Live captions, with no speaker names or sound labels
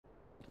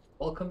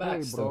Welcome Hey, back,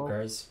 bro.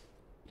 Stokers.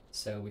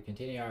 So we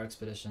continue our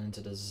expedition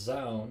into the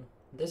zone.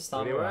 This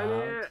time around,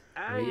 Внимание,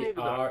 we анекдот.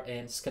 are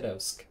in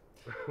Skadovsk.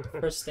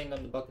 First thing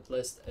on the bucket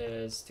list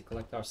is to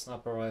collect our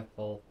sniper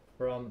rifle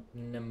from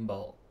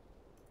Nimble.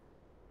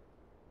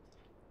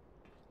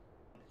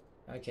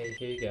 Okay,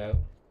 here you go.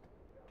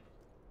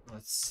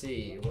 Let's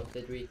see, what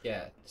did we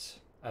get?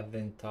 A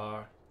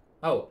Vintar.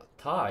 Oh, a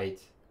Tide.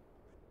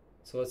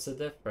 So what's the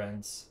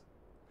difference?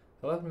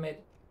 A weapon made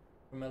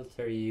for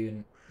military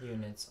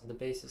units on the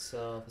basis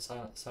of a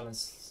silent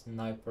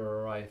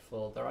sniper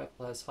rifle. The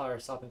rifle has higher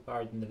stopping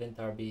power than the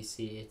Vintar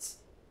BC. Its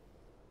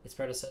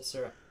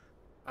predecessor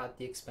at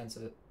the expense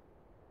of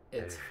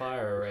its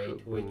fire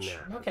rate, which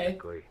okay,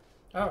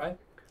 all right,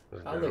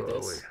 I'll do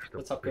this.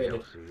 Let's upgrade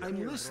it.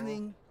 I'm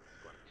listening.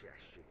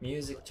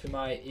 Music to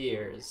my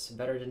ears,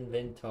 better than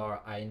Vintar.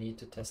 I need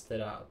to test it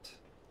out.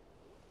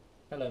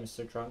 Hello,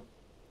 Mr. Trump.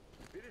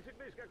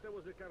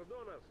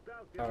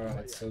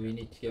 Alright, so we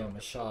need to give him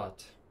a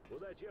shot.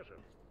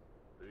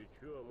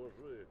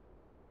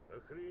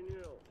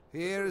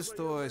 Here's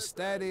to a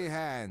steady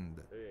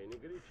hand.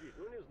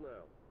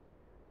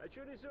 А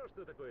чё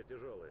несёшь-то такое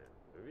тяжелое?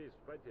 Весь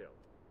вспотел.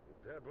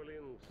 Да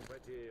блин,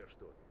 вспотеешь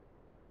тут.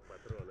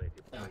 Патроны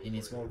эти. Now he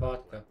needs more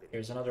vodka.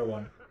 Here's another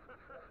one.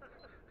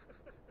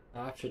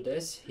 After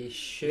this, he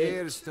should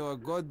Here's to a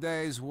good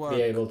day's work.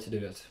 be able to do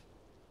it.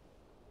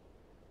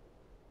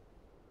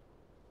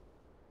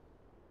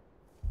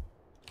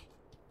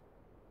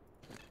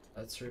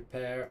 Let's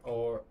repair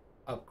or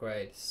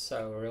upgrade.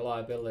 So,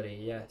 reliability,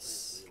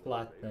 yes.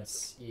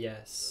 Flatness,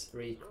 yes.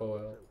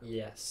 Recoil,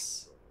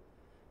 yes.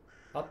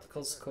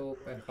 Optical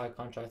scope and high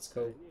contrast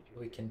scope,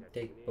 we can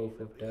take both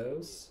of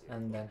those.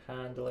 And then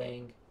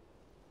handling,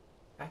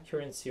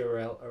 accuracy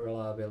or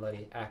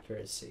reliability,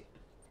 accuracy.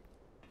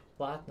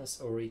 Flatness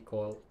or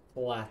recoil,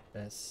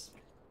 flatness.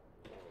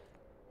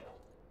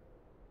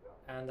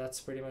 And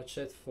that's pretty much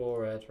it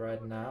for it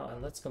right now.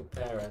 And let's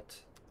compare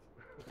it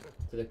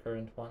to the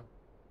current one.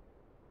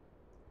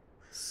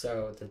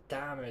 So the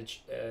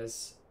damage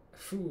is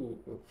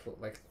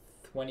like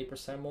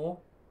 20% more,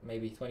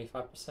 maybe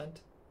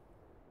 25%.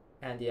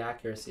 And the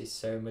accuracy is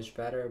so much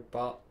better,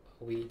 but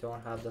we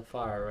don't have the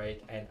fire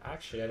rate. And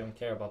actually I don't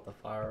care about the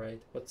fire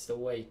rate. What's the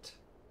weight?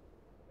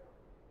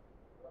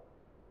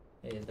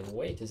 Yeah, the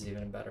weight is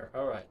even better.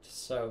 Alright,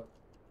 so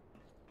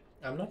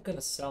I'm not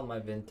gonna sell my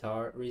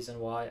Vintar. Reason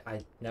why,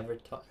 I never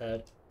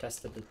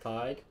tested the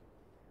Tide.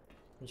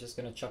 I'm just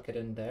gonna chuck it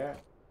in there.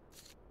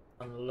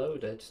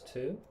 Unload it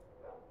too.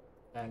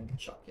 And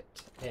chuck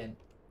it in.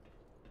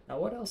 Now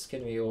what else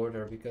can we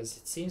order? Because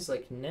it seems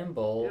like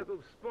Nimble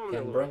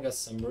can bring us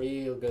some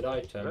real good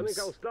items.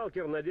 Намекал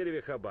сталкер на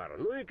дереве хабар.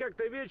 Ну и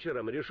как-то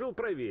вечером решил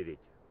проверить.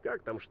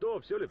 Как там что,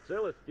 все ли в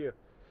целости.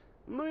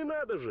 Ну и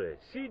надо же,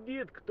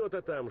 сидит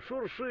кто-то там,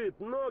 шуршит,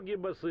 ноги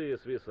босые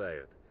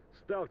свисают.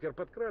 Сталкер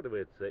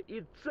подкрадывается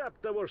и цап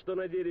того, что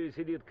на дереве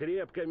сидит,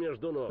 крепко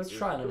между ног. Let's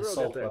try an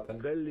assault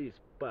weapon. Колись,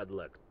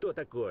 падла, кто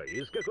такой?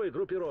 Из какой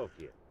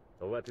группировки?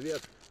 В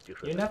ответ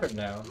тишина. You never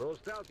know.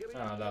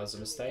 Oh, that was a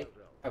mistake.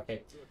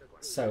 Okay,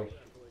 so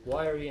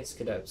why are we in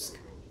Skadovsk?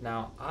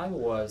 Now, I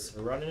was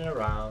running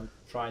around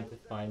trying to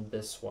find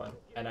this one,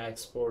 and I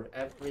explored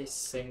every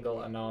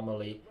single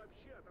anomaly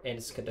in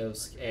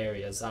Skadovsk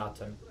area,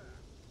 Zatem.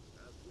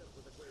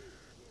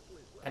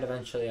 And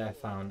eventually I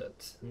found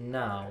it.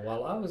 Now,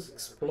 while I was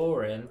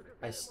exploring,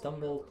 I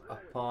stumbled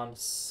upon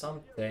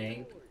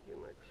something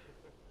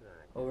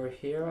over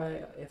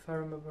here, if I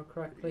remember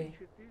correctly.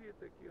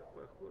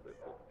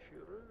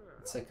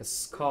 It's like a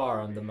scar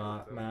on the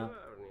map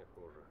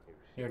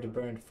near the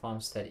burned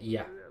farmstead.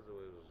 Yeah,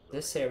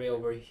 this area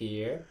over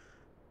here,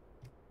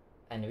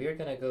 and we're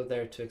gonna go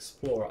there to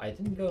explore. I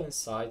didn't go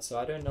inside, so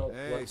I don't know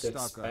what to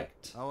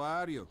expect. How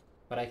are you?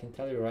 But I can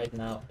tell you right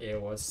now, it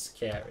was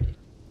scary.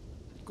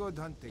 Good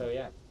hunting. So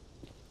yeah.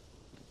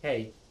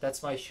 Hey,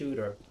 that's my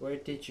shooter. Where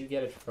did you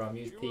get it from,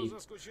 you thief?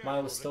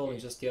 Mine was stolen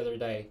just the other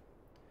day.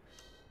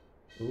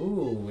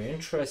 Ooh,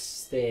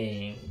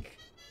 interesting.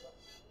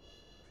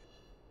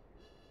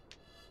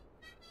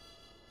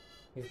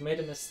 You've made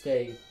a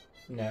mistake.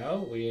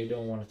 No, we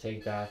don't want to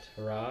take that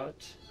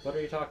route. What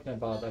are you talking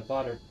about? I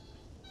bought it.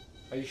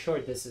 Are you sure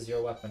this is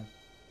your weapon?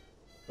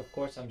 Of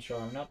course I'm sure.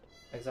 I'm not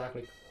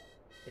exactly...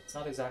 It's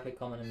not exactly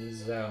common in this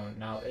zone,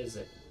 now is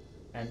it?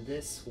 And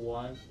this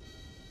one,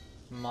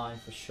 mine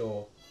for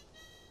sure.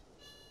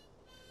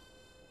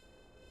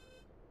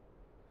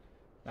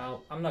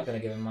 Now, I'm not gonna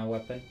give him my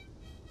weapon.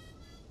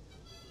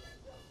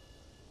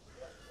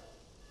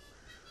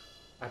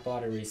 I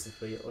bought it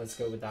recently, let's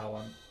go with that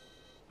one.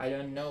 I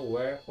don't know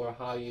where or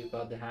how you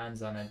got the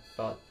hands on it,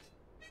 but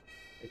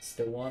it's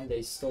the one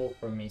they stole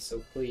from me,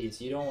 so please,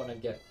 you don't want to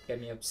get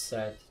me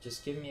upset.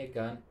 Just give me a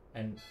gun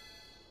and...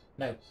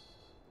 No,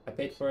 I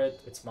paid for it,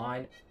 it's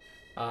mine.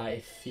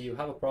 If you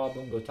have a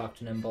problem, go talk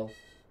to Nimble.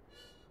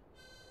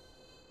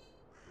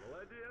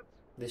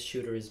 This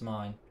shooter is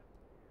mine.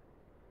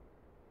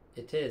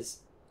 It is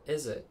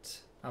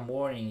it? I'm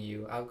warning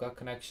you, I've got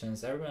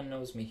connections, everyone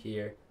knows me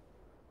here.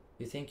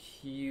 You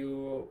think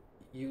you'll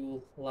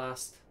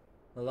last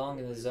Along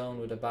in the zone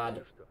with a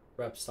bad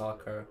rep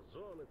stalker.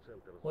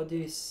 What do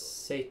you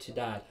say to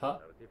that, huh?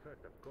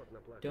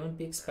 Don't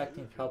be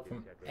expecting help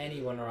from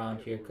anyone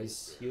around here,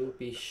 cause you'll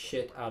be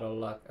shit out of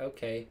luck.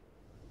 Okay.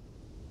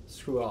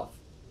 Screw off.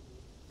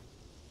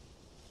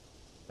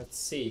 Let's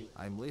see.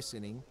 I'm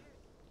listening.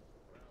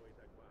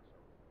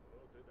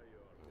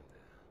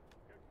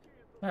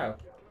 Oh.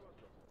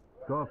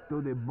 Talk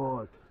to the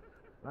boss.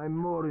 I'm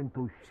more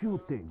into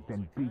shooting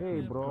than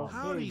beating. Hey, bro.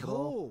 Howdy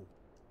ho!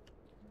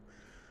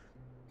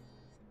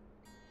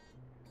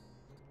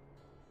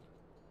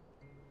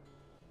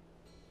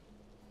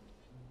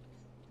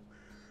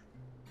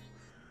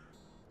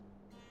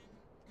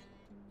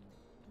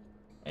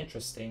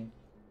 Interesting.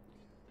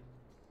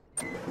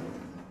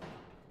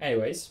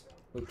 Anyways,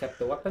 we kept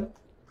the weapon,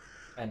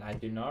 and I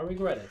do not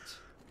regret it,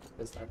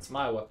 because that's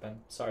my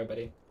weapon. Sorry,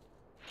 buddy.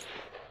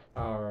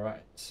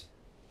 Alright.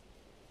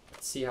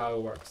 Let's see how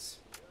it works.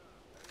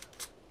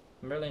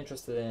 I'm really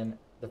interested in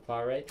the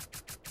fire rate.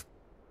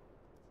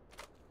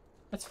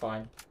 That's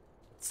fine.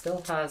 It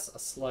still has a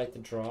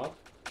slight drop.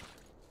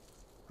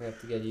 We have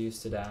to get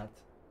used to that.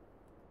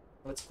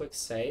 Let's quick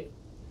save,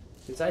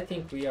 because I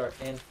think we are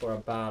in for a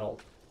battle.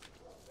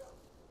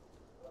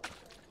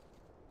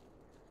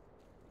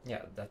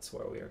 Yeah, that's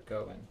where we are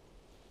going.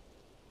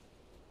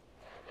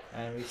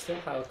 And we still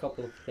have a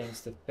couple of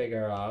things to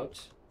figure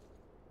out.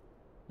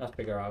 Not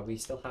figure out, we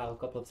still have a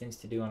couple of things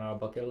to do on our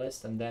bucket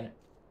list, and then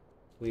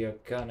we are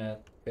gonna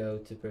go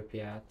to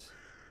Pripyat.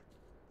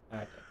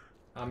 Alright,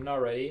 I'm not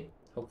ready.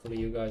 Hopefully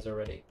you guys are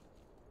ready.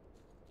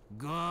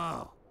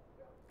 Go!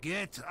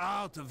 Get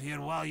out of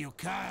here while you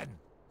can!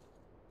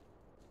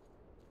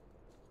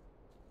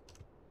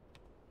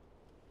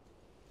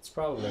 It's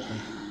probably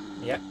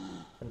yeah,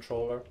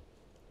 controller.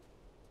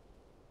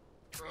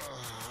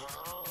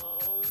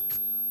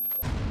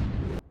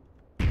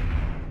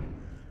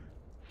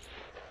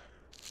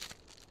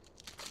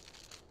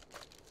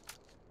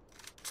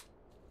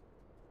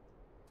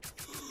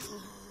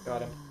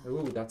 Got him.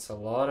 Ooh, that's a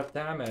lot of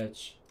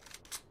damage.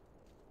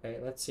 Okay,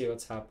 let's see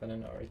what's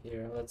happening over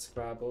here. Let's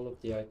grab all of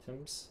the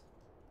items.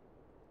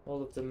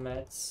 All of the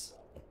meds.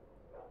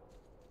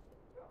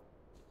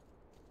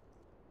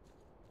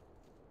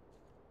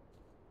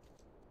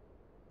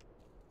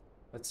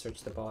 Let's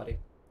search the body.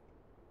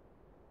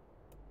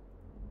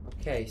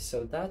 Okay,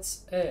 so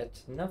that's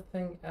it.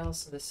 Nothing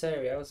else in this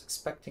area. I was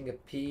expecting a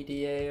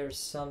PDA or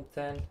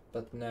something,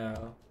 but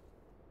no.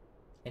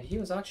 And he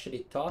was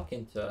actually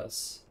talking to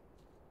us,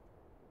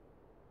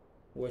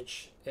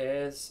 which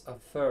is a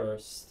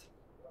first.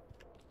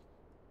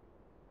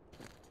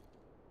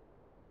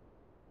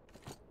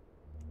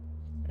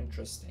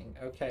 Interesting.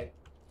 Okay.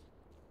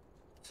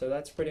 So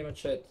that's pretty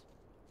much it.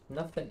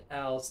 Nothing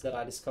else that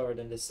I discovered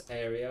in this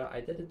area.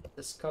 I did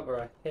discover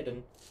a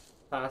hidden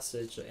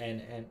passage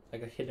and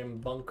like a hidden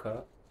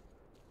bunker,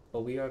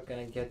 but we are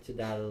gonna get to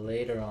that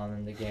later on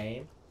in the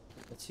game.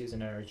 Let's use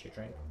an energy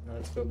drink. Now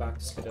let's go back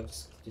to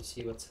Skidos to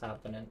see what's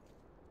happening.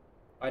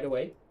 By the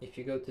way, if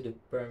you go to the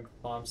Burn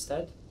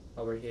Farmstead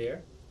over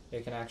here,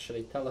 you can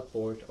actually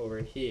teleport over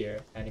here,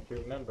 and if you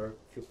remember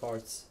a few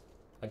parts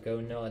ago,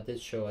 Noah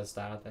did show us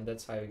that, and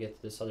that's how you get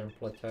to the southern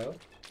plateau.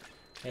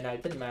 And I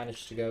did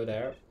manage to go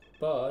there,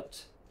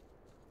 but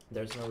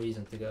there's no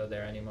reason to go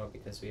there anymore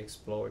because we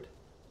explored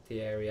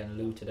the area and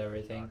looted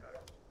everything.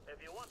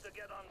 If you want to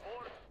get on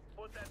board,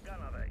 put that gun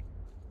away.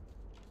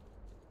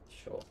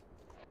 Sure.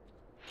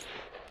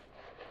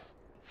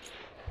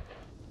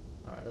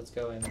 Alright, let's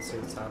go in and see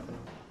what's happening.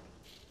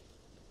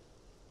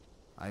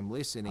 I'm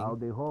listening.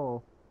 Howdy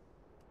ho.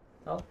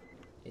 Oh,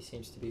 he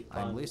seems to be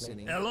fine. I'm with me.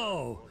 listening.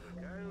 Hello.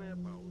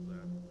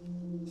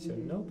 So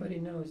nobody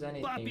knows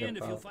anything Pop in if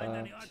you about find that.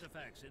 any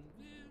artifacts, and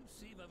we'll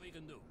see what we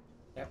can do.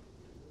 Yep.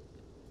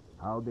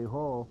 Howdy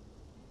ho.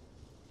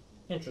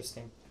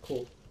 Interesting.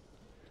 Cool.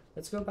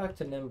 Let's go back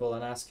to Nimble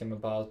and ask him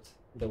about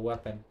the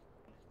weapon.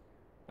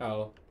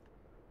 Oh,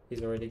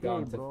 he's already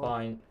gone to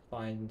bro.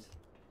 find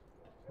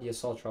the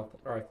assault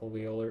rifle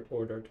we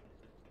ordered.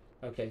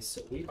 Okay,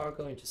 so we are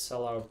going to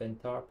sell our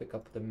Vintar, pick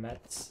up the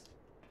meds.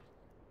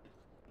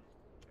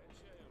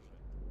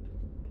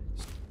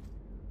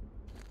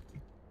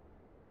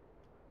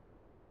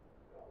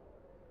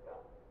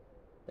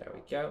 There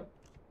we go.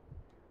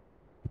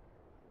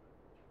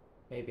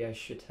 Maybe I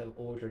should have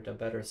ordered a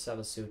better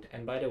suit.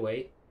 And by the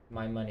way,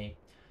 my money.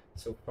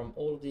 So from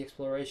all the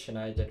exploration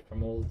I did,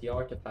 from all the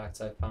artifacts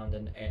I found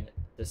in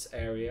this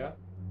area,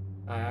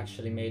 I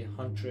actually made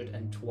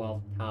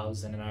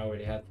 112,000 and I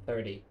already have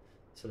 30.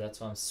 So that's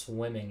why I'm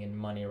swimming in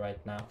money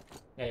right now.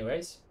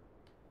 Anyways,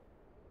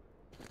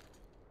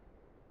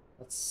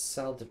 let's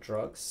sell the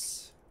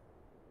drugs.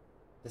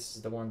 This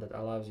is the one that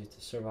allows you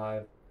to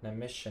survive in a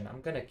mission.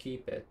 I'm gonna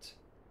keep it.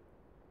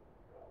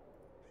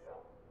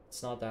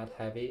 It's not that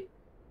heavy,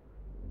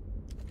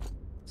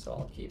 so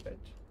I'll keep it.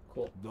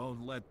 Cool.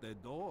 Don't let the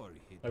door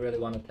hit. I really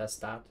want to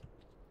test that.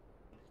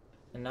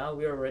 And now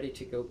we are ready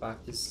to go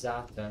back to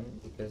Zaten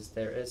because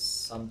there is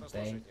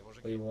something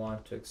we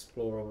want to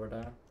explore over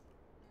there.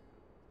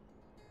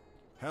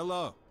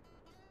 Hello.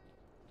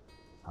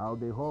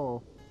 Howdy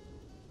ho.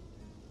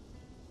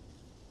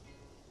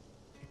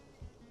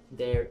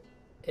 there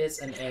is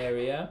an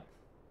area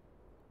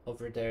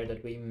over there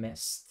that we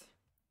missed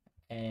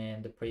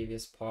in the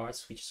previous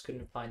parts. We just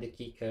couldn't find the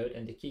key code,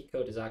 and the key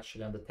code is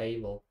actually on the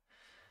table.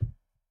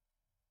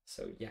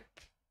 So yeah,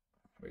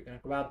 we're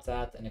gonna grab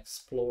that and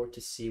explore to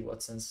see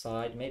what's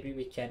inside. Maybe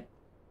we can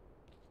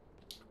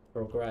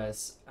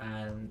progress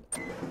and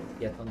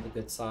get on the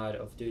good side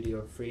of duty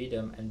or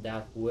freedom, and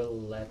that will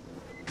let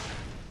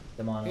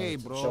the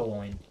monolith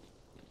join.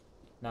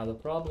 Now the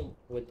problem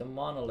with the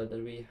monolith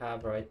that we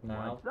have right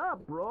now, What's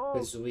up, bro?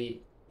 because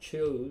we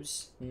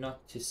chose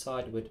not to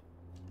side with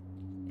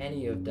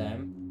any of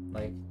them,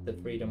 like the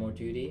freedom or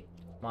duty,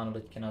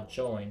 monolith cannot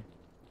join,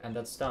 and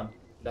that's done.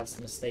 That's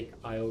the mistake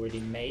I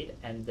already made,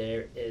 and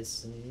there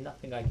is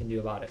nothing I can do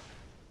about it.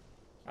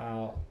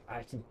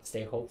 I can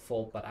stay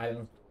hopeful, but I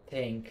don't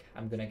think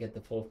I'm gonna get the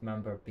 4th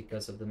member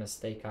because of the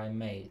mistake I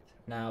made.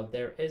 Now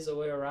there is a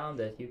way around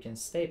it. You can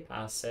stay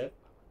passive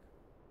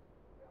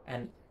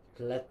and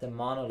let the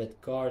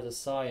monolith guard the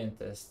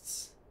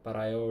scientists, but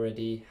I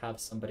already have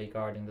somebody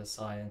guarding the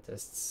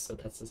scientists, so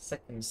that's the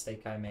second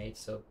mistake I made,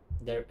 so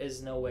there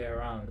is no way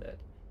around it.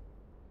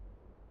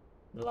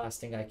 The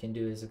last thing I can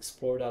do is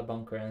explore that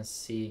bunker and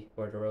see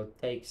where the road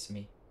takes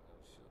me.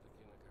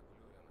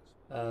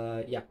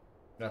 Yeah,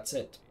 that's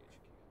it.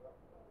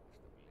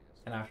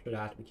 And after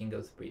that we can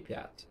go to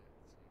Pripyat.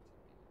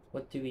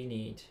 What do we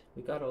need?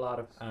 We got a lot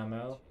of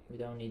ammo. We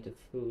don't need the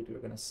food. We're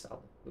gonna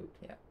sell the food,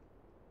 yeah.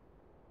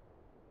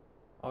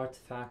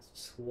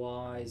 Artifacts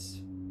wise,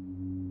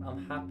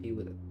 I'm happy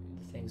with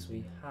the things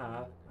we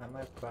have. I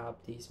might grab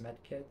these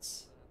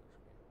medkits.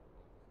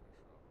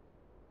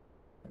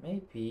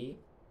 Maybe.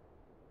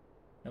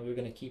 No, we're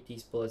gonna keep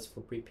these bullets for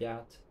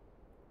Pripyat.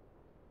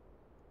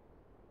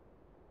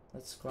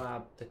 Let's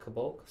grab the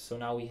Kabok. So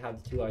now we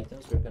have the 2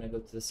 items. We're gonna go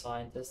to the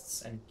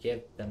scientists and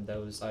give them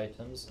those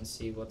items and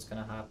see what's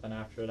gonna happen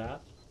after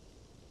that.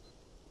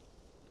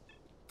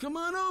 Come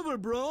on over,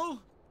 bro.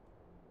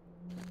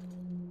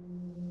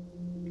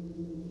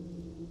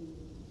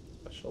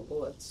 Special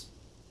bullets.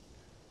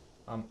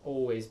 I'm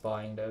always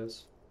buying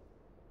those.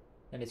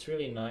 And it's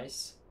really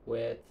nice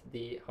with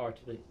the Heart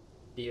of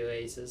the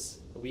Oasis.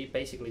 We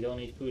basically don't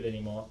need food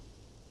anymore,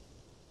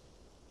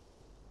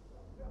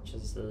 which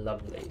is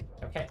lovely.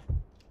 Okay,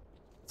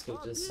 let's go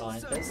to the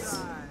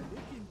scientists.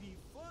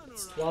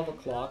 It's 12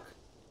 o'clock,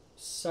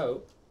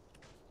 so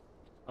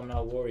I'm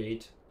not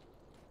worried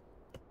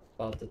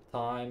about the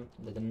time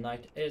that the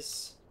night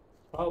is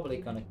probably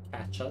gonna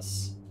catch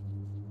us.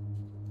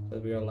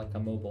 But we are like a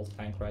mobile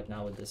tank right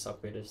now with this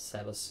upgraded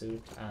Seva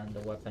suit and the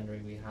weaponry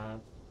we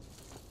have.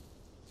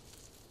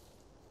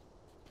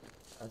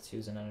 Let's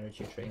use an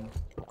energy drink.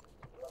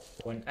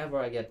 Whenever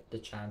I get the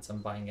chance,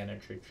 I'm buying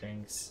energy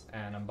drinks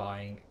and I'm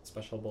buying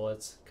special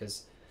bullets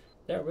because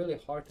they're really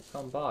hard to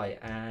come by,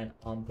 and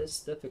on this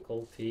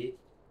difficulty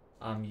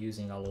I'm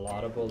using a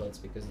lot of bullets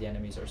because the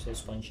enemies are so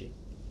spongy.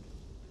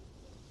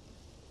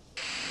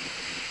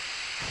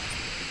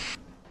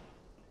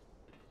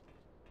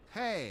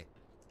 Hey.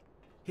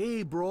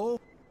 Hey, bro.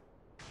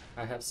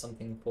 I have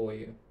something for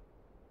you.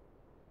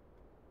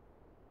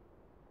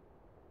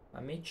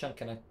 A meat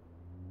chunk and a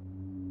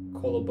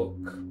cola book.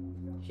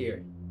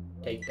 Here,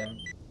 take them.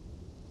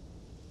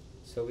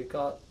 So we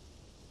got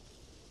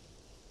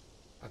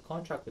a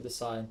contract with the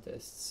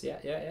scientists. Yeah,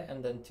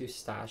 and then 2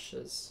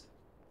 stashes.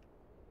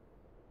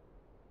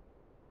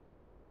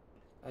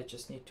 I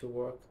just need to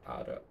work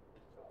out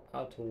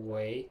a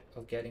way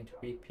of getting to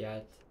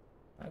Pripyat.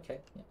 Okay,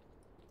 yeah.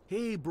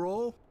 Hey,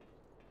 bro.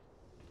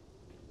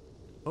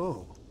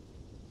 Oh.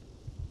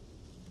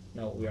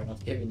 No, we are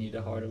not giving you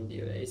the Heart of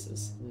the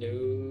Oasis.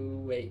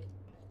 No way.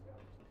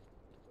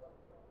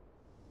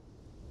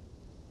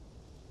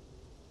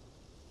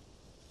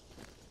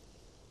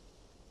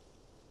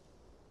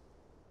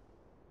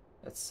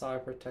 That's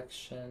side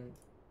protection.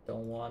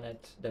 Don't want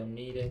it. Don't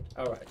need it.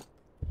 Alright.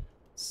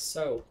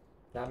 So,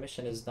 that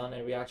mission is done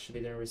and we actually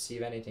didn't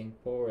receive anything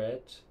for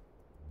it.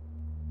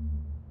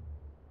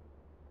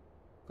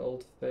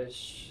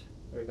 Goldfish.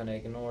 We're gonna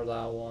ignore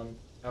that one.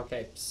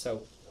 Okay,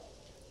 so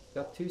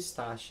got 2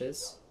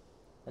 stashes,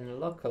 and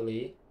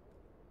luckily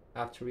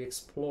after we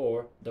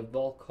explore the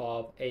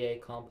Volkov AA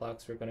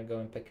complex, we're gonna go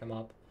and pick him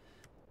up.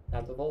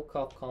 Now the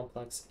Volkov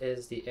complex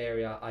is the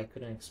area I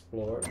couldn't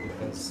explore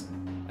because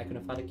I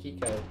couldn't find a key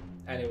code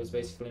and it was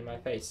basically in my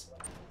face.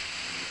 I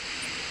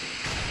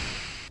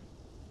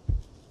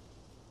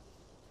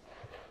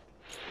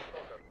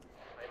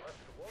must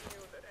warn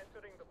you that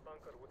entering the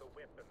bunker with a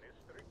weapon is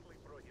strictly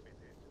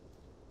prohibited.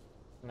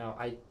 Now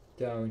I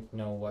don't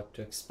know what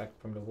to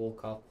expect from the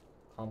Volkov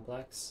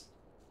complex.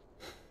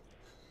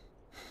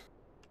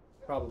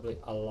 Probably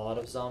a lot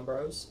of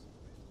Zombros.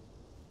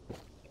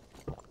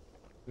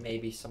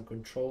 Maybe some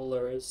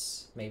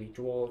controllers, maybe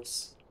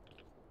dwarves.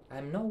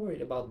 I'm not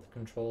worried about the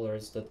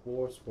controllers. The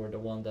dwarves were the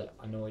one that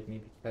annoyed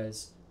me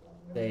because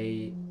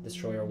they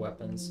destroy our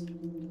weapons.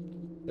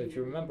 So if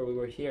you remember, we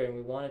were here and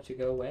we wanted to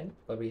go in,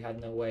 but we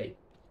had no way.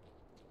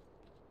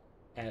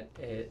 And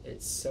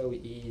it's so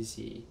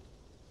easy.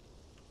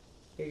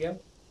 Here you go.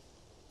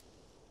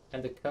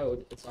 And the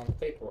code is on the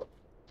paperwork.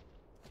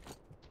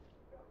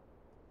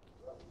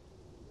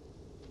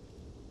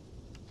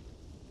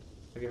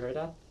 Have you heard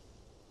that?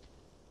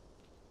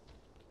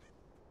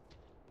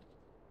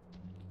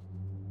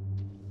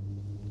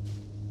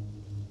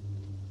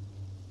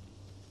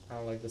 I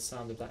don't like the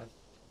sound of that.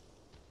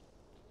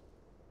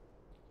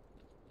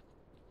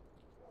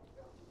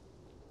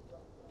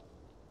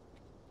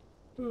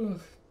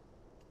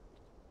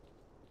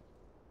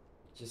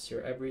 Just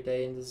your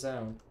everyday in the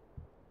zone.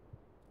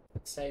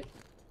 Save.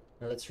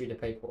 And let's read the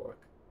paperwork.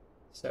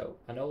 So,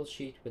 an old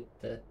sheet with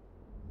the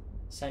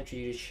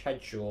century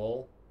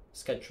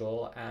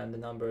schedule and the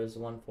numbers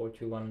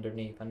 1421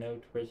 underneath. A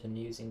note written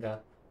using a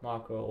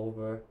marker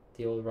over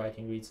the old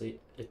writing reads,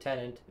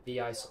 Lieutenant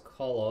V.I.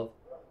 Sokolov,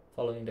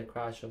 following the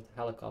crash of the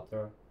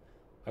helicopter,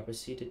 I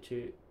proceeded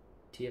to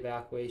the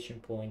evacuation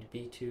point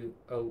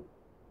B205.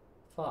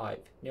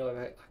 No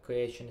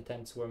evacuation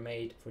attempts were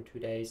made for 2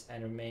 days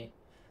and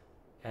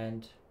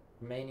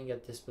remaining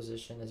at this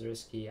position is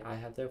risky. I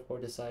have therefore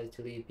decided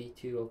to leave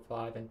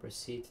B205 and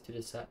proceed to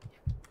the set.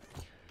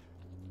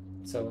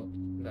 So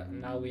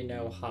now we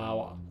know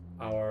how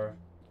our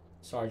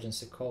Sergeant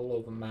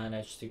Sokolov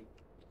managed to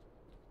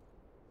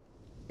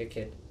kick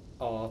it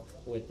off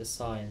with the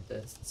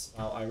scientists.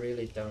 Now I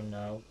really don't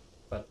know,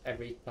 but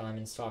every time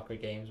in soccer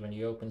games when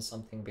you open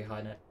something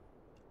behind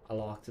a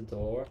locked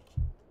door,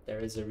 there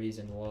is a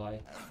reason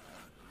why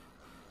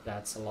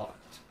that's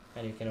locked,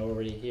 and you can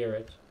already hear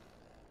it.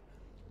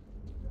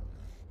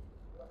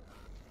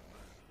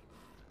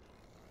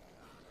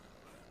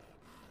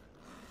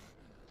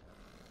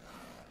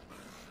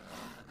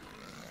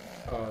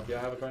 Oh, do I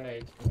have a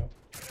grenade? No.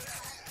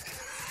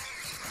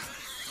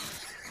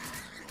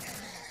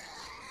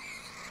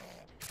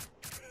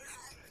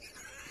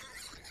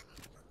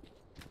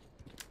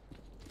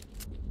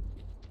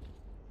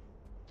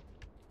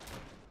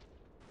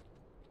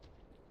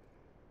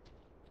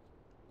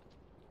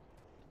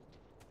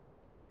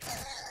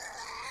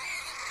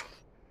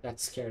 That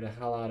scared the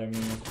hell out of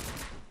me.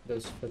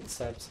 Those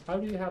footsteps. How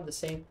do you have the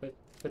same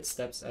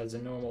footsteps as a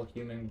normal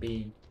human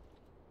being?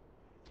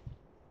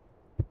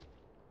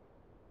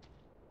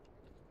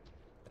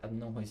 That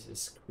noise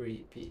is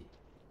creepy.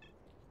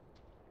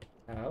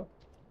 Oh,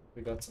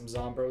 we got some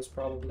zombos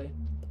probably.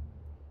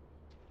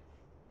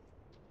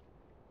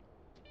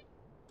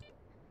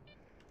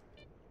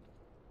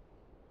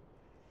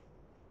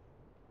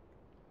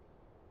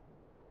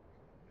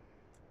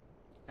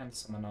 And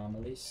some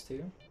anomalies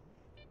too.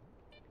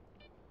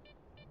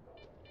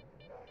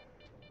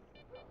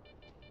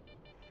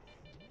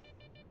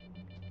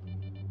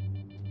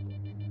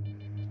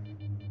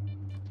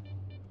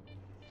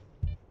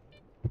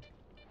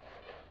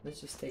 Let's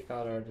just take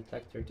out our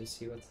detector to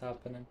see what's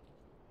happening.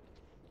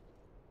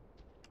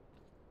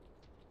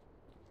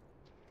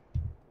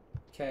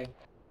 Okay.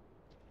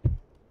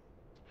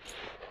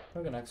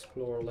 We're gonna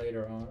explore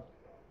later on.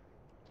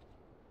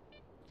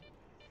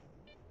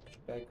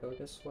 Should I go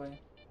this way?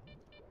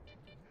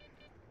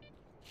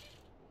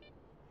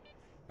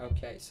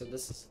 Okay, so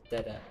this is a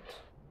dead end.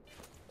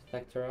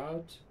 Detector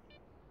out.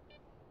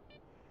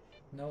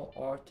 No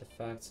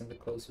artifacts in the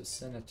close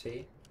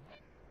vicinity.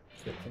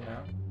 Good to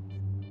know.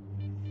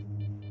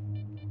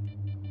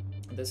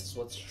 This is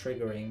what's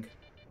triggering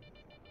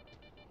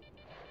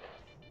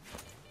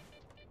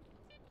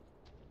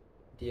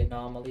the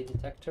anomaly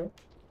detector.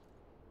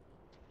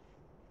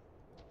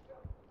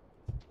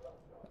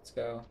 Let's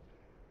go.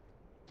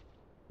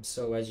 I'm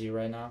so edgy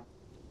right now.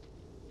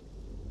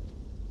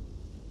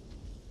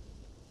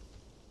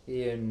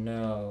 You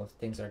know,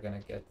 things are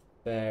gonna get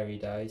very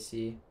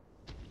dicey.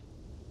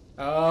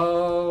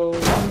 Oh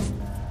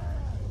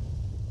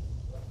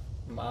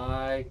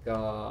my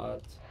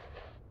god.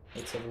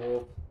 It's a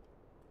wolf.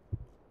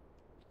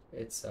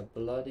 It's a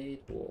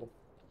bloodied wolf.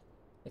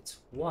 It's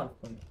one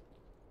for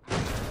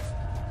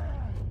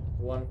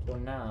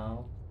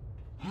now.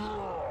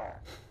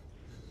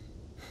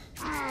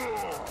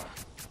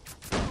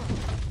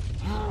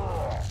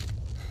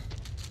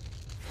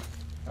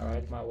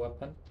 Alright, my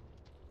weapon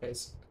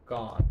is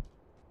gone.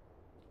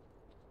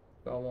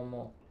 Got one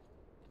more.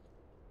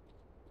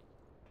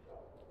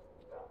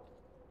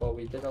 Well,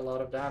 we did a lot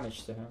of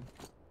damage to him.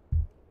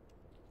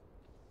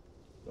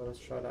 So let's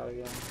try that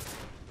again.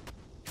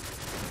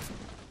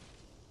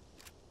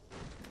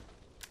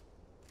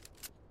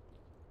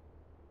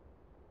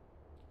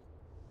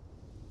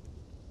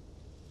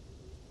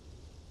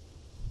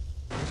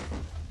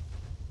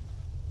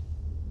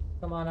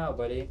 Come on out,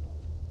 buddy.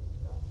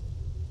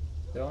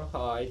 Don't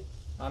hide.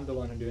 I'm the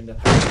one who's doing the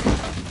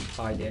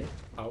hiding.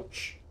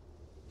 Ouch.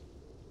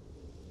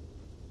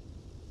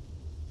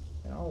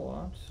 You know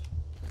what?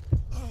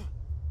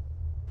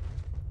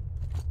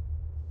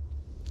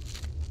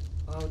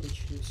 How did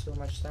you do so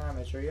much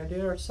damage? Are you on the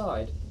other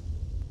side?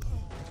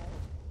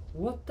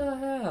 What the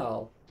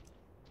hell?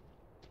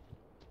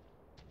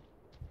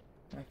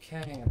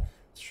 Okay,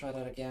 let's try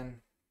that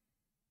again.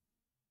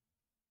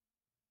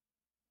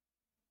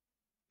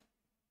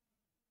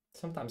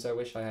 Sometimes I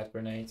wish I had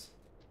grenades.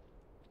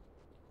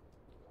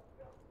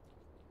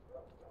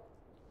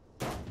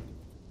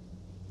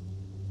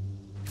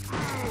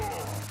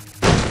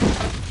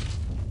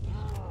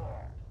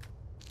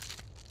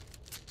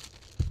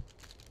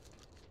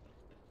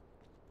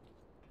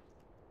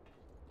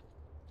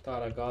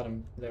 Thought I got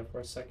him there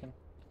for a second.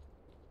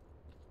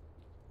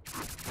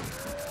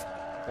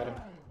 Got him.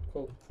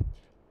 Cool.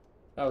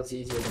 That was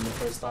easier than the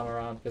first time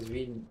around because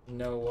we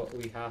know what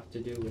we have to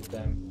do with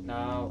them.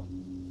 Now,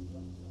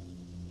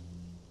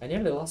 I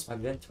nearly lost my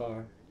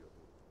Vintar.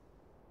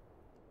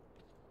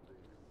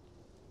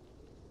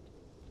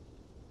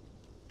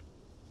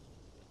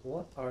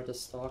 What are the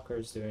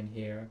stalkers doing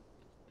here?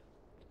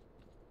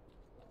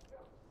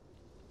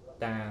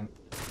 Damn.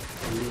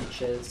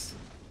 Leeches.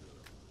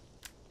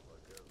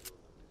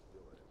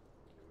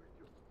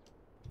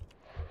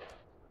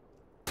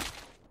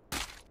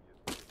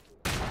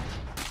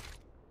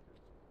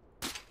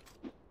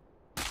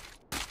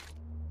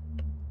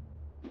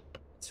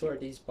 I swear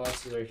these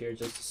bosses are here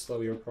just to slow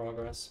your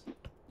progress.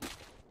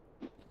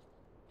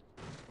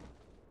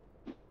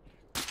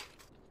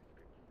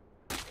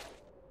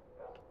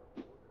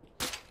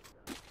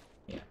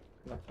 Yeah,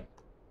 nothing.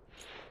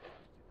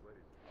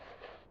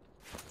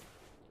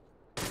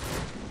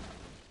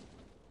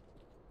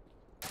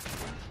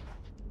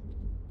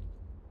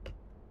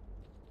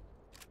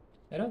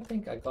 I don't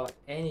think I got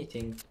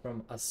anything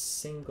from a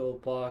single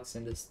box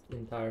in this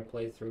entire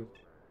playthrough.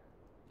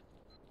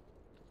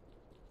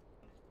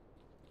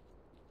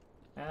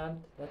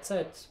 And that's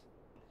it.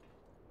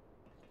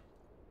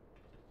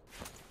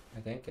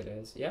 I think it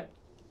is. Yep.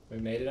 We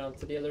made it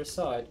onto the other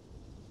side.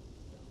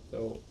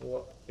 So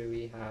what do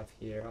we have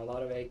here? A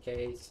lot of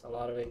AKs, a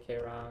lot of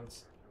AK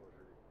rounds,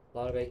 a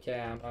lot of AK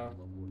ammo,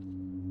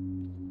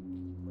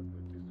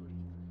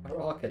 a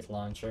rocket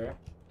launcher,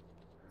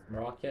 some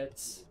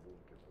rockets,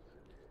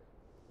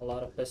 a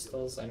lot of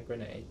pistols and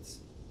grenades.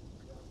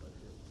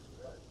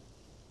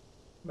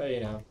 But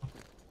you know,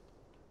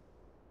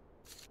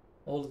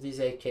 all of these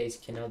AKs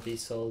cannot be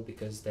sold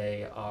because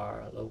they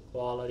are low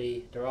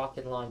quality. The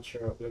rocket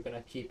launcher we're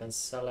gonna keep and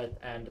sell it,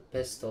 and the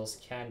pistols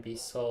can be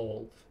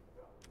sold.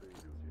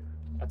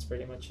 That's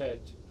pretty much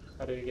it.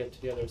 How do we get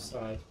to the other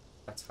side?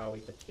 That's how we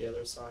get to the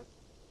other side.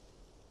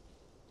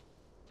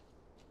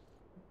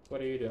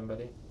 What are you doing,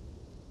 buddy?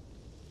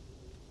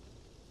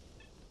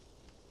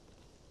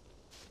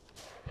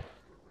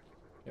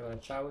 You wanna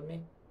chat with me?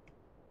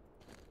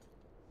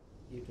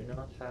 You do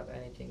not have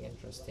anything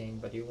interesting,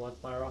 but you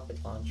want my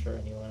rocket launcher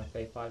and you want to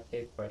pay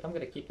 5k for it. I'm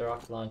gonna keep the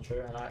rocket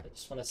launcher, and I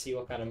just want to see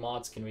what kind of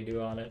mods can we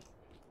do on it.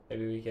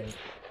 Maybe we can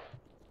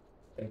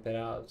pimp it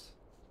out.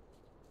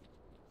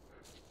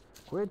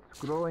 Quit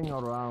screwing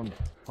around.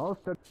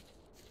 Holster.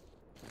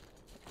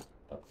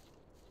 Oh.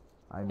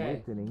 I'm Okay.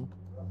 listening.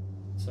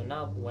 So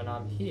now when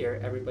I'm here,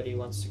 everybody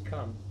wants to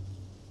come.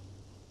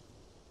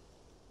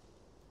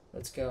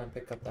 Let's go and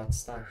pick up that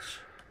stash.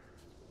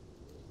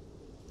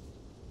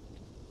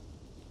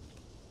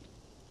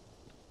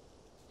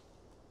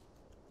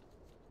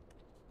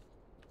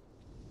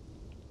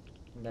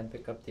 And then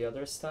pick up the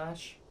other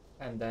stash,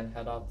 and then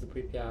head off to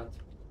Pripyat.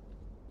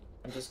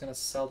 I'm just gonna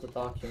sell the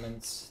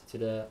documents to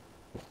the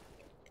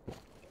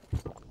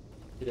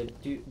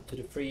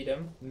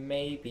Freedom.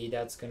 Maybe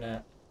that's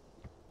gonna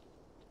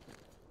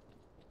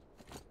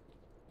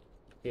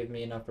give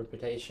me enough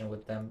reputation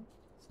with them,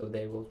 so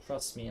they will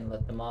trust me and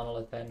let the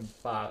monolith in.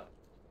 But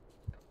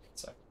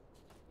so,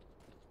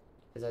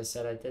 as I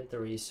said, I did the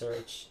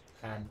research,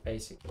 and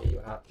basically you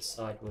have to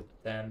side with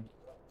them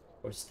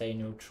or stay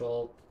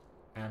neutral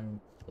and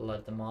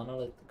let the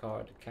monolith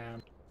guard the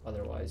camp,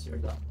 otherwise you're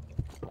done.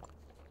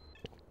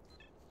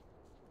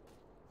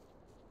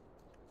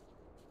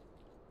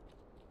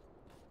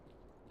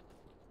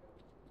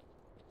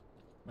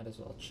 Might as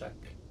well check.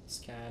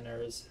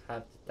 Scanners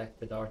have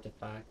detected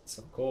artifacts,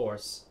 of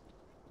course.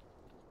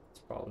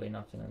 There's probably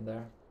nothing in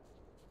there.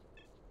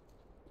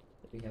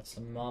 We have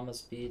some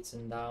mama's beads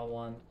in that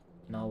one.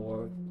 Not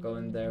worth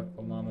going there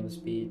for mama's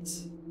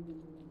beads.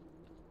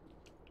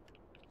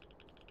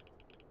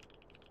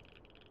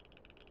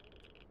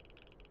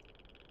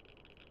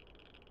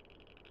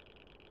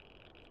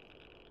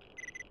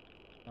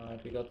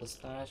 Alright, we got the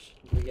stash.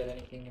 Did we get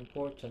anything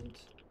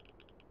important?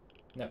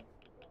 No.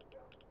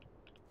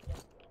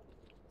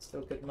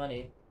 Still good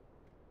money.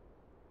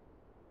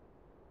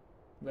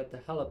 We got the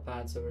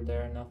helipads over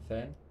there,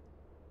 nothing.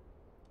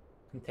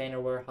 Container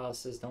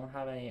warehouses don't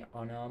have any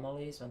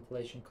anomalies.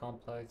 Ventilation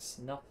complex,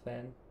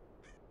 nothing.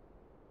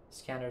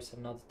 Scanners have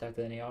not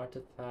detected any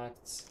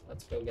artifacts.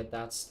 Let's go get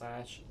that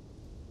stash.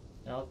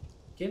 And I'll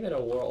give it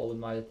a whirl with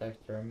my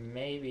detector.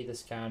 Maybe the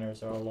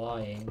scanners are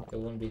lying. It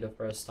wouldn't be the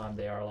first time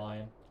they are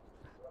lying.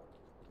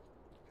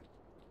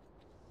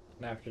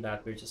 And after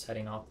that, we're just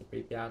heading off to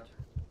Pripyat.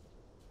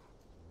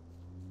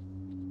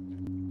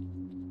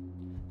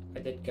 I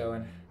did go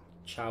and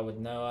chat with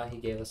Noah. He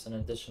gave us an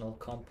additional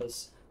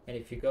compass. And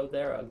if you go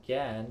there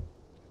again,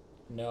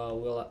 Noah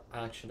will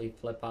actually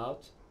flip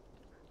out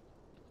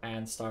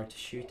and start to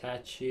shoot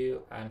at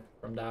you. And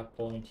from that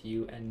point,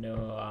 you and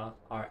Noah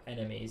are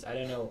enemies. I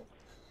don't know.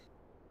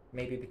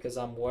 Maybe because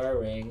I'm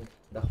wearing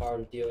the Heart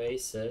of the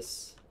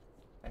Oasis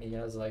and he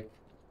has like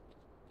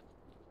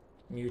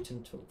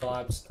mutant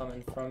vibes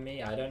coming from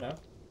me. I don't know.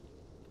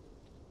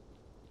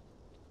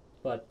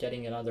 But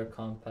getting another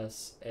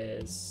compass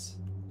is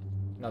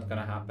not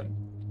gonna happen.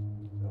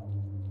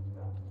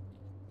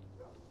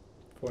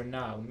 for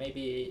now.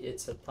 Maybe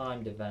it's a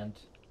timed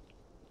event.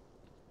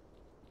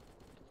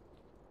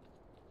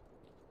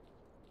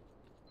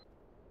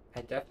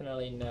 I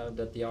definitely know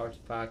that the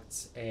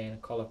artifacts in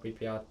Call of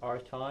Pripyat are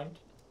timed.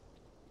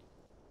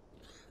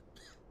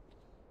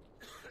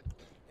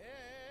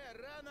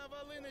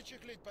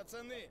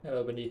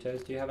 Hello,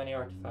 Banditos. Do you have any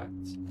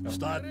artifacts? No.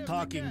 Start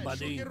talking,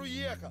 buddy.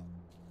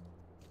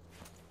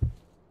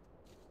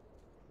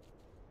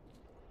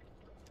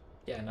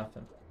 Yeah,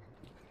 nothing.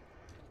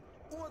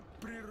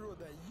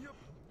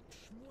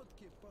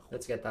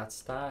 Let's get that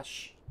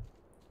stash.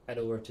 Head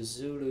over to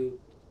Zulu,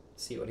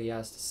 see what he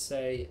has to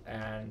say,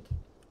 and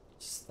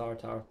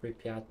start our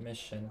Pripyat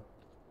mission,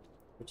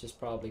 which is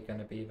probably going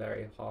to be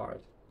very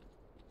hard.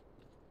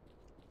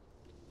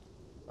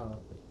 Oh,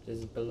 this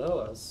is below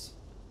us.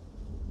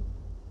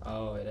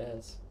 Oh, it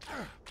is.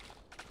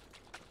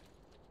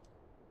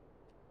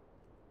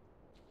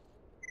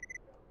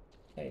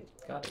 Okay,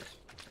 got it.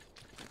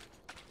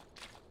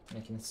 I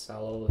can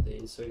sell all of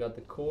these. So we got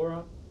the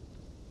Cora,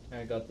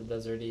 and I got the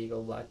Desert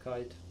Eagle Black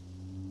Kite.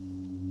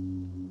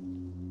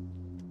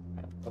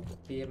 I have a couple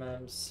of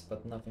PMMs,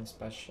 but nothing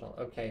special.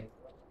 Okay,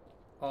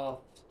 off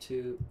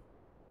to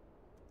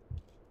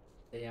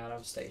the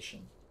Yanov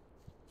station.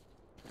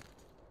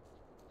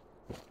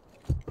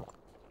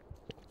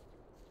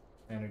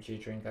 Energy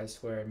drink, I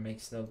swear it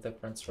makes no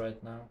difference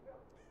right now.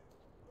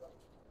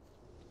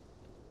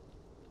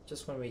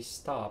 Just when we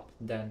stop,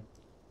 then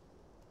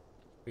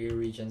we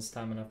regen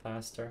stamina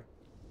faster.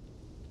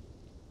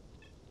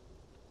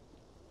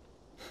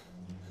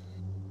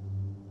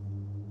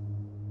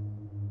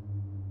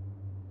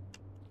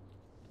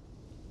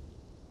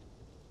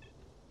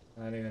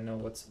 I don't even know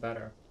what's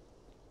better.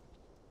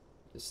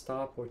 To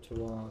stop or to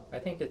walk? I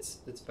think it's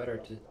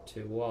better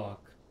to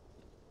walk.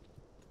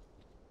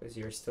 Because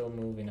you're still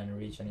moving and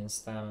regening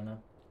stamina.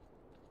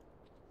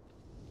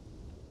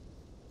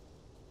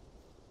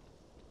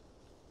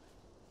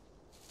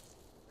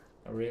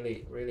 I'm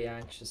really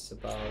anxious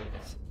about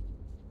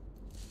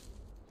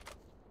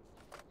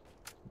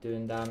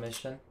doing that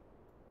mission.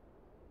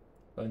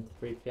 Going to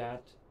Pripyat.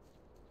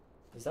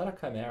 Is that a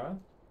chimera?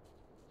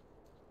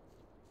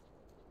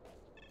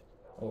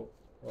 Oh,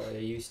 well,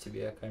 it used to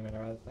be a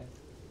chimera, I think.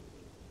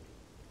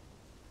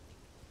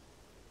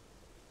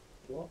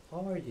 What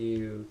are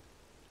you?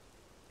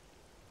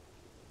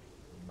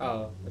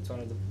 Oh, it's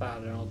one of the fat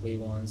and ugly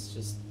ones,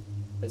 just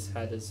his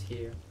head is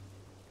here.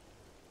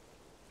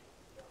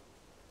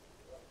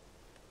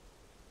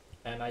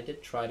 And I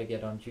did try to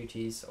get on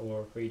Duty's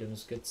or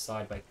Freedom's good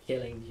side by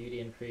killing Duty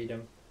and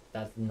Freedom.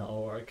 That did not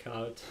work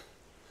out.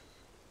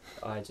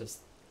 I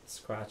just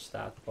scratched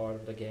that part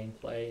of the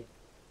gameplay.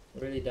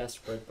 Really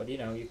desperate, but you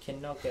know, you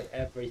cannot get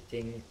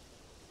everything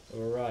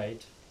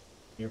right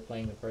when you're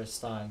playing the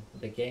first time.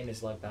 The game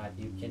is like that.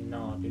 You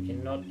cannot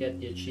get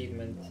the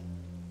achievement,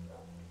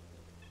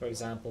 for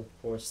example,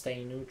 for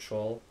staying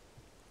neutral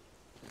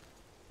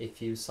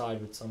if you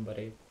side with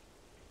somebody.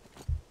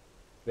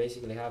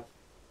 Basically have...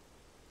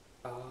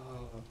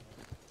 Oh,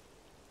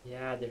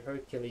 yeah, the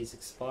Hercules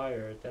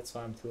expired. That's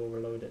why I'm too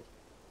overloaded.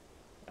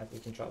 I think we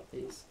can drop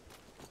these.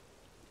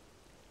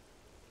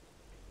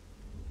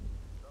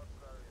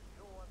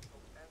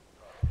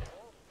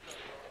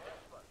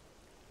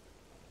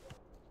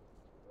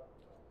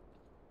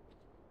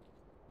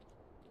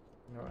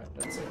 Alright,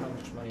 let's see how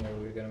much money are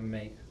we gonna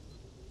make.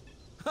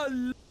 At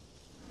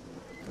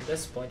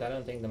this point, I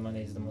don't think the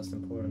money is the most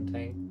important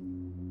thing.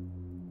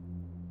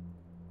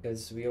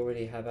 Because we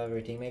already have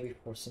everything. Maybe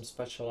for some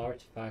special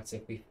artifacts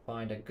if we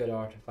find a good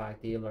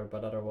artifact dealer,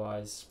 but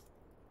otherwise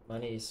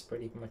money is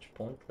pretty much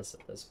pointless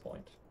at this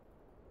point.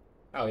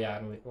 Oh yeah,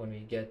 and when we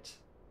get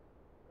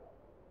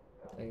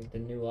the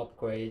new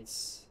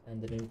upgrades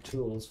and the new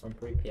tools from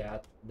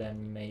Pripyat,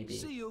 then maybe...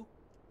 See you.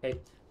 Hey,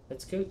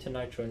 let's go to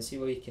Nitro and see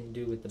what we can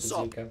do with the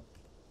bazooka.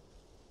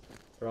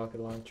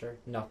 Rocket launcher,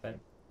 nothing.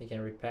 We can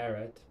repair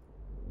it.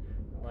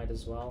 Might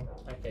as well.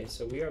 Okay,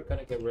 so we are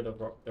gonna get rid of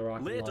the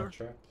rocket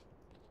launcher.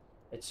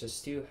 It's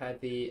just too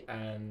heavy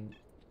and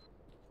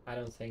I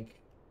don't think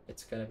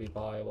it's gonna be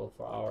viable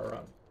for our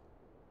run.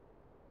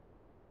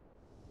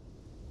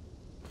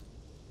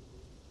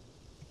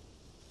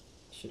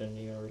 Shouldn't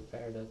even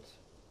repaired it.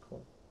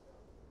 Cool.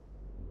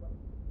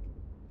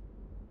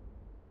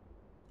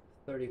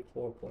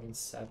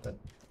 34.7.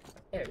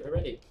 Okay, we're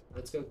ready.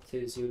 Let's go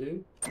to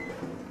Zulu.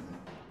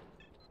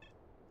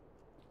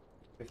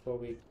 Before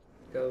we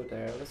go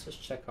there, let's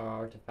just check our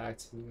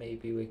artifacts.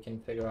 Maybe we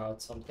can figure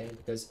out something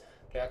because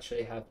we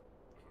actually have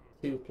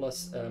 2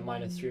 plus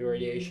 -3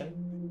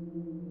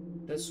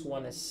 radiation. This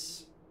one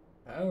is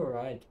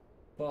alright,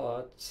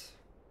 but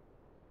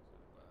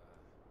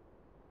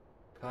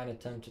kind of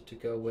tempted to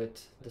go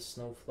with the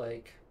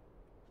snowflake.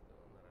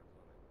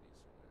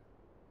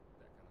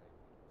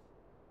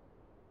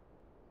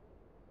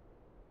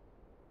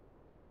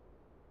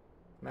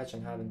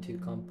 Imagine having 2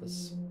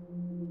 compass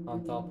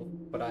on top of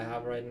what I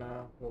have right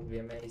now. Would be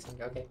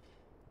amazing. Okay,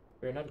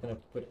 we're not gonna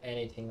put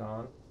anything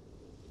on.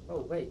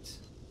 Oh wait,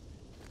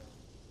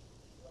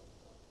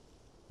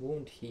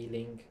 wound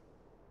healing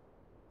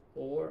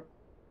or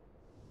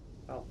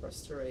Health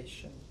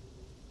restoration.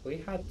 We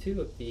had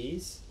 2 of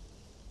these.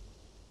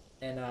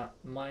 And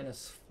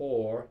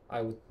 -4,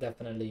 I would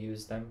definitely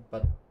use them,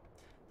 but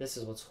this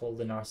is what's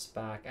holding us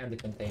back, and the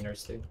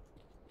containers too.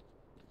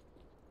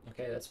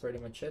 Okay, that's pretty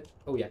much it.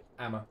 Oh yeah,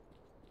 ammo.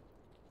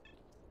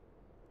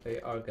 We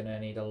are gonna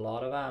need a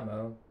lot of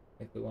ammo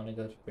if we want to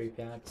go to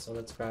Pripyat, so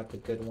let's grab the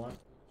good one.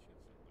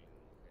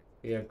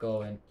 We are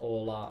going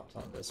all out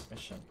on this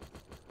mission.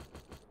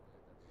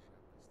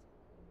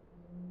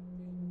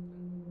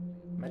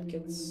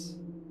 Medkits.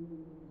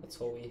 That's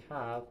all we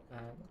have,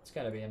 and it's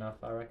gonna be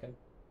enough, I reckon.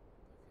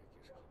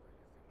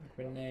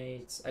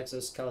 Grenades.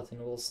 Exoskeleton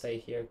will stay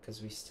here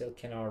because we still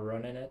cannot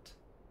run in it.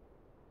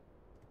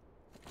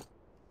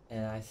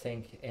 And I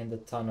think in the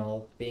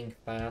tunnel, being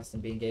fast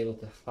and being able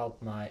to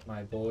help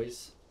my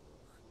boys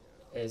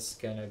is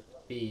gonna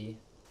be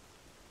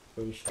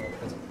crucial.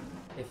 Because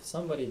if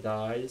somebody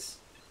dies,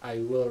 I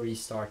will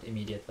restart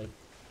immediately.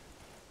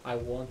 I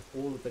want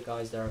all of the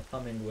guys that are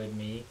coming with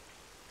me.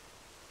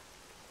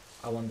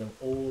 I want them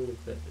all.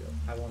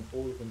 I want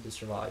all of them to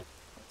survive.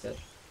 That's it.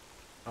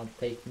 I'll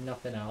take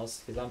nothing else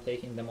because I'm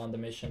taking them on the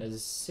mission.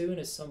 As soon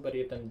as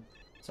somebody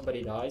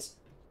dies,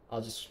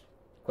 I'll just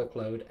quick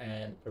load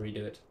and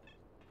redo it.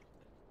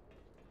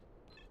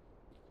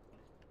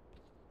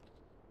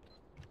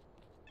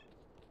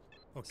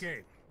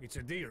 Okay, it's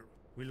a deal.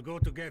 We'll go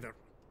together.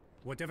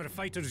 Whatever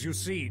fighters you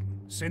see,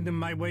 send them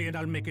my way and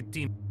I'll make a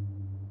team.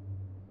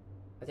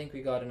 I think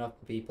we got enough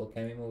people.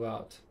 Can we move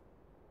out?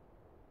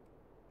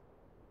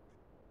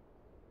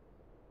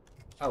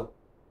 Oh.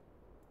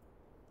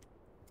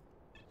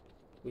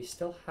 We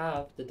still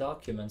have the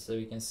documents that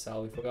we can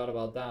sell. We forgot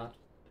about that.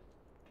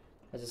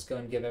 Let's just go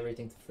and give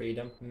everything to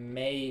Freedom.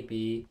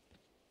 Maybe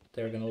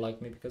they're gonna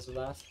like me because of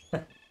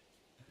that.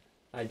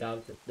 I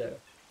doubt it though.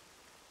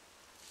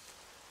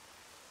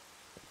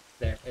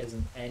 There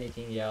isn't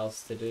anything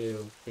else to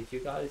do. If you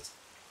guys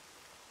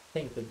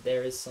think that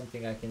there is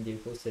something I can do,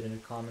 post it in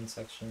the comment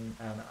section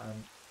and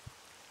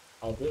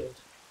I'll do it.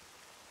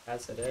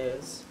 As it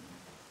is.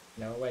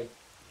 No, wait.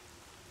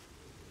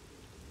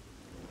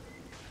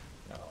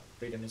 No,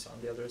 Freedom is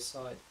on the other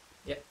side.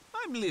 Yep.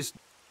 I'm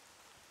listening.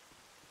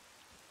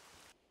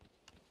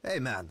 Hey,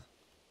 man.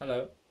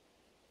 Hello.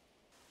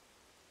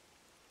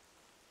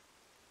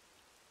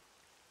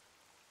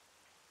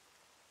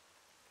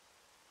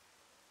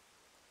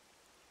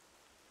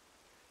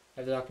 I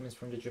have the documents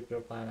from the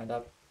Jupiter plan. I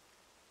doubt.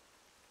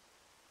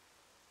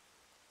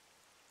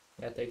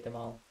 Yeah, take them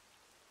all.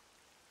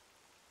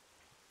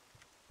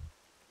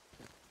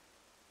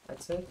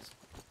 That's it.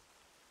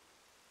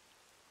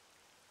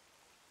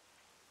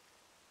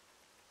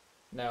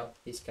 No,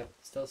 he's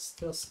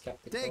still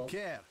skeptical. Take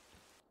care.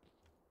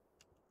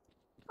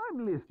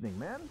 I'm listening,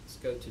 man. Let's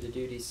go to the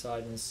duty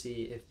side and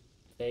see if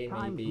they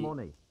Time's maybe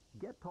money.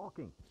 Get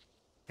talking.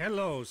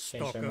 Hello,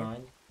 change their stalker.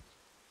 mind.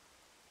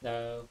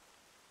 No.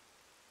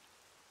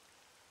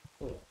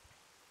 Cool.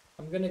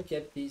 I'm gonna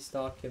give these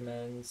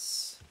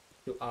documents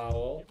to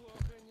Owl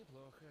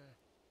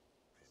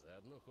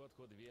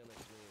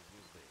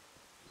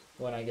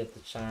when I get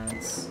the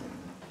chance.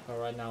 But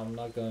right now I'm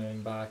not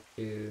going back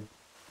to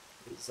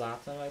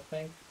Zaton, I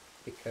think,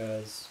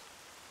 because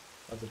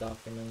of the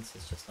documents.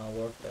 It's just not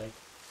worth it.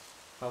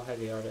 How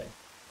heavy are they?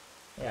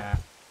 Yeah.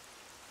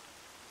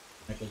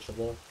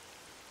 Negligible.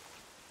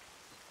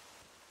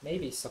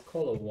 Maybe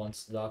Sokolo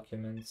wants the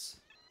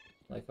documents,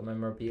 like a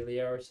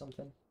memorabilia or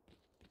something.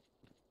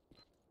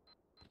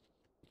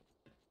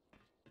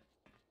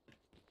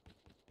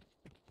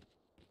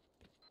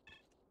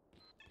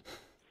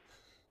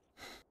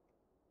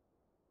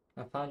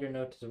 I found your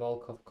note to the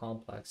Volkov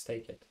complex.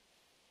 Take it.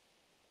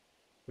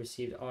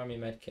 Received army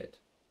medkit.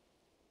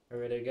 Are we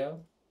ready to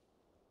go?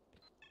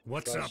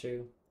 What's Got up?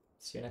 you.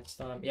 See you next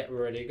time. Yeah,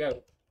 we're ready to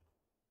go.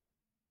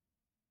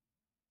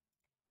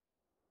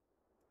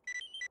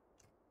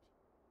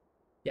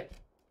 Yeah.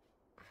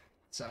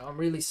 So I'm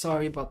really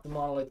sorry about the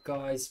monolith,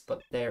 guys,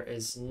 but there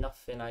is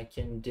nothing I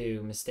can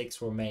do. Mistakes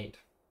were made.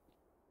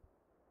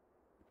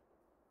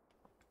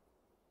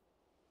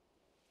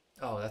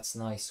 Oh, that's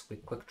nice. We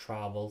quick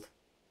traveled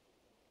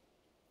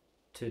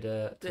to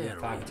the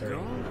factory.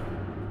 We go.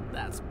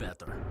 That's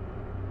better.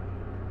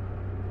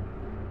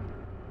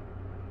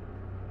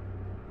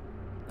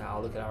 Now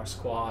look at our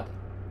squad.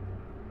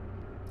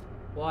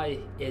 Why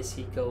is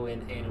he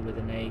going in with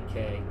an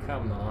AK?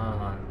 Come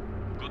on.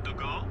 Good to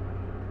go?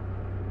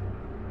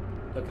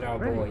 Look at our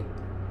Ready. boy.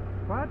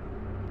 What?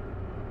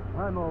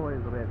 I'm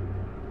always ready.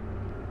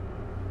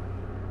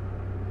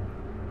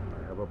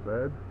 I have a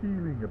bad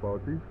feeling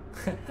about this.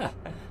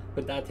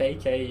 With that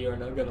AK, you're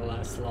not gonna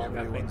last long,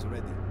 I think. Everyone's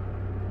ready.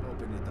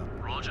 Open it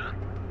up. Roger.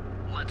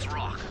 Let's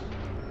rock.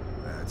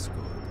 That's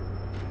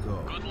good.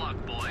 Go. Good luck,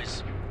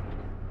 boys.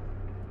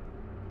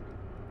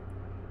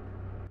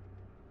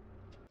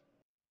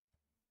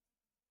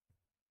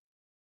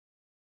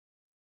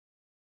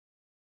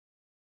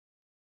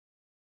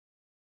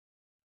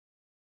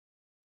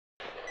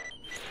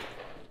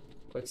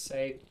 Quick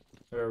save.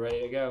 We're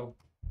ready to go.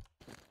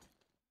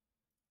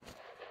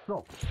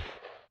 So,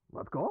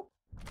 let's go.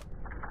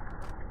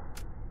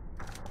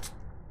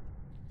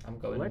 I'm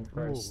going in Let's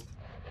first. move.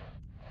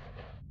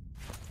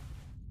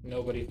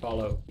 Nobody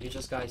follow. You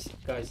just guys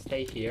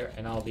stay here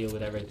and I'll deal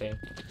with everything.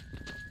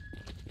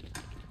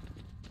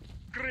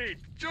 Great,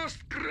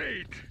 just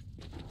great.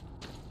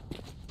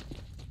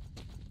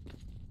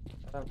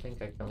 I don't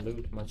think I can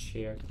loot much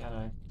here, can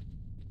I?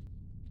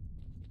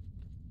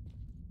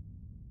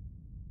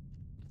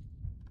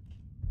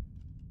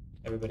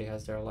 Everybody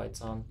has their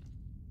lights on,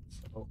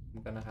 so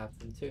I'm gonna have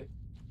them too.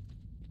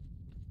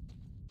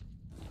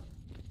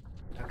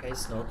 Okay,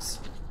 Snooks.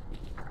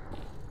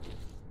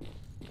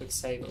 Quick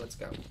save, let's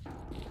go.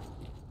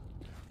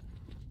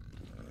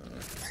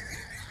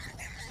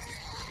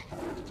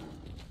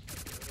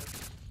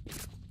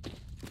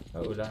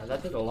 Oh,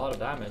 that did a lot of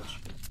damage.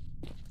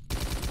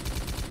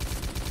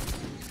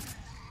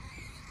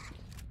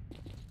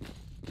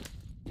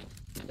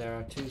 There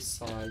are two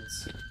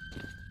sides.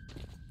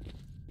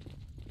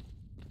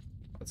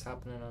 What's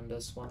happening on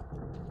this one?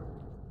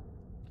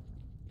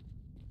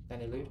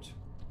 Any loot?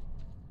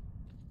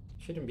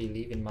 Shouldn't be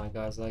leaving my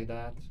guys like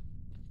that.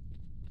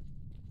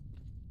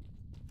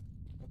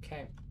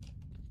 Okay.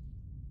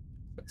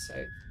 Quick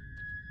save.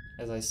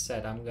 As I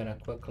said, I'm gonna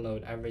quick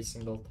load every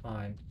single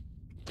time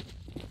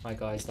my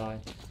guys die.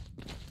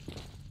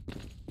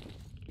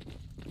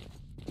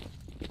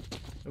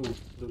 Ooh,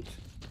 loot.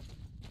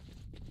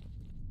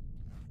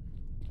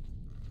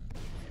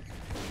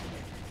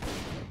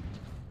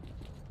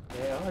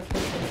 They are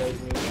taking those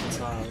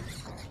mutants out.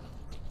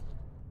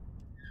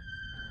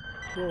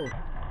 So,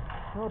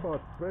 how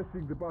about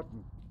pressing the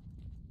button?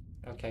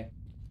 Okay.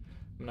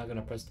 I'm not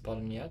gonna press the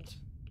button yet.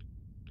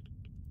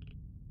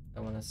 I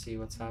wanna see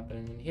what's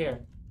happening in here.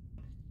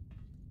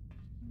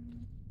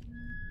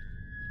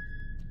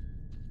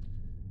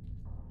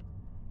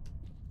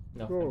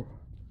 Nothing. So,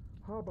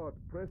 how about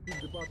pressing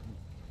the button?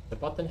 The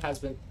button has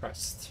been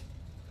pressed.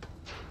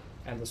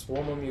 And the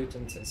swarm of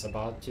mutants is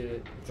about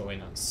to join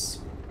us.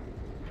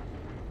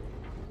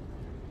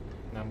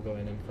 And I'm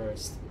going in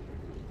first.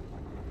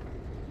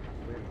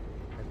 Well,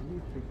 at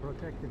least the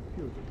protective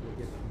suit will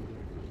get through.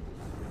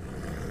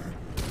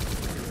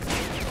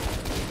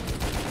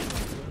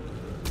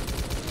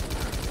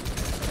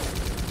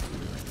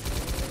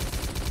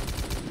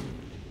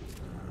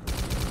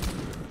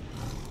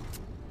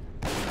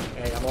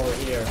 Hey, I'm over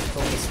here.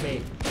 Focus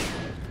me.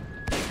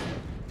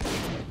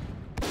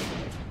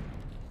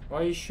 Why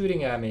are you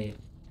shooting at me?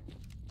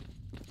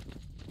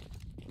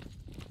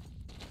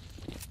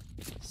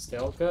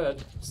 Still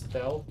good.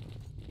 Still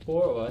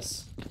 4 of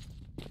us.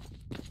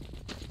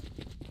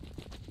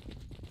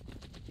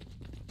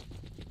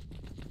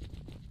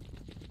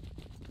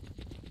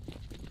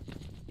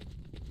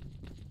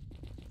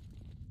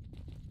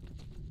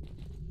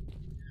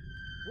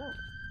 Whoa!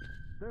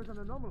 There's an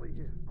anomaly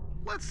here.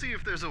 Let's see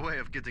if there's a way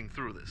of getting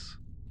through this.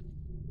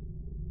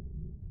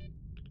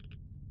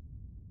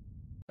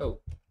 Oh.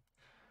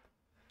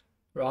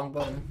 Wrong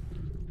button.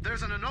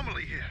 There's an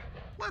anomaly here.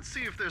 Let's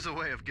see if there's a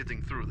way of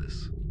getting through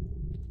this.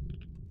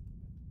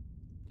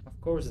 Of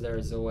course there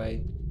is a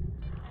way.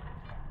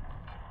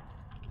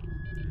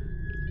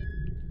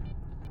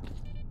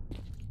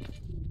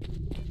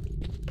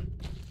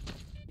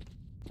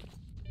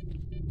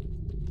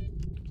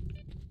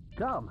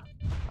 Come,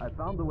 I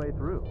found the way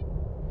through.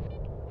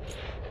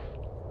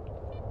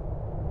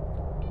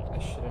 I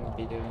shouldn't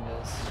be doing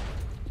this.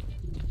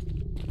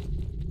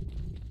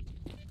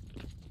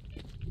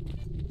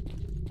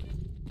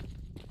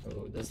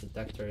 Oh, this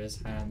detector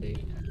is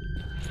handy.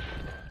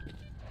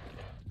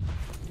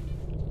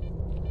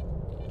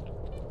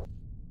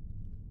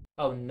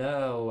 Oh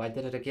no, I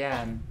did it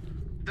again.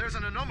 There's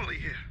an anomaly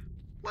here.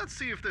 Let's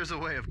see if there's a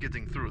way of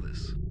getting through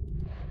this.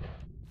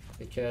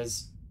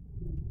 Because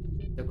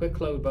the quick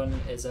load button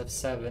is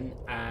F7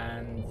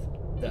 and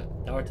the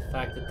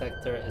artifact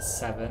detector is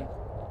 7.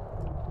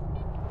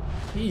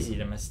 Easy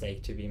the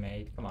mistake to be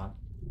made. Come on,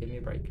 give me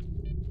a break.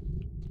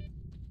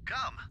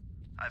 Come,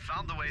 I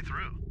found the way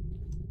through.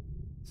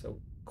 So,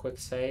 quick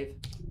save.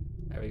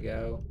 There we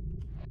go.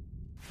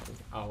 Take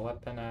our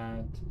weapon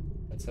out.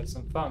 Let's have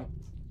some fun.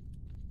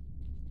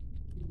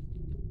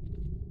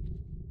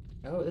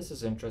 Oh, this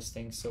is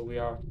interesting. So we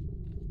are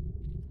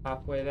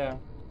halfway there.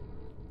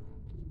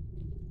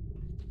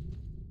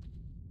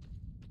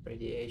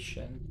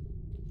 Radiation.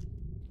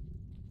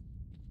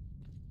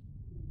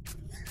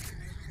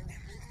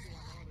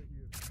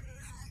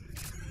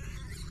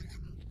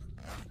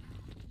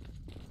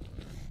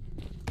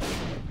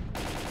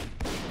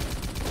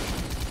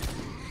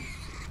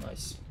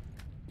 Nice.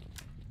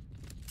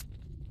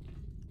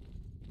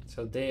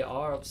 So they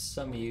are of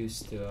some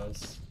use to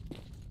us.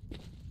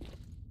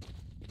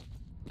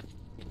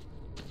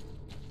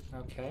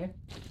 Okay.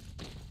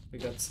 We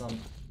got some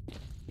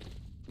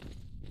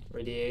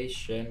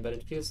radiation, but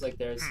it feels like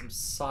there's some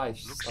side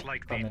Looks stuff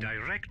like the coming.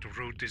 direct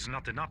route is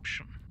not an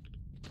option.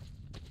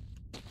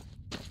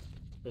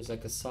 There's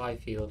like a psi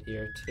field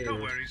here too. No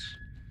worries.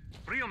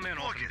 Real men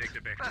often take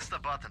the back. Press the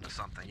button or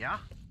something, yeah?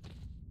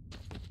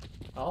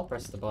 I'll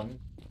press the button.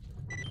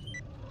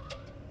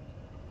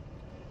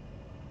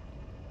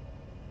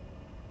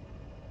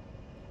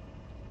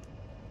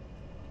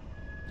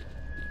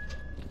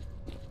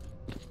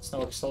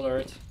 Snorks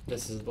alert.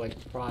 This is like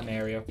prime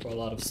area for a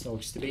lot of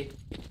Snorks to be.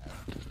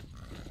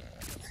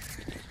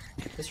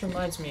 This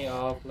reminds me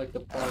of like the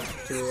Part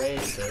 2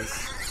 races.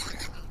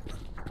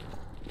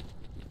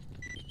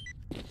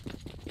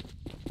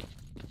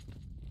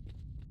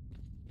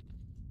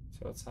 So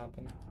what's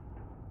happened?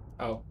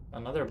 Oh,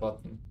 another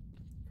button.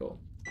 Cool.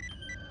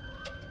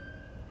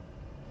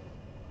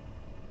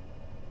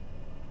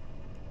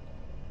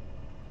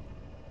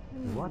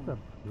 What a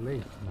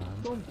place,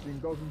 man. Something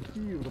doesn't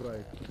feel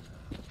right.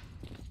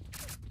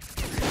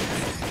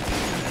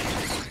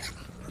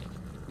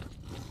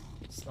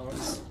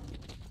 Snorks.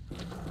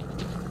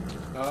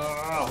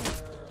 Oh!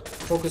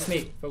 Focus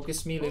me!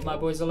 Focus me, leave my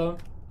boys alone.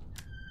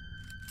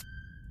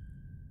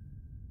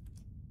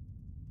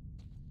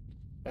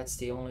 That's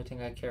the only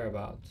thing I care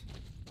about.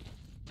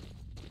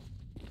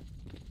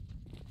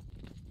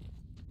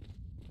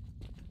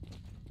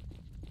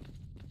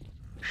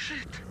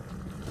 Shit!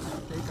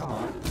 Take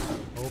on.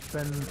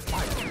 Open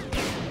fire.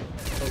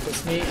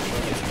 Focus me,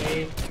 focus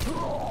me.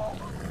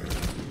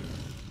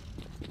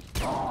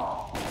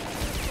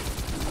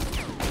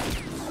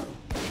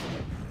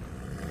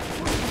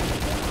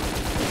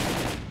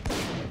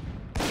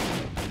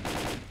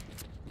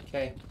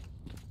 Okay.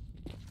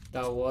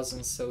 That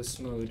wasn't so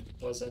smooth,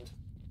 was it?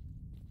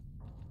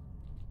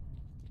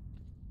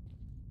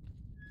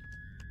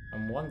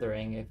 I'm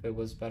wondering if it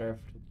was better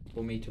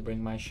for me to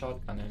bring my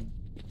shotgun in.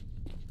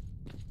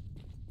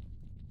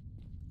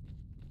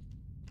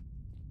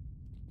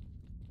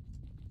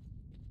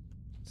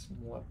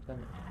 Some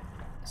weapon.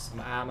 Some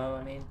ammo,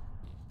 I mean.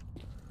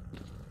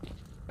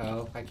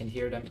 Oh, I can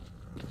hear them.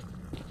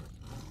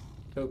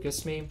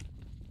 Focus me.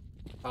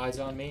 Eyes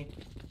on me.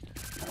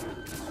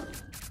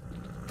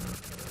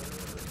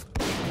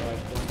 Alright,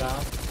 one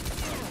down.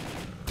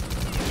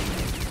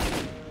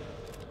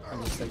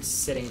 I'm just like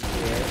sitting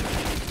here,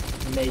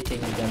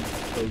 making them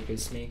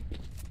focus me.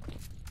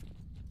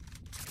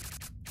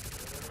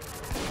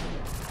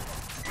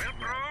 Well,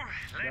 bro,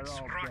 let's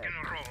rock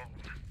and roll.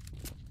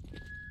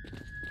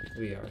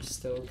 We are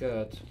still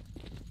good.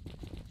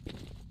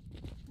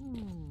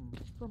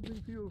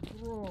 Something feels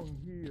wrong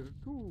here,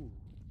 too.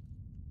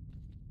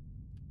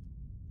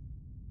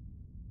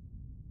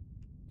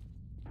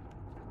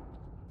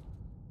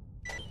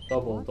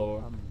 Double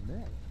door. A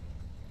mess.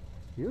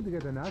 You'd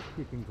get an ass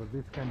kicking for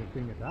this kind of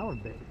thing at our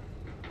base.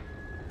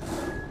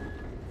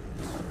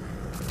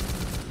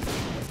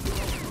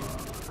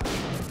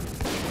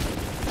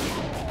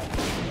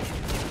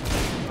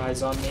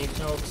 Eyes on me,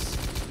 Snopes.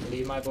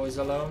 Leave my boys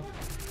alone.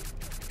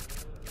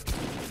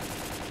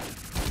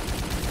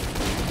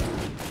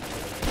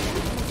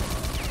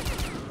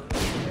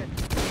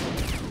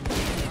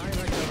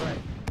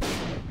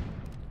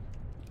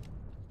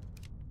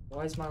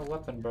 Why is my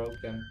weapon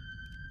broken?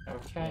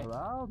 Okay. Well,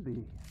 I'll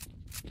be.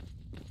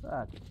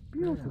 That's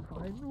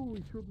beautiful. I knew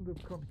we shouldn't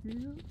have come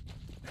here.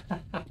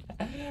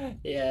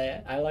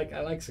 Yeah, I like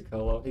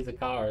Sokolo. He's a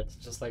coward,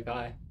 just like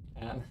I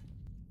am.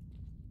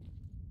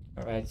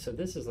 Alright, so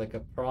this is like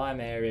a prime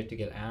area to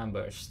get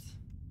ambushed.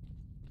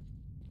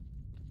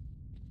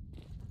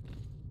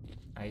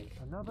 Like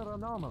Another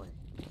anomaly.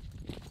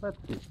 Let's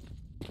see.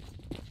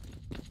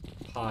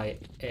 high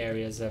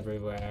areas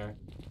everywhere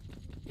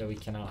that we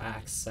cannot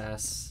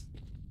access.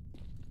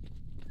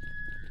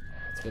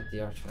 Let's get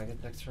the artifact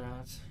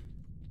out.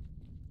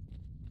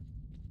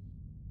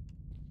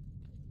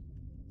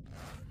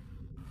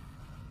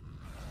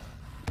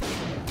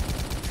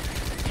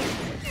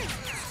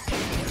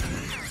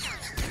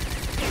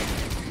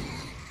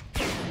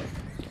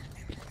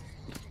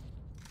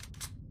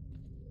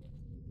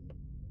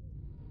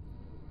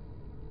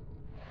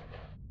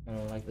 I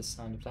don't like the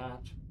sound of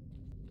that.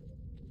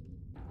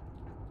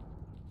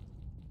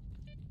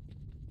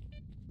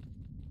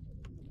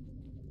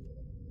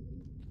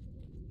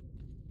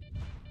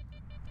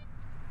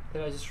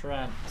 Did I just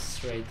ran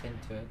straight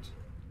into it?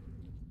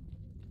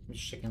 I'm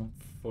just checking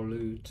for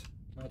loot.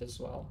 Might as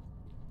well.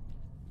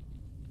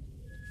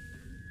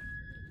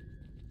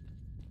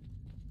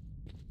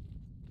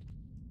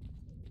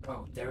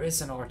 Oh, there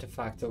is an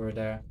artifact over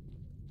there.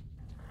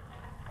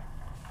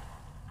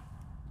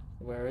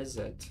 Where is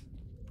it?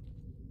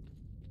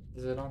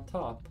 Is it on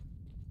top?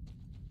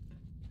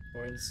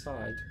 Or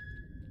inside?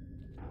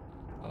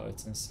 Oh,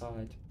 it's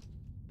inside.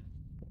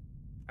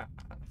 Ah,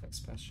 nothing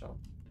special.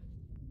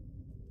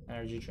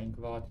 Energy drink,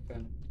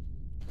 vodka.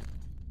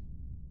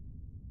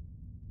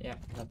 Yeah,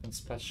 nothing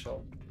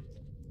special.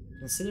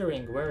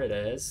 Considering where it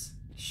is,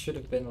 it should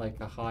have been like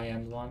a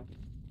high-end one.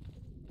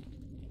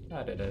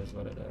 But it is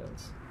what it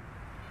is.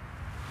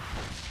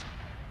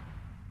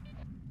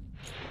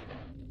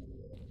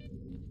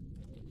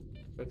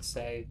 Quick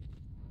save.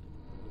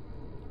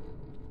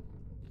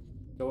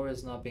 Door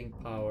is not being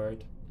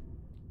powered.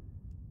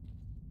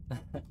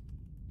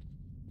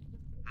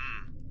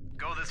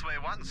 Go this way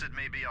once, it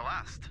may be your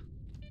last.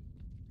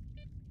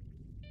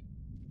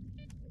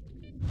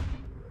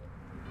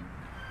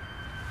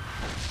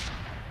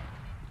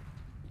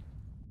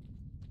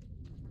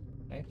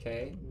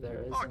 Okay,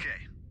 there is.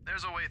 Okay,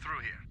 there's a way through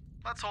here.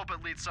 Let's hope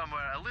it leads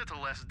somewhere a little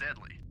less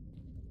deadly.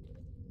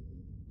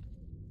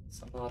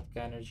 Some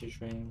vodka, energy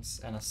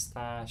drinks, and a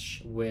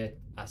stash with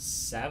a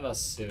Seva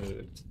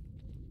suit.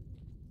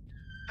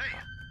 Hey,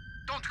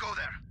 don't go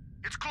there.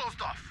 It's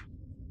closed off.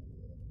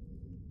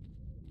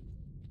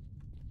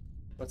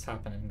 What's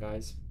happening,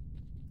 guys?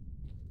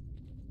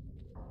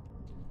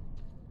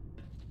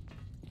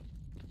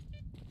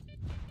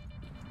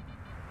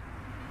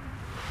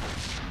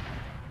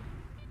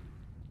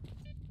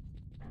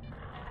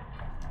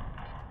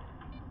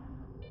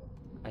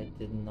 I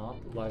did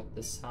not like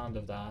the sound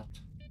of that.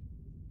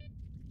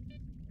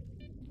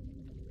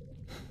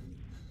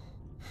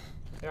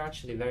 They're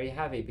actually very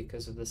heavy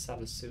because of the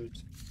Seva suit.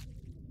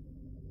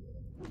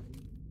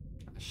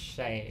 A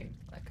shame,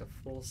 like a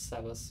full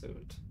Seva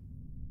suit.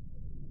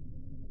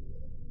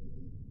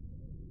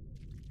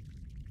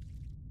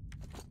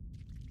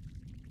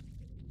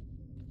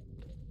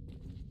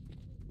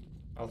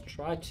 I'll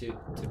try to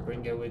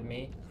bring it with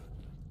me,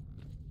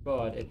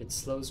 but if it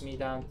slows me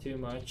down too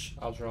much,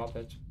 I'll drop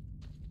it.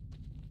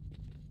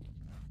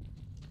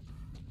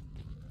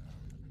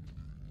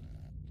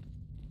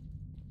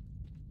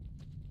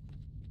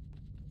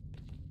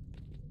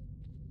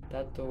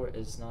 That door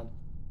is not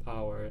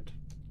powered.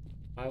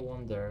 I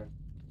wonder.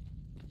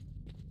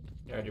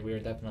 Yeah, we're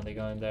definitely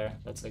going there.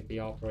 That's like the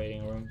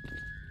operating room.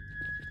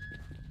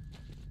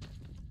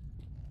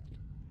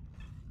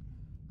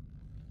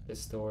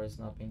 This door is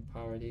not being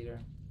powered either.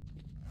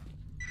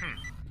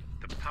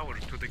 The power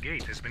to the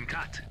gate has been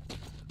cut.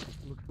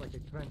 It looks like a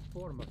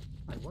transformer.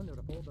 I wonder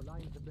if all the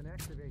lines have been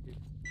activated.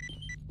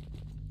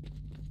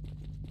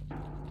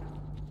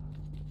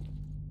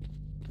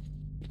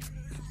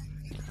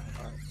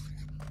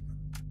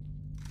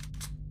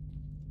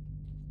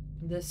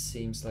 This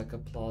seems like a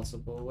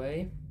plausible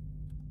way.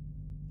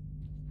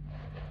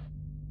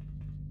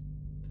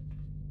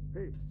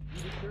 Hey,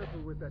 you be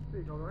careful with that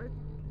thing, alright?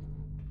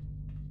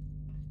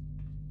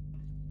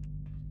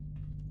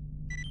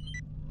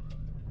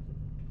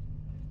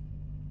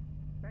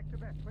 Back to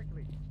back,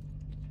 quickly.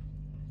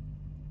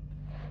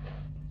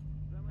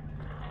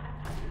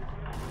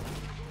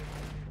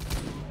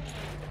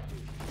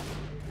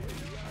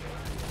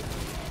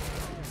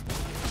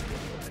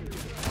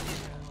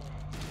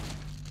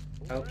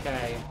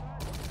 Okay,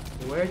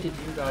 where did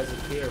you guys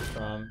appear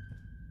from?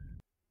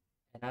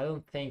 And I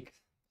don't think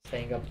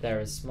staying up there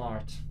is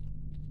smart.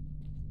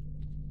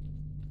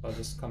 I'll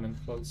just come in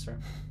closer.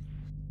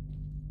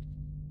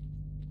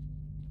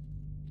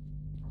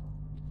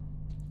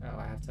 Oh,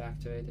 I have to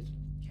activate it.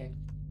 Okay.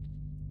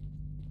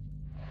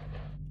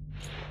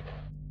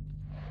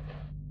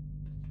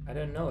 I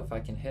don't know if I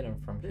can hit him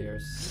from here,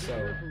 so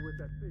Careful with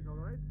that thing,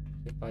 alright?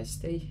 if I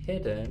stay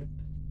hidden,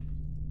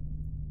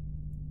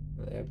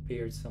 they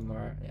appeared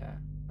somewhere. Yeah,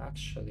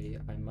 actually,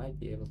 I might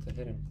be able to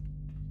hit him.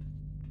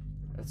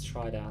 Let's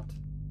try that.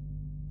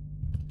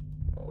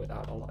 But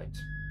without a light.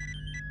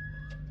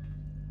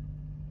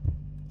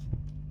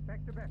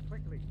 Back to back,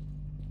 quickly.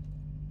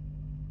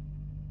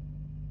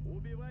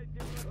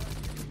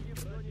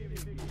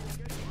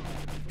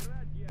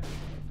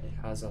 It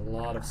has a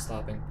lot of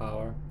stopping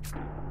power.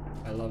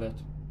 I love it.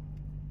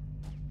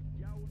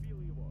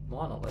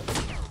 Monolith.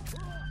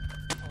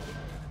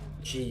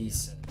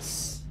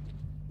 Jesus.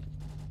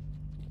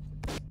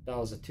 That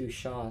was a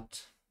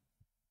two-shot.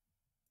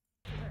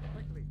 Back,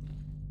 quickly.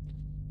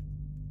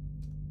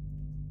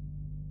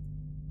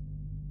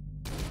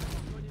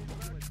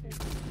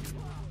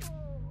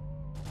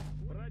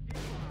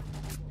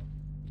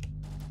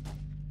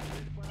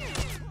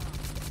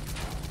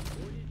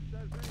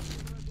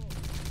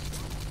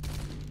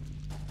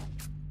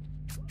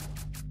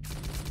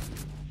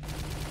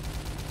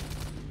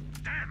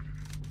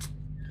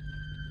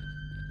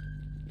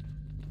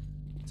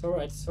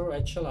 It's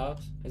alright, chill out.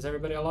 Is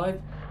everybody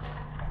alive?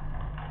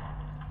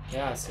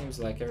 Yeah, it seems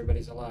like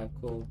everybody's alive.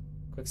 Cool.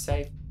 Quick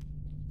save.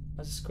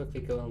 Let's just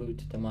quickly go and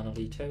loot the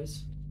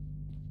Monolitos.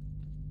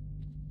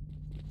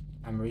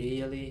 I'm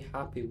really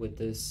happy with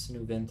this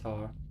new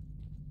Vintar.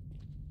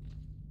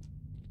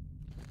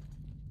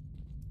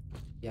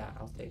 Yeah,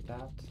 I'll take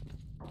that.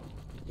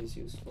 It is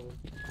useful.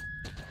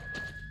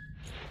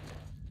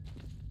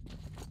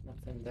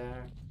 Nothing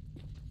there.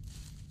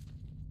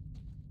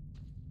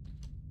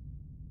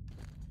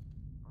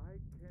 I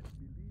can't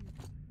believe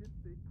the shit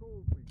they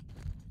told me.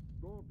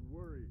 Don't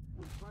worry,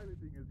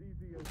 piloting is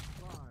easy as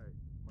pie.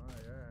 My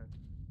ass.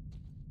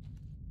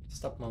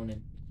 Stop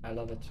moaning. I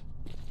love it.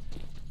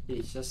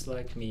 He's just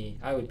like me.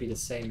 I would be the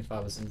same if I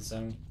was in the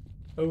zone.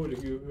 I wanna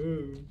go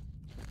home.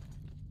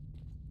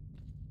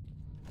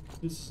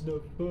 This is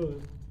not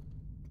fun.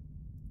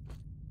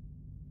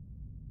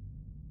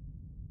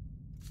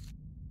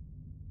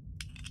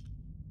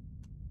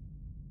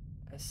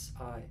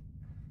 S.I.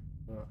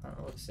 Well,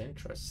 that looks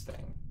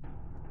interesting.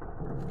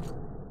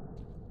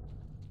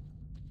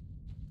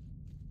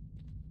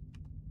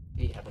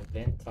 He had a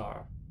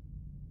Vintar.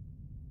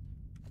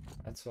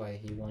 That's why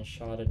he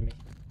one-shotted me.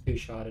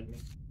 Two-shotted me.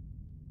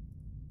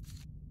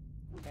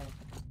 Okay,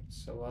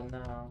 so what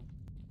now?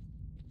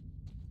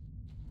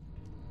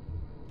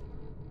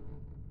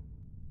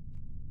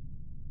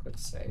 Quick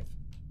save.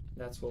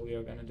 That's what we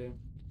are gonna do.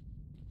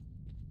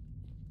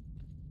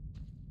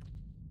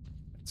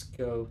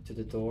 go to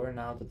the door.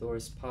 Now the door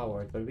is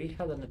powered, but we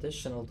had an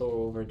additional door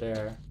over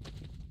there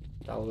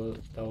that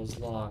was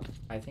locked.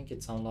 I think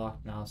it's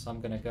unlocked now, so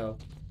I'm gonna go.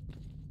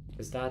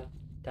 Because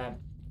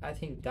I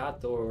think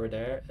that door over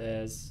there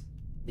is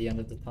the end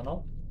of the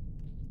tunnel.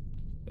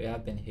 We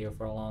have been here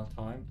for a long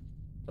time,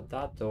 but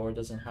that door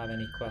doesn't have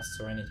any quests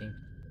or anything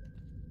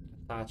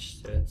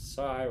attached to it,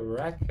 so I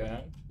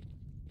reckon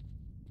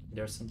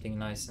there's something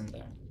nice in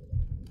there.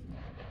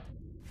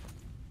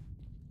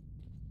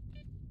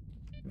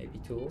 Maybe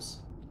tools.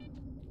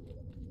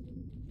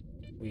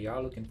 We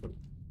are looking for...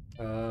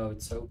 Oh,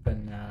 it's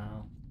open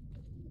now.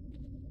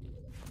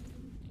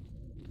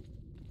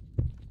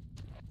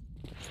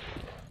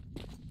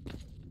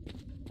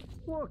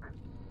 Look,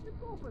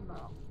 it's open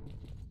now.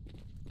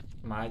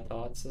 My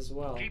thoughts as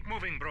well. Keep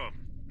moving, bro.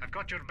 I've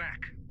got your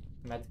back.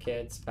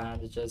 Medkits,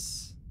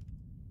 bandages.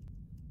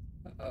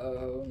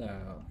 Oh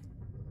no.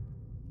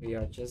 We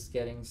are just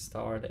getting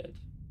started.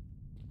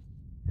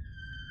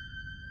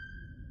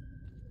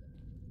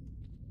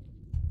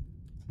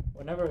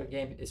 Whenever a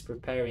game is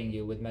preparing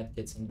you with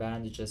medkits and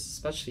bandages,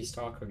 especially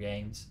S.T.A.L.K.E.R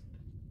games,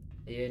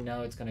 you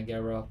know it's gonna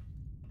get rough.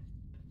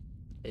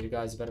 You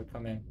guys better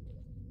come in.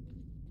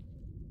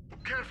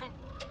 Careful!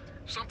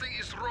 Something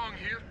is wrong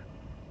here.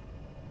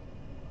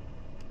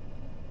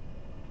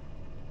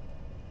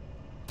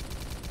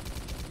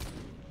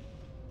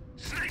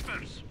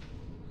 Snipers!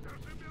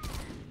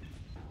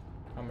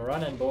 I'm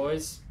running,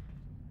 boys.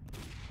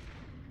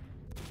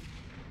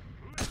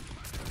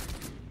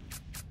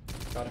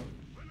 Got him.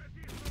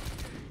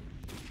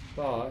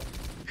 But...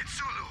 It's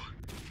Zulu!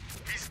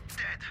 He's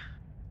dead!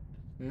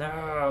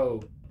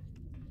 No!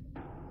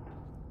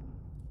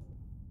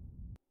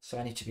 So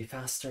I need to be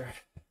faster.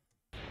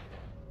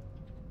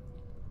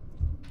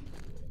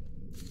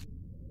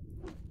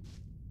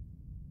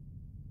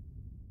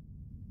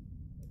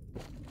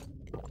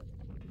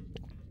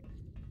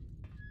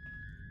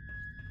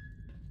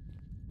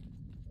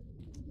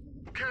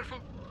 Careful!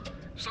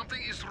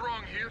 Something is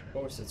wrong here. Of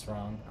course it's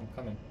wrong. I'm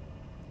coming.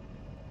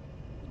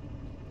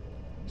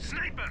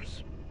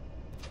 Snipers!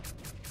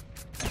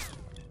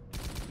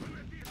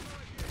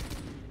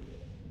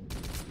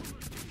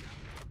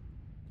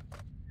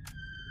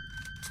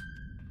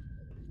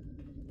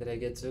 Did I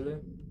get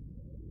Zulu?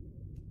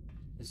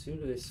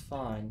 Zulu is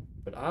fine,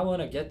 but I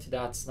want to get to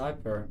that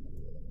sniper.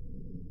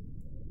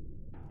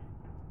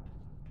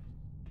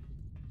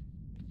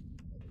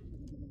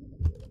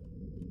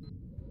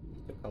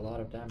 Took a lot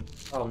of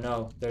damage. Oh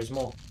no, there's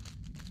more.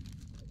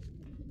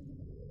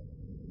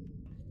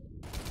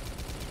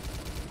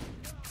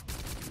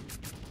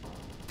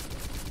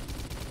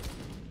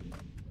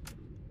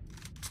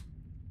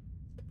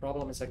 The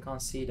problem is I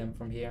can't see them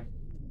from here.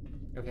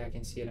 Okay, I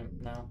can see them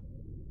now.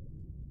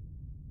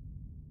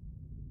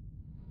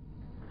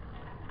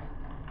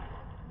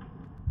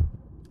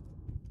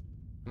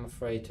 I'm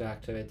afraid to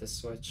activate the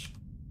switch.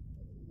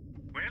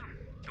 Well,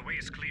 the way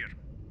is clear.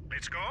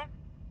 Let's go?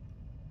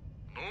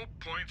 No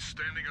point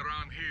standing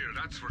around here,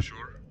 that's for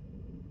sure.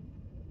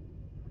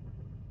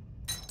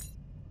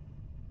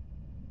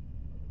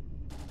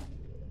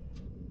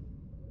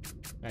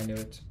 I knew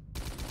it.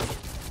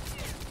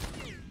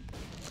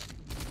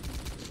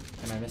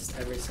 And I missed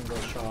every single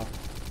shot.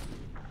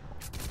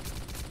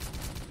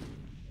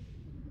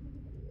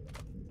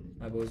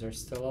 My boys are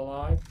still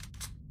alive.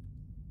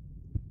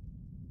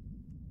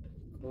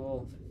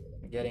 Cool.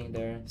 Getting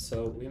there.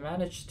 So we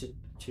managed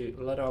to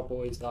let our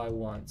boys die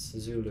once.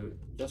 Zulu.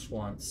 Just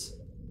once.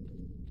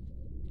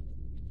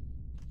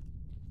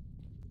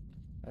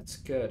 That's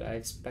good. I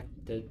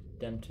expected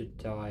them to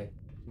die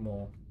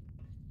more.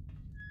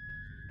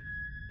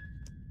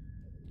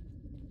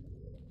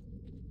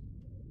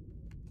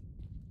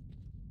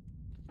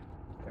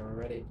 Okay, we're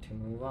ready to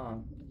move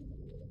on.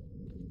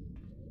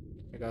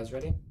 You guys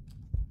ready?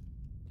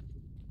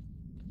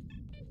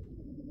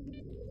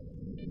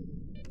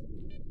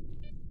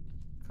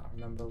 Can't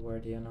remember where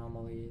the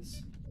anomaly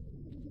is.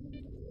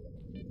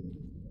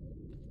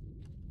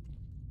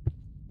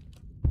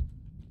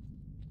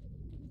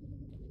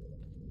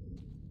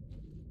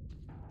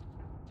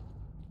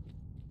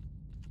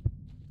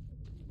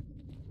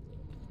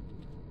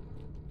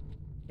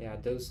 Yeah,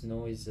 those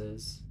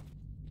noises.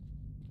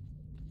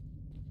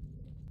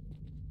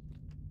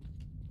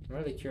 I'm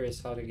really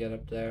curious how to get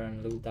up there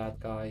and loot that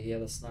guy. He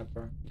had a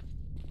sniper.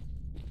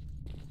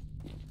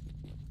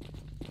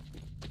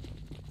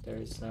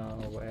 There's no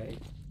way.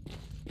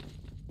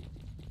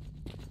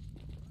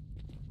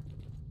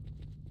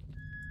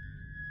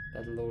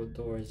 That lower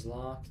door is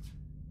locked.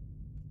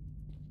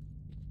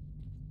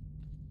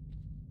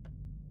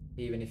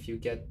 Even if you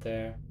get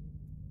there,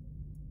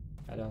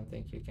 I don't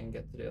think you can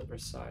get to the other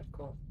side.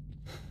 Cool.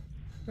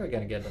 We're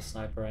gonna get the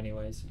sniper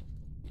anyways.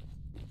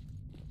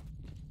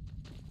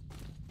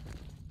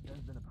 There's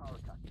been a power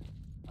cut.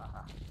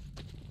 Aha.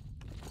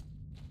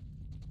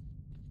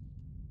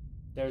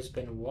 There's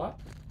been what?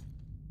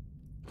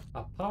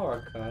 A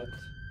power cut?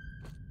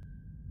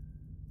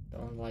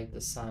 Don't like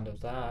the sound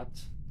of that.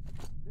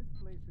 This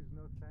place is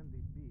no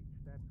sandy beach,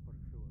 that's for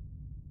sure.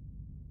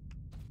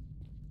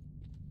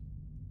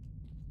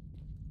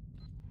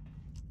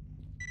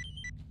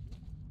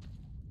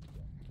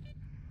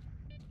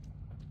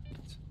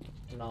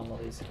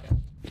 anomalies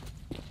again.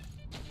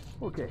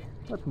 Okay,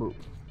 let's move.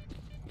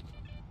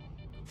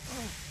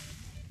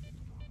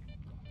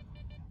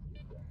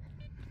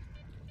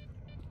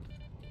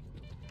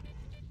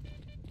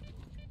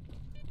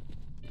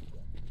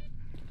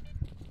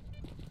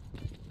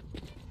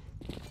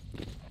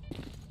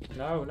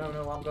 No, no,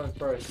 no, I'm going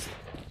first.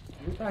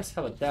 You guys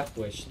have a death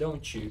wish,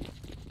 don't you?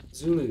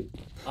 Zulu,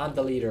 I'm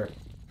the leader.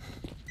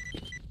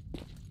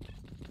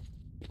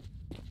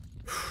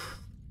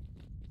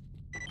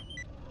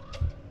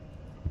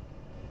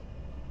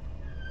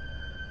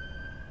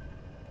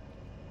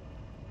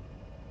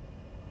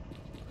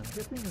 I'm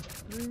getting a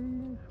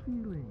strange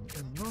feeling,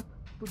 and not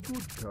the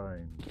good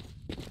kind.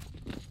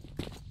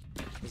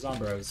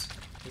 Zombros.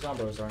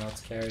 Zombros are not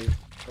scary.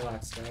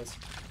 Relax, guys.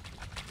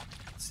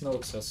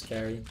 Snokes are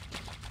scary.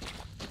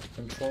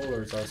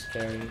 Controllers are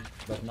scary,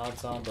 but not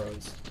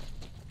Zombros.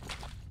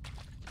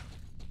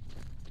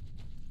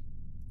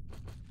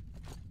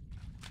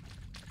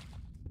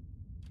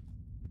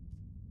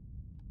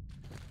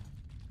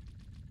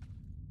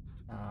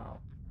 Now,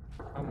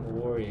 I'm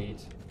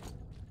worried.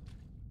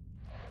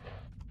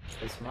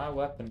 Because my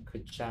weapon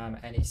could jam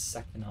any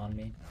second on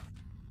me.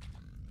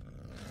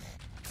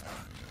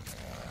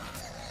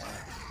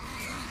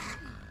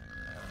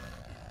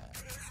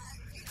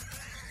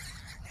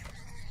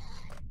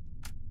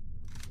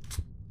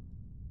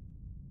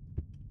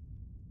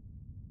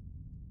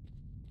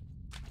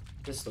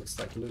 This looks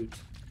like loot.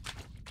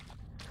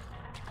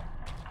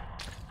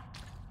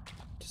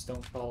 Just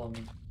don't follow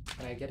me.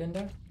 Can I get in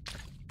there?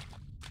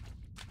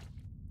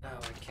 No,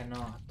 I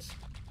cannot.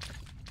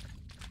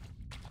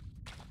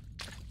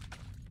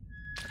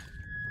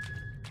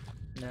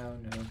 No,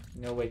 no.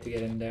 No way to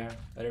get in there.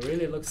 But it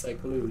really looks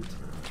like loot.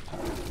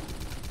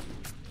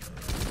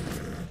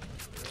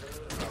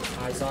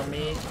 Eyes on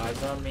me,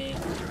 eyes on me.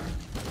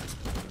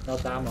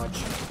 Not that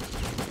much.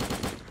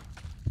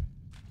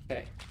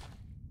 Okay.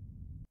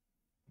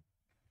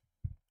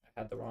 I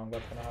had the wrong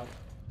weapon out.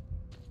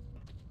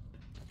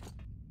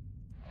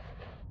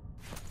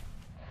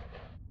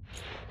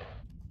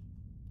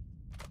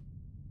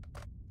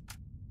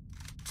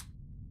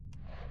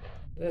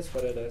 It is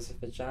what it is.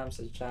 If it jams,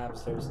 it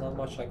jams. There's not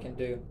much I can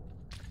do.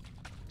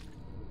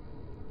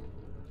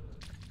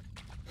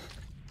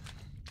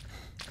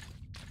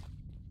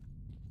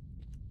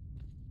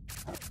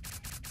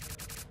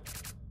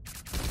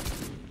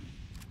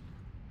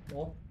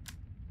 Well,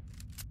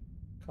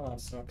 come on,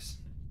 Snooks.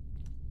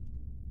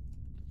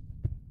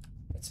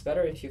 It's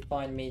better if you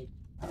find me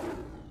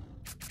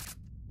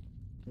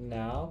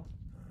now.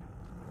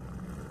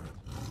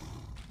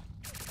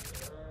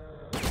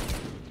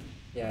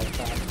 Yeah, I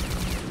can.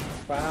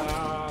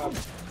 Wow.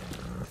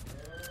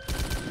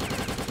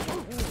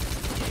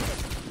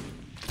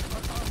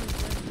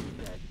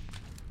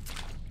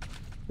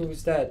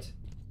 Who's dead?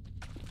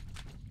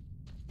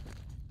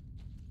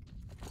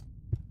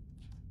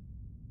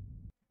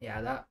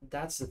 Yeah,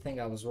 that's the thing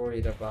I was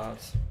worried about.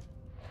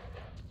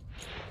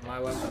 My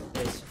weapon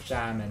is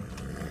jamming.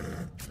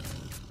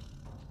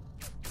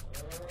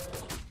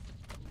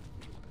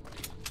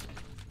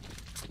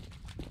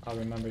 I'll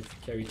remember to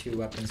carry 2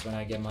 weapons when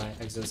I get my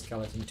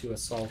exoskeleton 2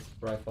 assault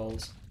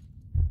rifles.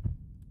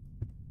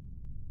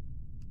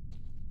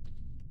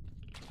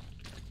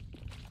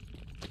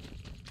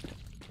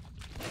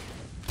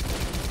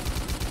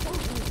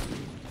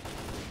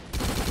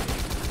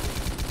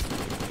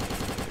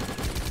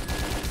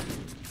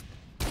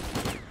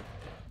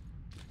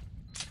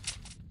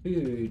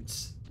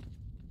 Dudes,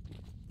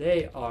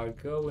 they are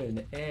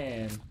going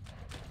in.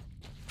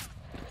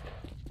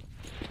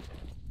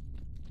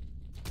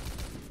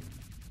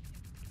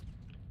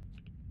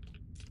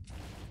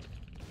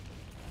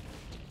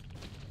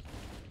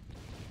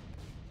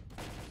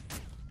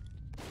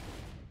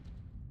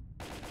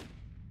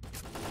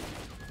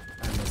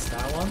 I missed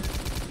that one.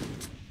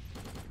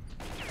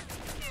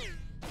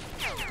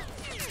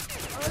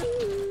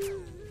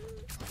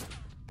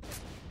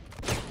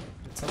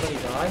 Did somebody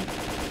die?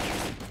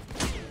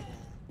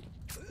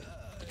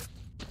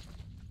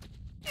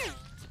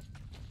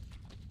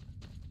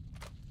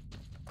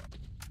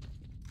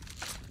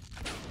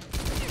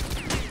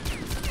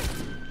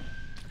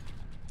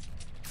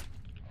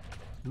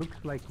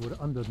 Looks like we're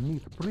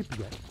underneath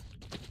Pripyat.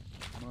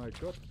 My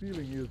gut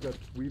feeling is that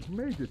we've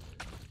made it.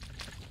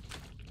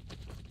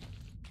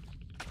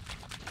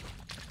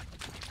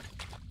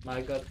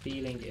 My gut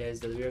feeling is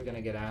that we're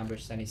gonna get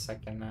ambushed any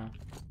second now.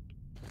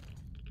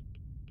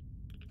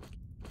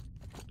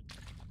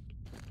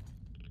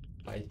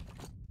 By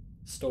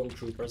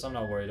stormtroopers. I'm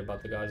not worried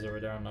about the guys over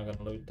there. I'm not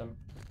gonna loot them.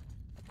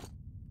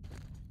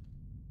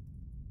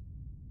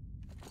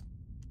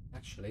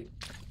 Actually,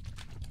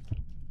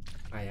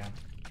 I am.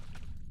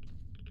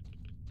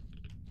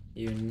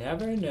 You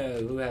never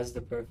know who has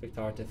the perfect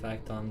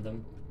artifact on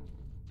them.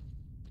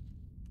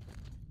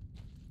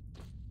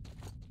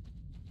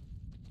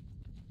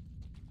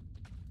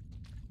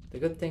 The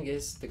good thing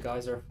is the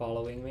guys are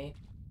following me.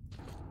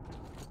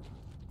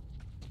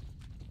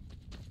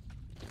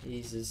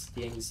 Eases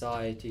the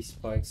anxiety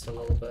spikes a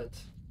little bit.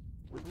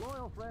 With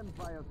loyal friends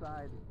by your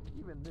side,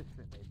 even this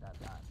shit ain't that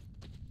bad.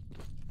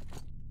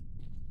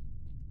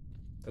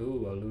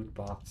 Ooh, a loot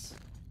box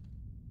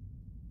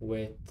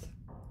with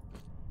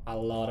a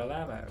lot of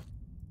ammo.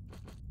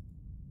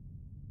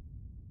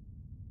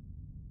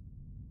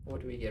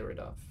 What do we get rid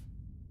of?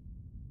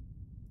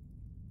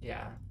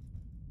 Yeah.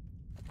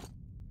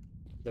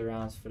 The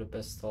rounds for the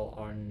pistol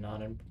are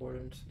not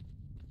important.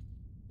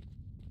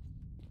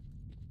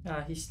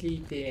 Ah, he's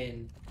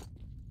sleeping.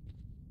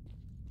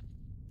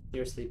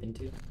 You're sleeping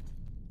too.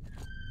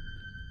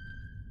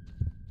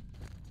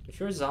 If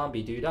you're a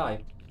zombie, do you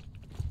die?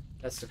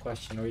 That's the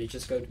question, or you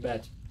just go to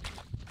bed.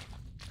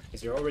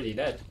 Because you're already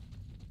dead.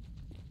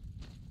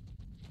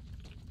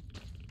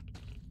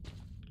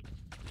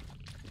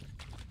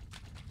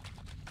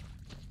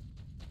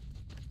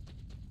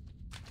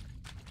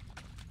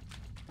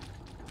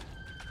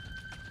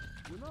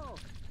 You know,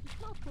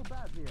 it's not so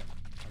bad here,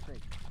 I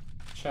think.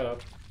 Shut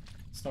up.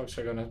 Snorks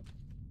are gonna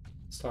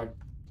start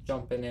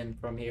jumping in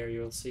from here,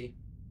 you'll see.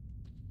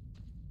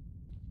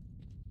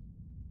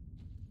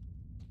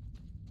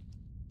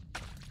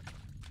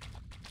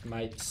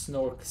 My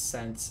snork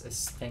sense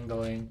is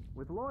tingling.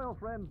 With loyal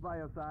friends by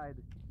your side,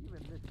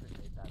 even this shit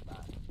ain't that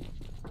bad.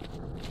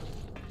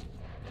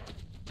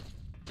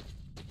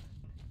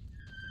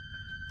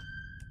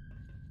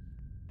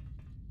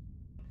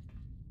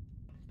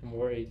 I'm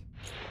worried.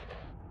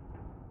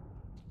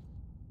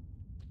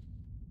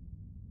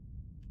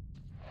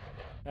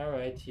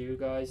 Alright, you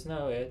guys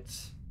know it.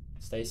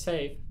 Stay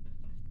safe.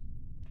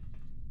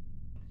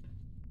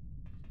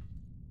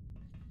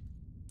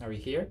 Are we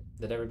here?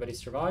 Did everybody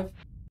survive?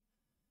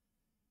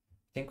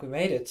 I think we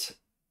made it.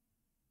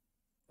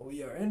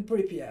 We are in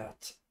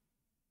Pripyat.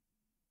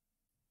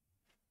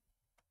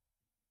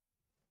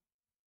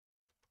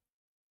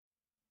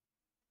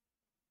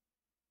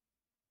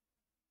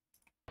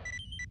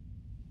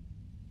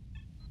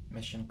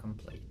 Mission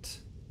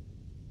complete.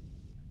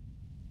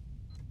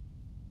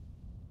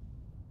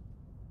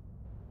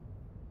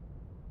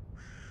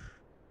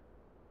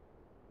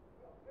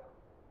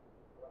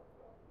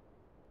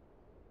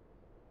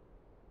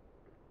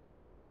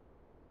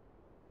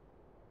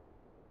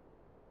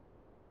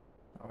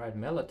 Alright,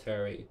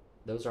 military.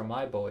 Those are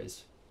my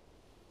boys.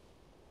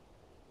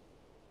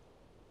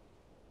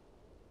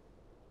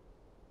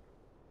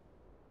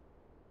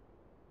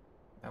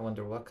 I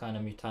wonder what kind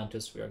of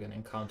mutantus we are going to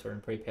encounter in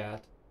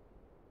Pripyat.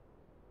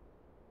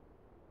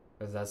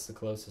 Because that's the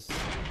closest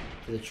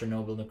to the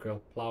Chernobyl nuclear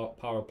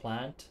power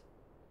plant.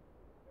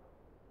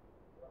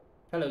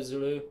 Hello,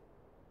 Zulu.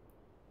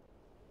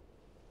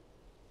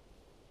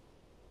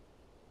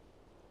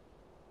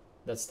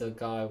 That's the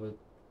guy with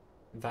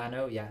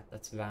Vano. Yeah,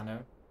 that's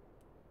Vano.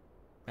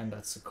 And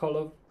that's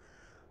Sokolov.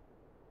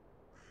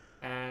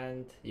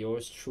 And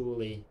yours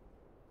truly.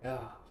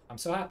 Oh, I'm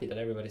so happy that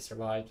everybody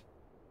survived.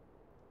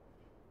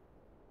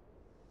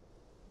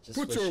 Just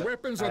Put your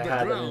weapons on the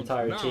had ground an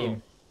entire now.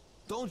 team.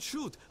 Don't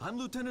shoot! I'm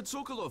Lieutenant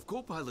Sokolov,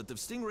 co-pilot of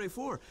Stingray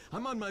 4.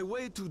 I'm on my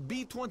way to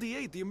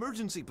B-28, the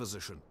emergency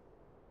position.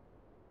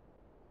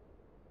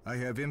 I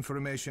have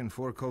information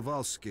for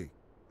Kowalski.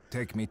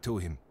 Take me to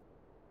him.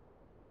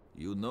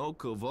 You know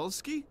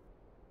Kowalski?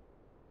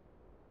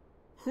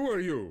 Who are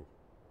you?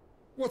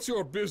 What's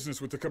your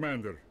business with the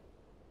commander?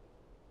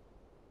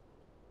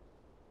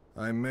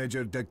 I'm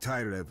Major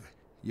Dektyrev,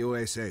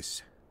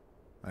 USS.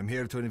 I'm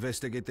here to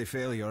investigate the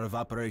failure of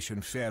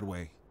Operation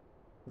Fairway.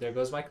 There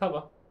goes my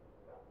cover.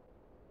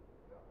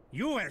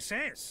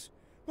 USS?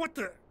 What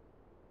the...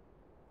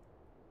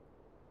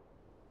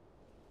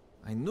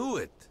 I knew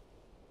it.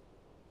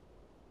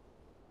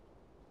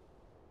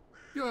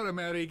 You're a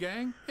merry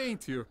gang,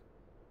 ain't you?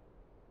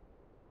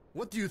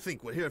 What do you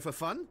think? We're here for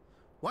fun?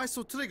 Why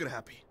so trigger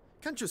happy?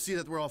 Can't you see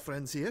that we're all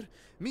friends here?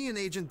 Me and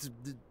Agent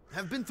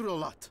have been through a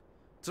lot.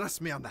 Trust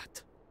me on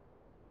that.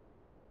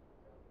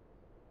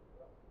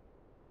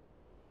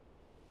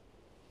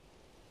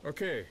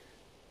 Okay.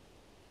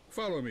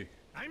 Follow me.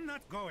 I'm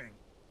not going.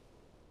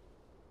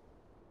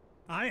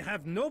 I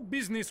have no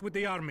business with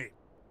the army.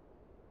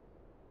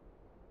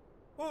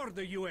 Or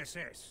the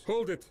USS.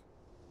 Hold it.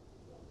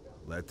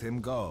 Let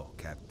him go,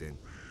 Captain.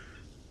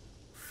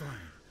 Fine.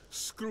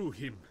 Screw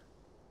him.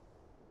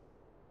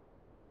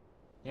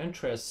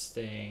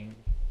 Interesting.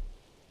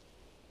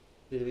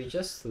 Did we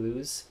just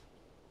lose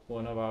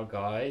one of our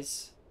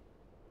guys?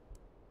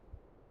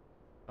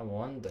 I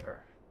wonder.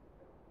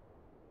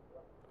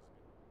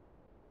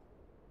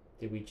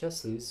 Did we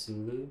just lose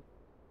Zulu?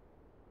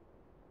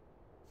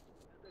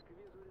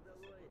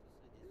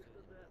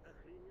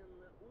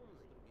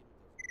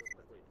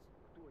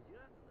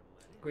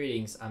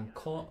 Greetings, I'm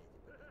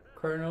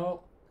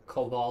Colonel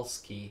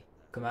Kowalski,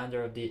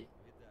 commander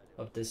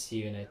of this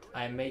unit.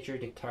 I am Major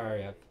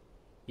Dektyrev,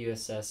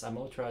 USS. I'm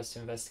authorized to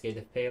investigate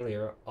the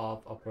failure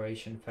of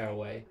Operation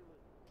Fairway.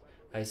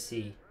 I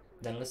see.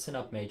 Then listen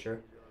up,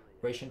 Major.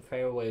 Operation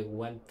Fairway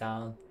went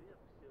down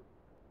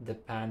the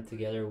pan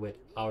together with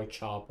our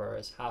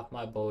choppers. Half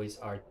my boys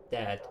are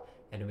dead,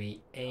 and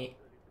we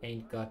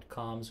ain't got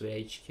comms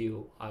with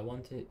HQ. I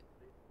wanted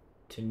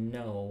to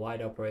know why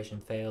the operation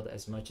failed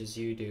as much as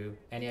you do.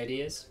 Any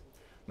ideas?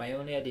 My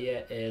only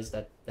idea is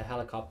that the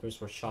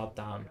helicopters were shot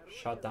down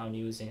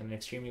using an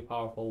extremely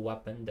powerful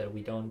weapon that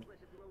we don't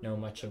know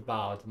much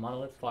about.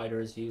 Monolith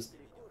fighters used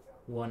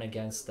one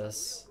against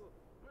us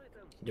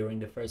during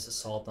the first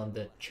assault on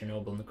the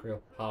Chernobyl nuclear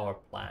power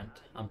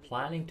plant. I'm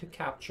planning to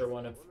capture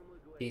one of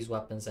these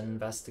weapons and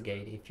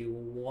investigate. If you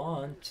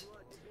want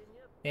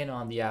in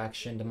on the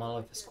action, the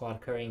Monolith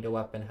squad carrying the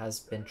weapon has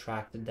been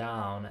tracked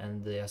down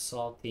and the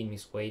assault team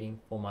is waiting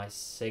for my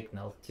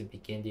signal to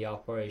begin the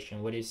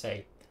operation. What do you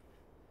say?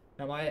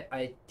 Now my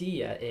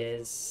idea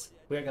is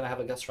we're gonna have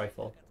a gust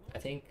rifle. I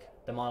think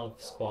the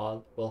Monolith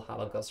squad will have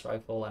a gust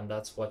rifle and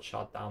that's what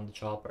shot down the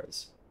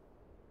choppers.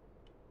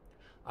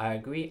 I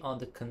agree on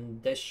the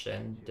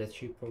condition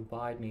that you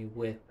provide me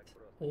with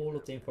all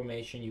of the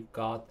information you've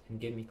got and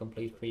give me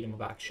complete freedom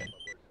of action.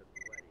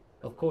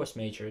 Of course,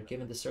 Major,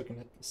 given the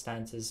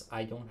circumstances,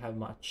 I don't have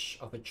much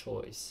of a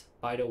choice.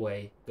 By the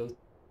way, go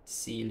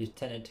see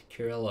Lieutenant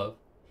Kirillov.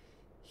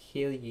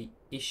 He'll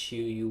issue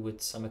you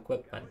with some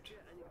equipment.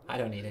 I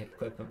don't need any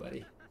equipment,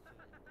 buddy.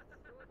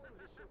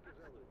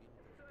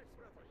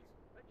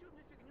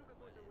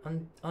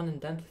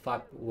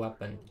 Unidentified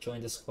weapon.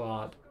 Join the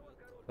squad.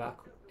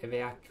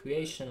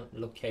 Evacuation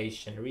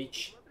location.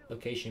 Reach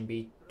location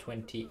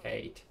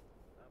B28.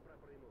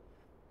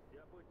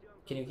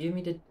 Can you give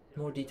me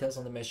more details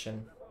on the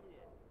mission?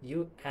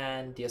 You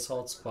and the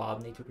assault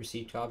squad need to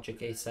proceed to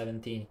object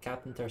A17.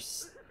 Captain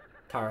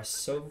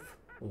Tarasov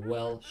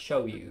will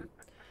show you.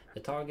 The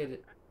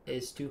target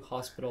is 2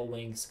 hospital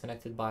wings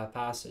connected by a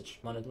passage.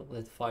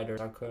 Monolith fighters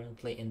are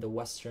currently in the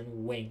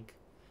western wing.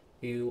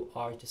 You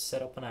are to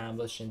set up an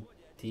ambush in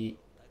the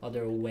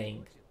other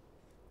wing.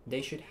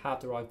 They should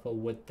have the rifle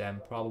with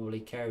them, probably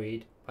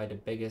carried by the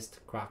biggest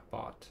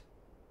crackpot.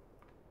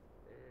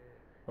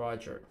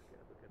 Roger.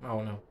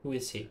 Oh no, who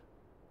is he?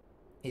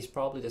 He's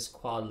probably the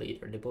squad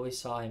leader. The boys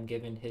saw him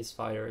giving his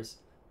fighters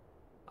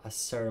a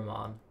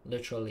sermon.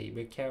 Literally,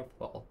 be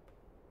careful.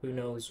 Who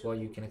knows what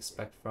you can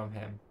expect from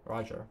him.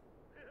 Roger.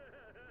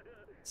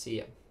 See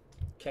ya.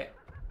 Okay,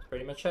 that's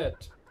pretty much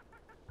it.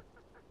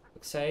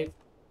 Quick save.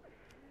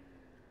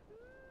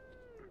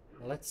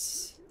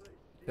 Let's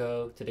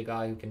go to the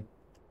guy who can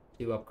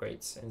do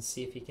upgrades and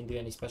see if he can do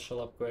any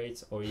special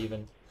upgrades or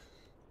even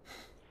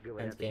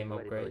end game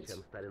upgrades.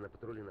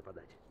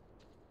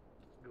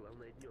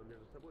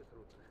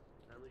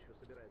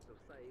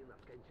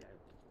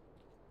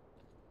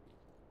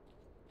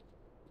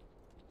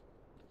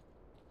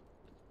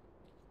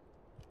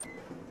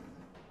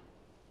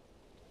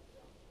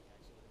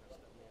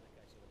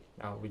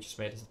 Oh, we just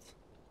made it.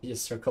 We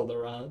just circled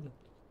around.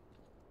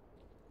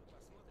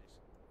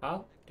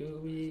 How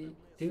do we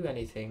do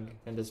anything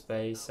in this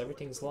base?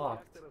 Everything's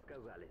locked.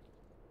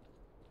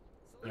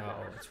 No,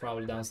 it's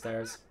probably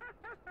downstairs.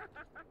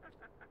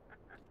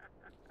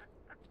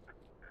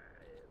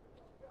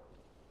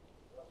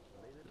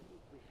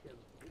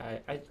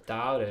 I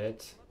doubt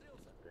it.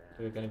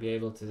 We're gonna be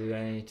able to do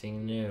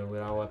anything new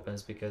with our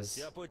weapons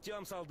because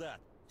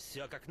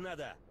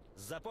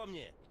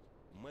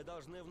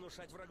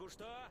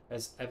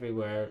as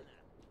everywhere,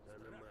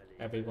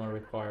 everyone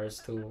requires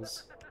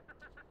tools.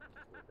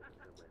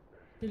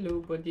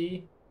 Hello,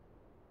 buddy.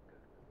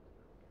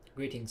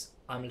 Greetings,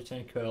 I'm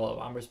Lieutenant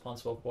Kirillov. I'm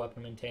responsible for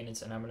weapon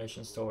maintenance and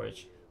ammunition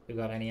storage. You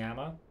got any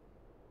ammo?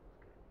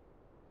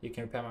 You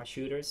can repair my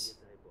shooters?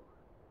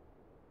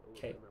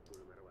 Okay.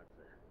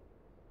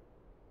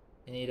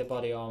 I need a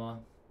body armor.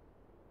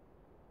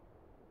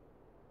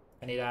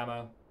 I need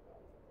ammo.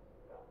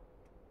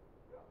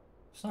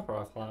 Sniper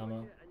rifle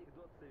ammo.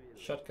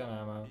 Shotgun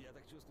ammo.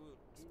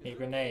 Need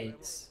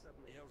grenades.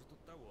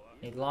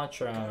 Need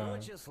launcher ammo.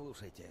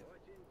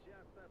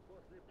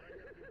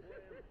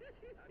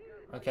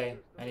 Okay,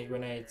 I need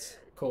grenades.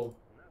 Cool.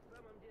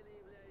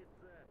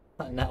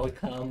 Now we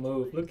can't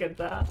move. Look at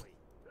that.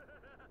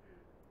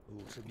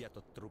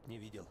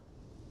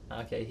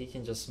 Okay, he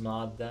can just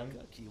mod them.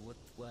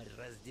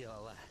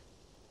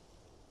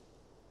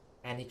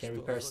 And he can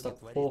repair stuff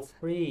for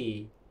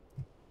free.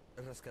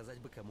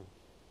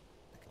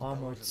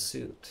 Armored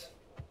suit.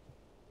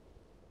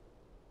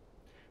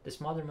 This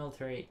modern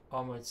military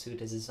armored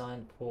suit is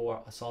designed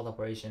for assault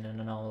operation in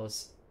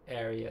anomalous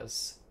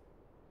areas.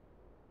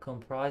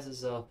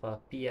 Comprises of a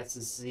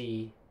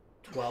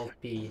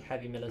PSZ-12P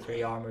heavy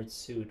military armored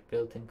suit,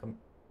 built-in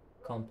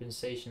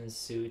compensation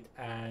suit,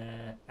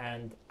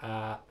 and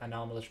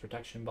anomalous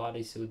protection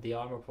bodysuit. The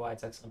armor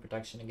provides excellent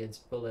protection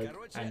against bullet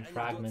and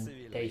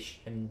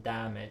fragmentation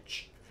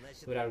damage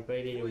without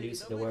greatly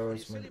reducing the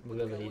wearer's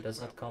mobility. It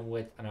does not come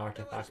with an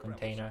artifact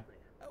container.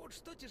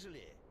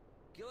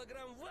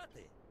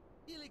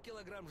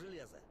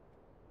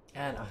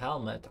 And a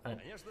helmet,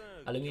 an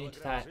aluminum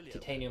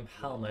titanium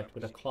helmet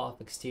with a cloth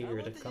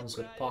exterior that comes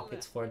with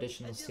pockets for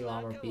additional steel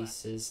armor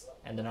pieces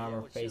and an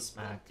armor face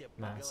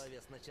mask.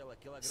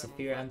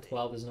 Sapphire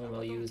M12 is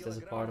normally used as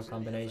a part of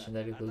combination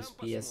that includes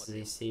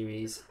PSZ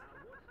series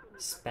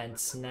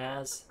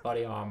Spetsnaz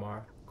body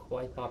armor,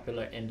 quite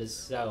popular in the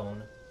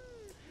zone,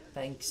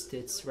 thanks to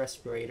its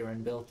respirator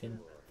and built-in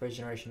first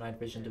generation night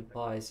vision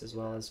device, as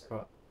well as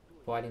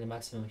providing the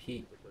maximum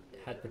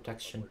head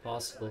protection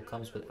possible.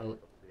 Comes with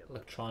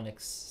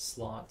electronics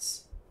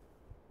slots.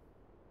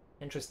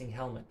 Interesting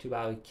helmet. Too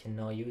bad we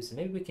cannot use it.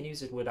 Maybe we can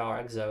use it with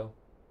our exo.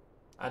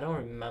 I don't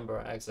remember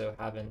our exo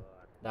having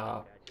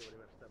that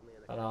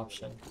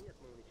option.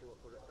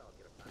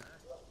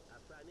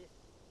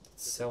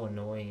 It's so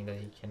annoying that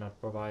he cannot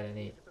provide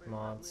any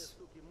mods.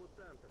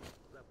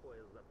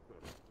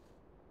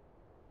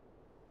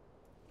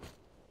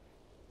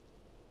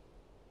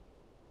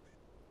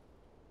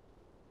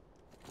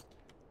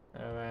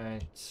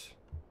 Alright.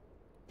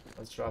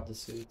 Let's drop the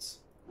suits.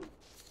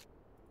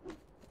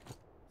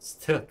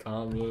 Still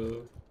can't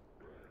move.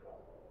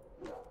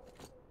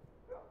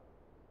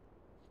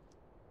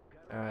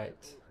 Alright.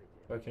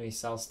 Where can we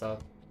sell stuff?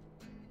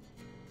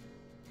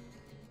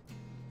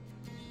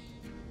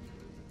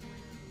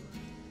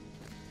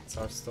 It's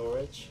our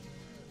storage.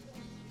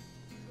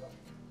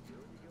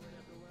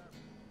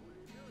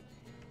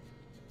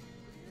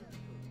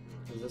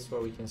 Is this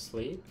where we can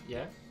sleep?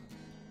 Yeah.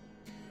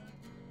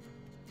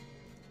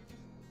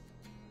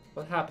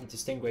 What happened to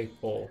Stingray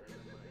 4?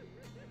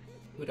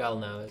 Who the hell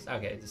knows?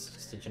 Okay, this is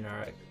just a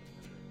generic.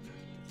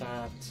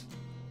 That.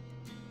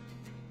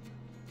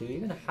 Do we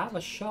even have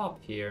a shop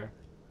here?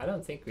 I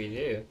don't think we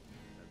do.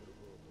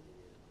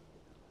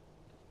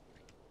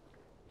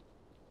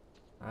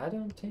 I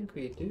don't think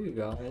we do,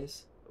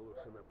 guys.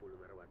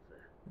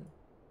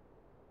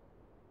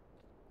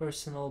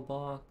 Personal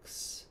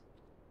box.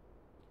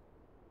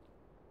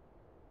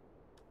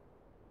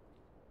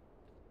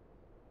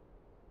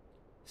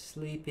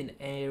 Sleeping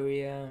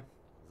area.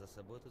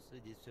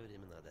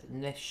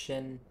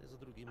 Technician.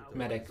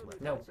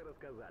 Medic. No.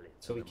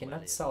 So we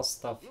cannot sell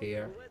stuff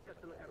here.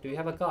 Do we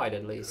have a guide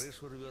at least?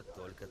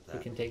 Who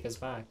can take us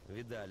back?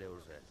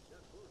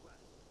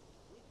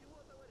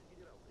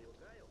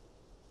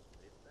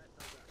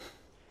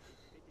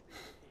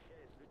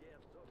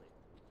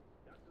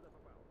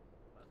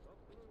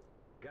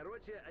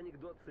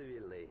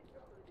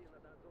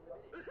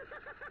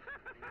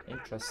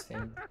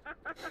 Interesting.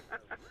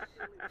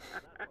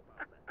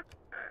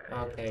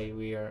 Okay,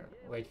 we are...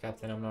 Wait,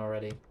 Captain, I'm not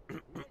ready.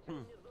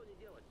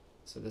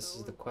 So this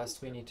is the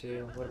quest we need to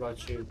do. What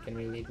about you? Can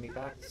we lead me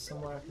back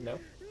somewhere? No?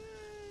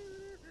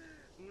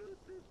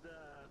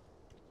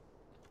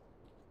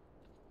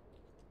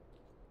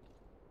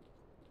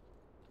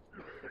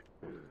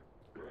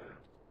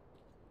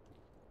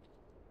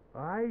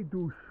 I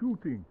do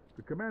shooting.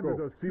 The commander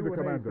does Q&A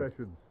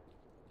sessions.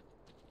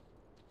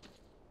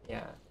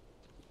 Yeah.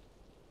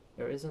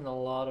 There isn't a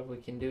lot of we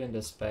can do in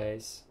this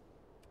space.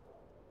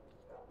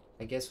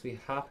 I guess we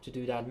have to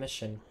do that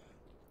mission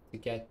to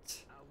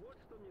get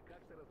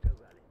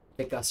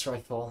the Gus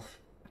rifle.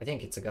 I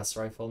think it's a Gus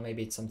rifle.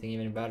 Maybe it's something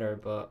even better,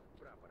 but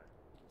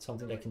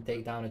something that can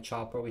take down a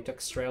chopper. We took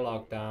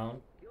S.T.A.L.K.E.R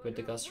down with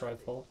the Gus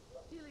rifle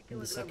in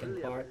the second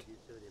part.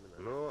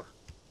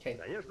 Okay.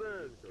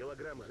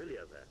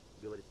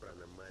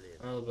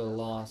 I'm a little bit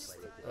lost.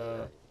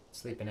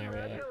 Sleeping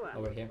area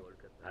over here.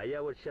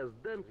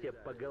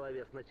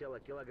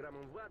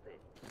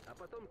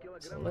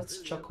 So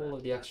let's chuck all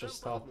of the extra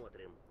stuff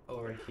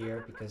over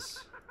here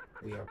because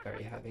we are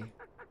very heavy.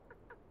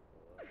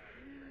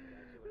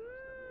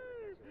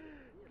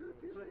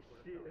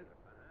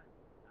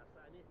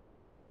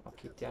 I'll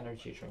keep the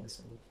energy drinks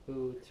and the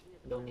food.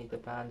 Don't need the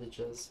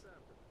bandages.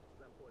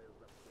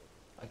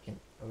 I can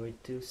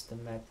reduce the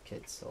med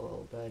kits a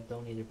little bit.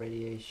 Don't need the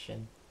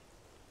radiation.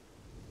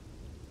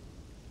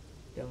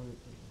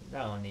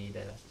 Don't need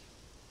it.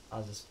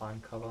 I'll just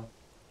find cover.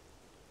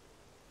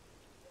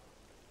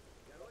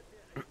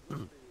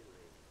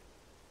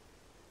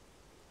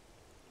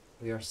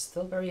 We are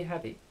still very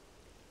heavy.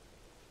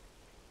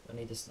 Don't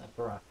need the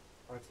sniper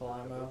rifle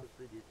ammo.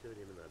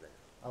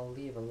 I'll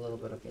leave a little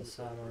bit of this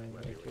ammo in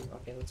here too.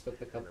 Okay, let's go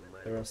pick up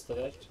the rest of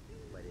it.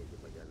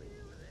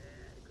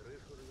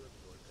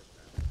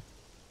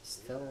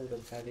 Still a little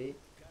bit heavy.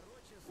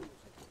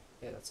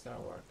 Yeah, that's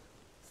gonna work.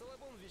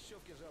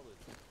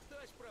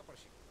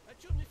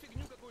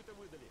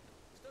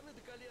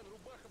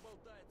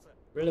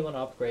 Really want to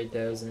upgrade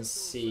those and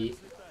see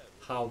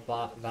how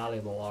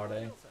valuable are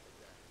they.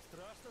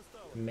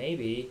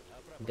 Maybe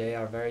they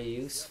are very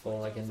useful,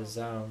 like in the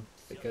zone,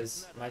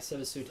 because my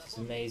civil suit is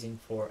amazing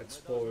for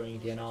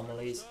exploring the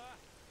anomalies,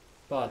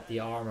 but the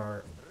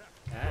armor,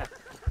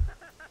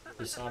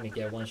 you saw me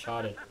get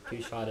one-shotted,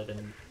 two-shotted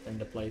in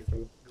the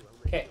playthrough.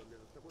 Okay,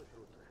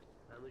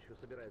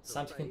 it's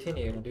time to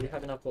continue. Do we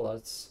have enough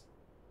bullets?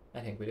 I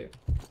think we do.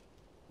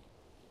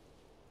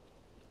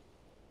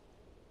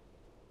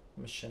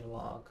 Mission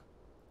log.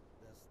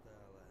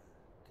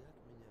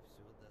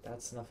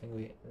 That's nothing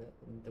we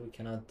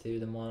cannot do.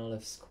 The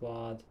monolith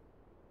squad.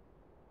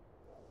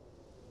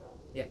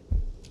 Yeah,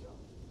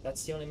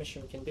 that's the only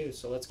mission we can do.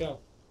 So let's go.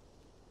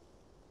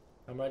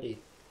 I'm ready.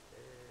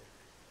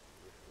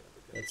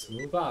 Let's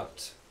move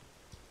out.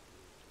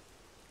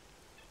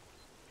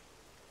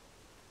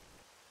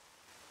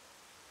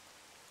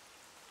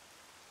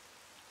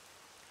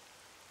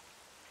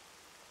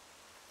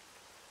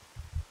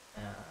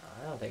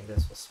 I don't think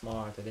this was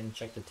smart. I didn't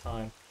check the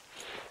time.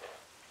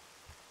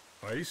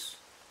 Ice,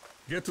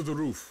 get to the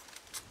roof.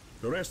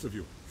 The rest of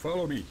you,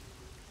 follow me.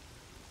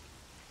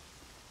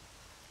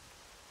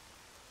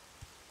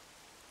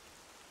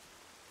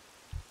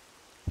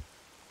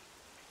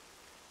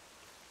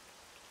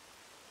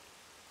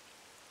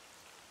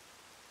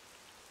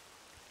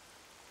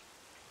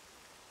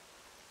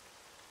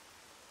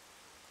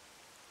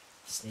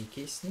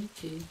 Sneaky,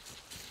 sneaky.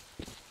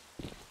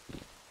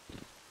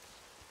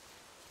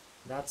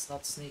 That's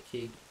not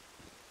sneaky.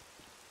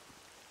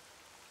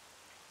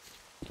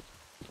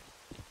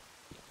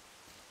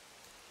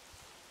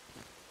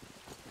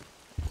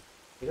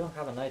 We don't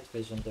have a night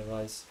vision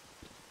device.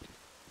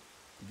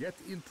 Get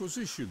in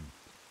position.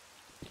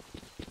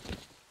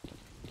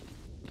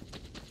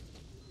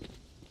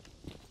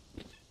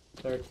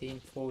 $13,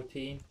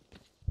 $14.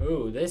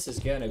 Ooh, this is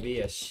gonna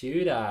be a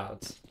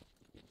shootout.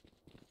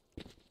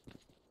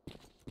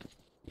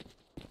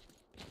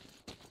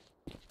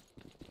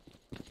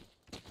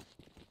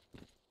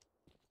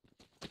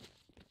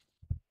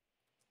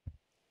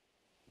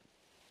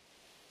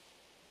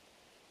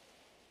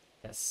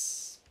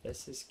 Yes,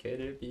 this is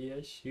gonna be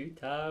a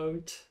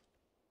shootout.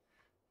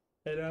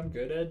 And I'm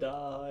gonna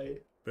die.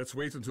 Let's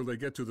wait until they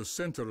get to the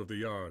center of the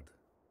yard.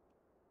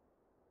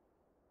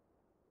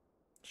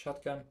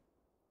 Shotgun.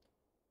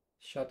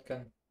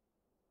 Shotgun.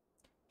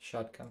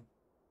 Shotgun.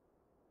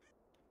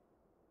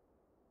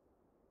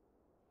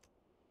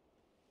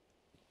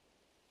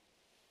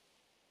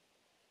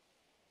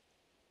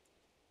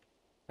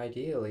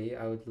 Ideally,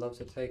 I would love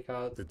to take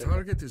out The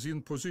target is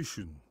in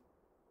position.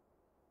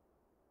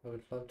 I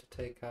would love to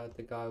take out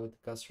the guy with the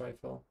gas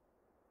rifle.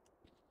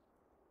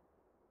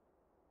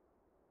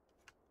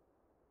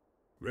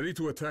 Ready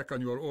to attack on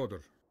your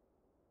order.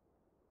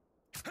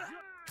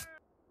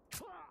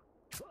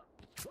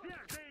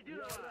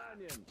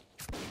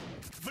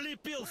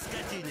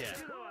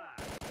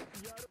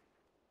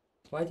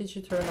 Why did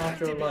you turn off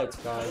your lights,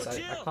 guys?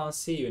 I can't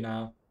see you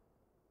now.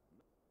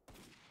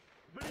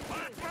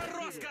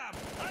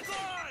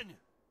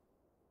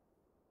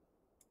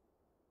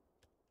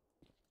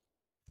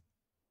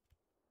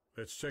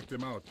 Let's check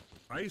them out.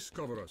 Ice,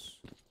 cover us.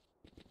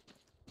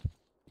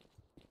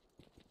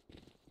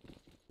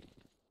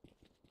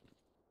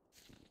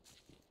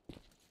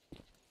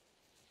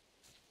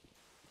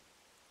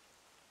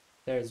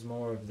 There's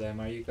more of them.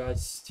 Are you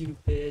guys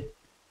stupid?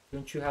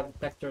 Don't you have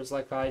detectors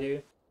like I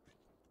do?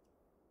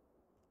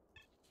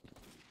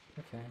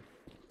 Okay.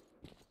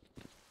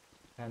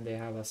 And they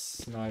have a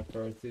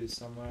sniper too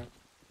somewhere.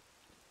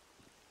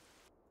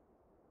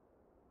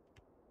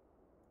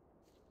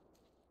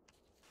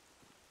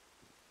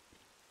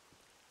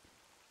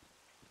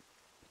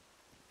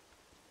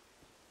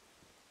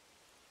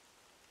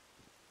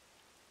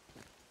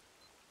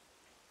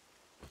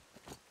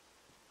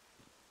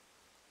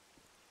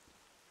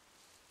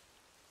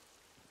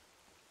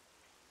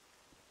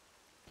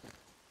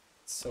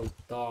 So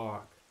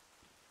dark.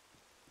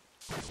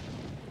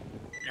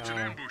 It's an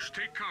ambush.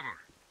 Take cover.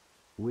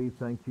 We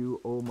thank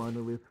you, O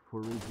Monolith, for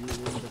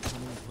revealing the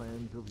cunning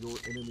plans of your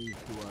enemies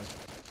to us.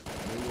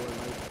 May your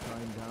light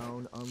shine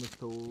down on the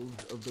souls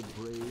of the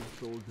brave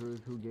soldiers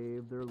who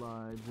gave their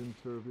lives in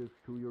service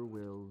to your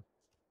will.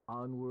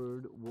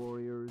 Onward,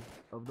 warriors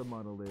of the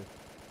Monolith,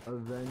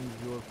 avenge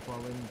your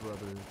fallen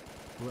brothers,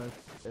 blessed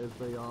as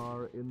they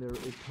are in their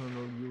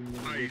eternal union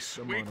with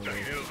the wake the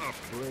Monolith. hell up.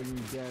 Bring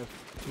death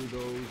to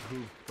those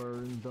who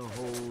spurn the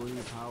holy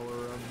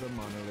power of the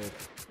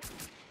Monolith.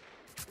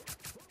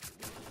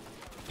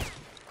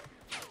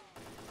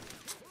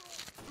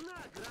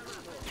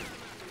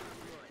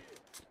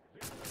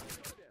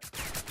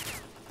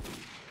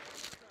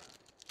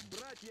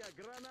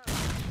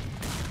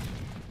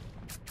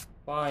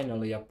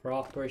 Finally, a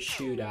proper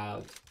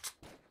shootout.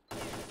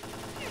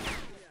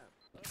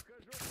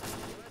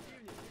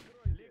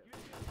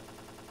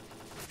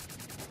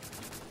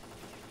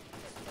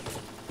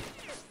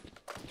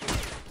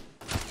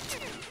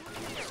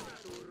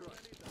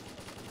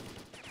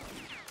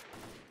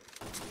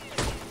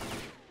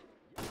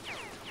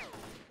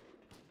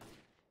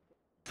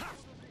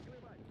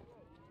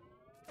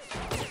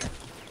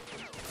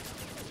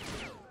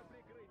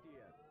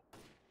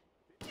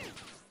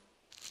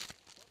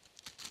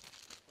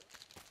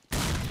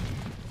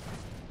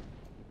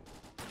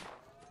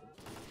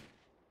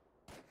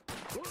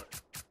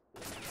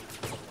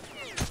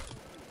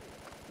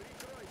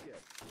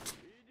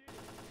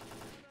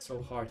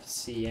 So hard to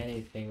see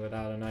anything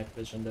without a night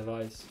vision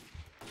device.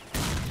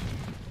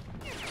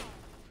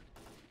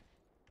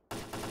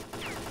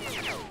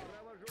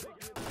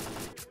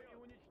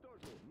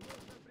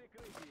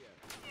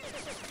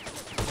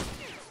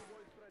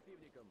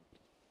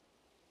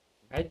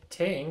 I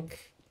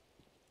think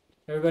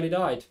everybody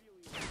died.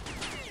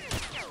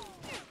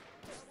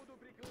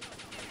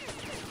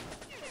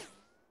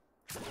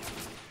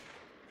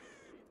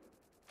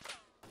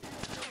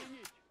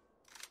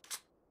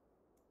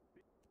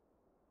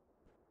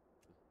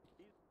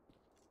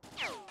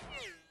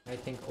 I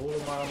think all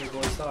of my army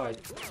boys died,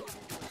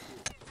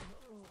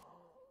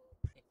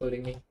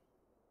 including me.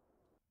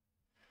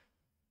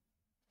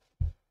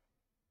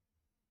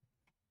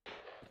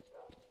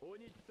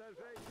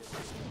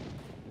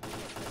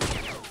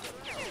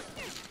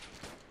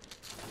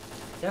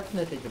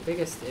 Definitely the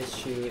biggest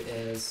issue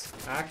is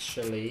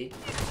actually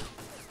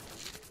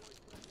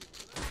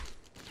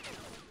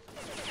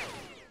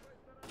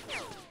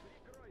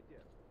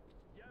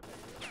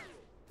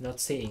not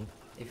seeing.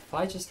 If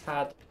I just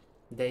had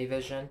day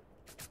vision,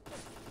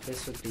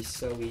 this would be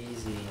so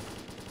easy.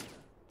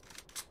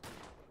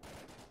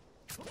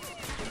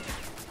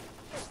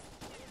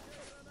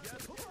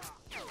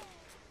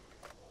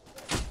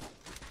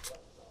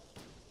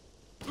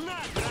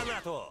 На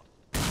гранату!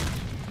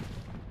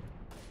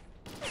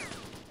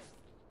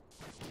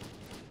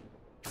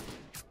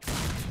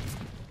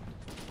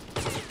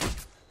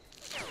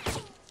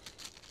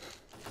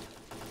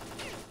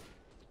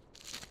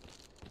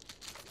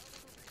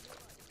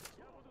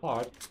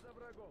 Hard.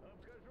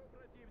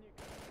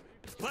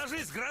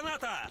 Ложись,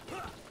 граната!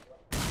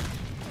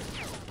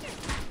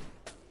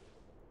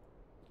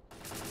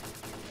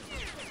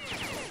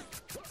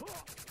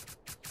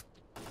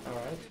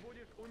 Alright.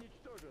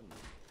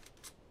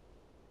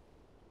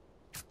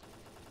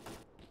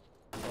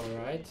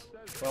 Alright.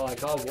 Well, I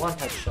got one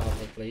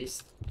headshot at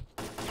least.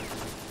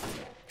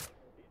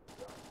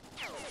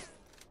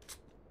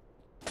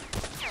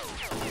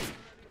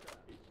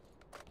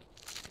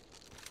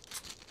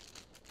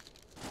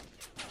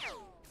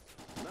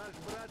 Наш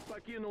брат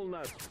покинул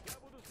нас.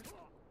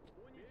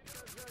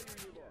 Уничтожаю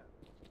его.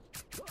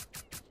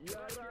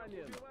 Я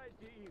ранен.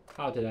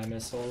 How did I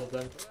miss all of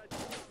them?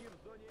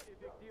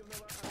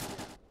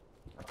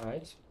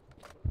 Alright.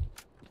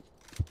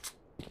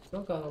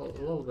 Still got a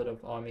little bit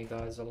of army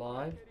guys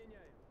alive.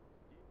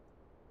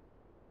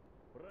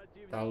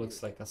 That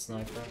looks like a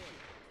sniper.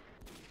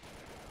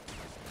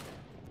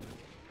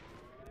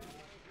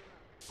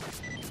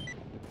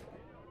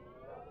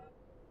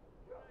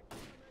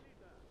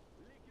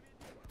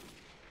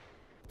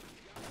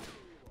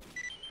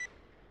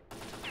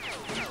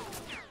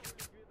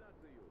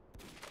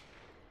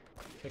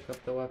 Pick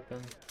up the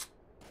weapon.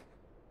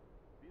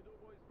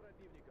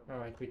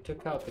 Alright, we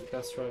took out the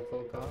gas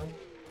rifle guy.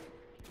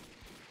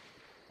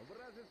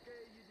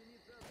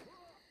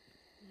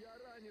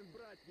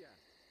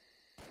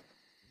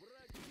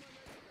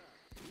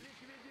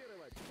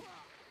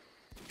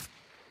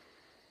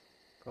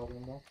 Got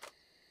one more.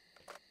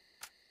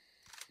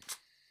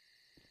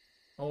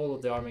 All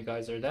of the army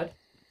guys are dead.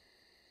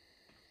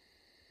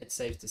 It's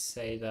safe to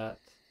say that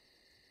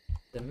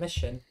the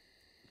mission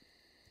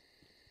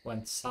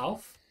went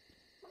south.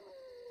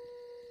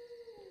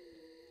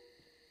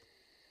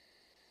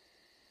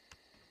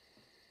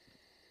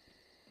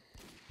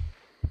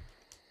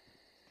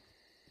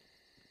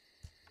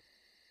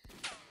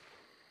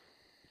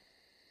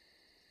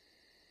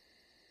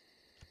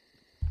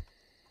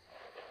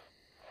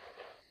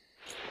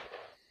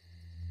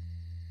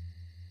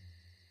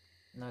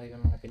 Not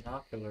even my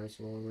binoculars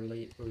will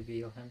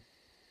reveal him.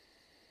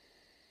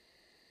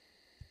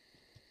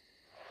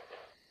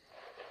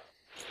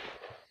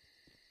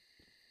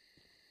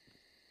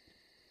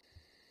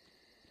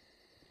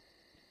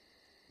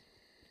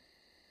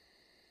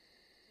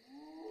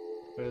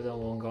 Really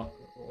don't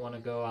want to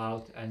go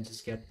out and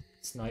just get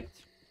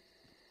sniped.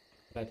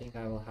 But I think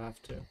I will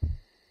have to.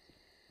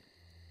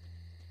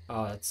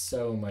 Oh, that's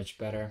so much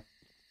better.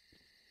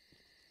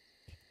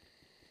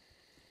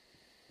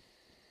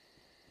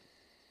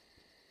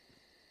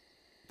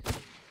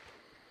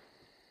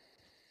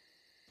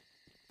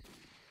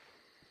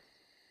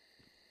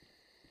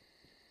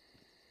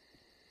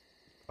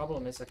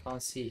 Problem is I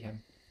can't see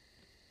him.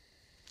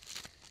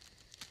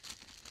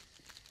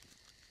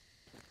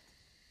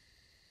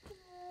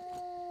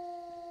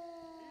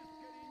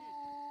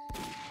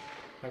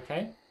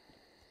 Okay.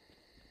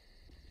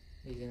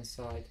 He's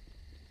inside.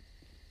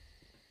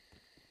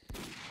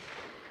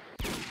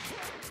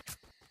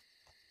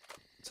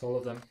 It's all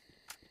of them.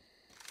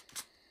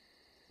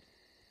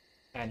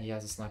 And he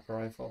has a sniper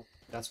rifle.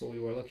 That's what we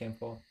were looking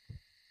for.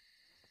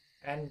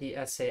 And the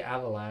SA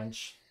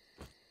Avalanche.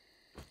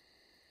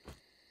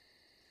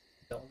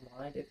 Don't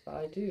mind if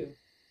I do.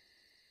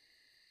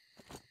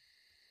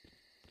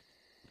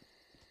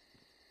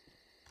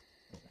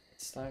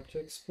 It's time to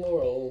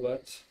explore a little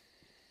bit.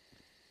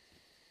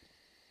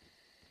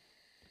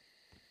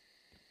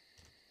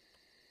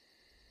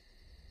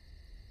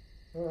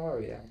 Where are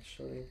we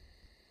actually?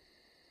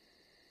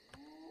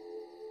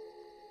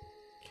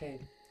 Okay.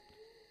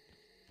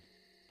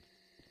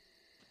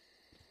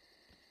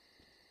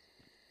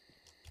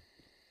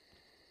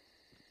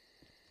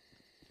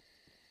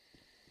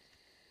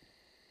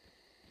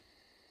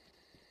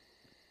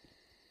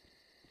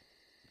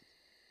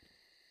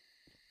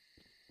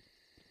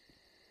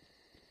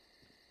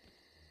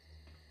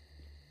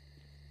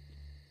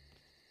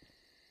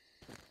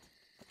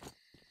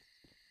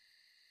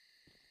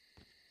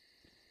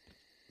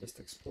 Just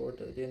explore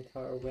the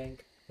entire wing.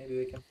 Maybe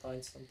we can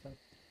find something.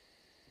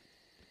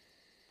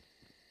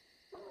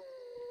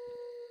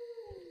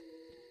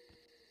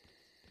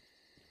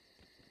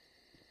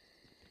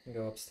 We can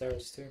go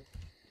upstairs too.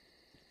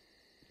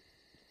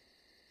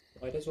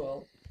 Might as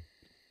well.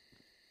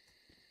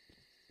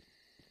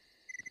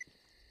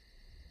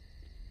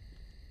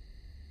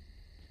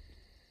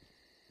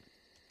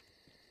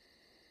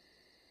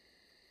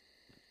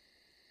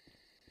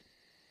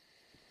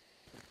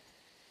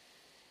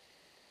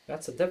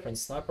 That's a different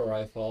sniper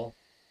rifle.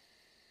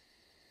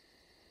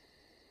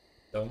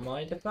 Don't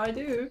mind if I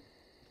do.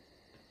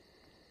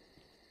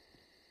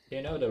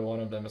 You know that one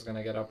of them is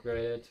gonna get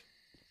upgraded.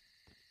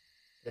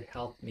 It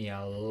helped me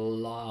a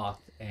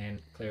lot in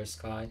Clear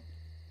Sky.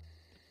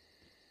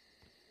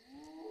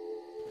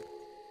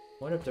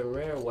 One of the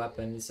rare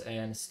weapons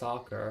in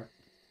S.T.A.L.K.E.R,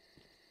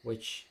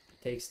 which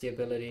takes the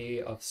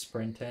ability of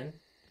sprinting,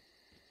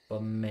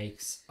 but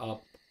makes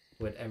up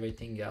with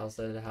everything else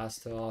that it has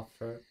to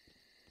offer.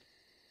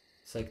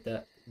 It's like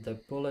the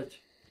bullet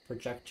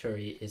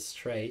trajectory is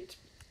straight,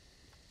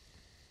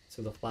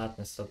 so the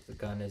flatness of the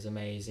gun is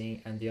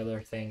amazing, and the other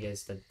thing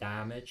is the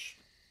damage.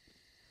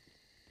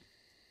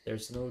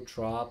 There's no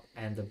drop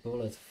and the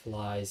bullet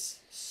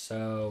flies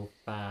so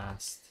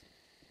fast.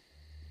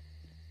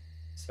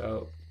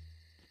 So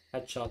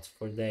headshots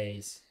for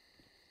days.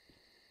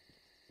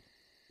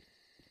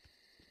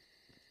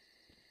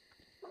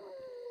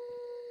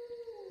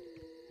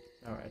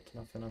 Alright,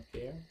 nothing up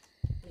here.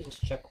 Let me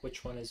just check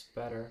which one is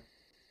better.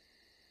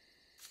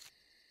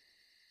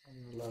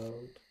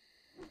 Unload.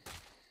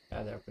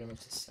 Yeah, they're pretty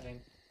much the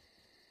same.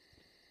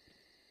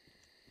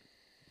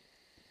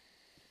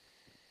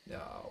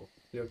 No,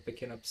 we're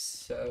picking up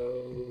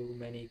so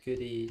many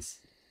goodies.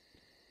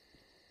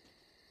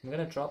 I'm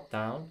gonna drop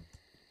down,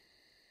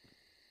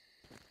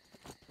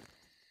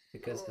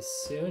 because as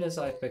soon as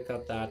I pick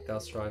up that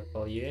Gauss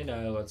rifle, you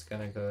know what's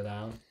gonna go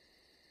down.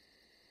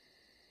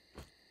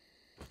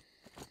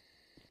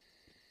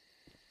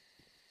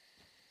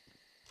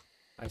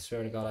 I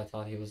swear to God, I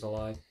thought he was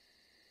alive.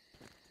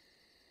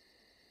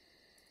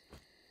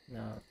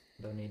 No,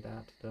 don't need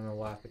that. Don't know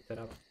why I picked it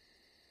up.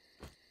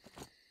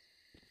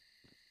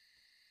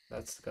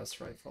 That's the Gauss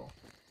rifle.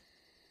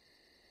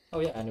 Oh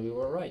yeah, and we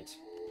were right.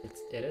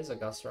 It is a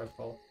Gauss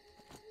rifle.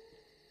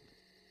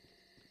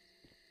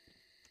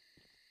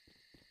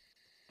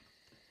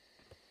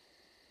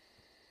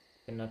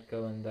 Cannot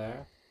go in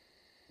there.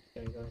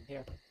 Can we go in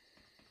here?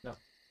 No.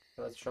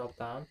 So let's drop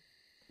down.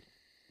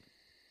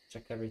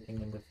 Check everything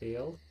in the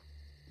field.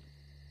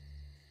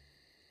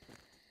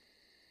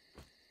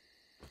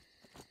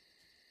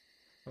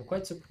 I'm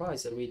quite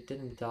surprised that we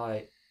didn't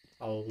die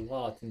a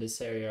lot in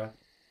this area,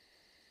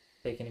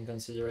 taking in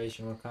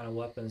consideration what kind of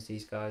weapons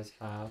these guys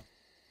have.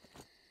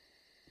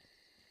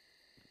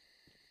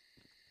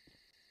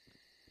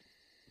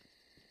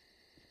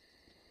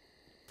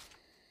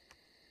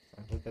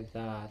 Look at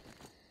that.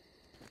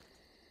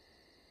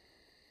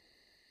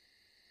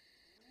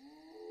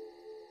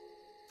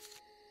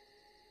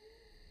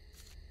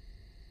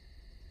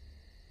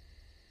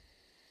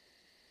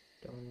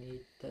 Don't need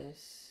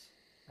this,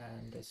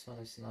 and this one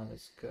is not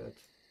as good.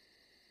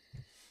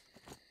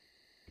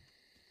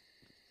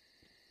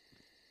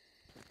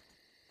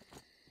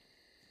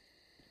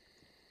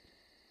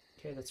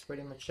 Okay, that's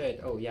pretty much it.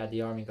 Oh yeah,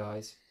 the army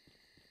guys.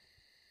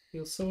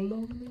 Feel so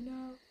lonely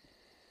now.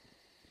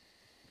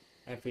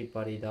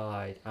 Everybody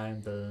died. I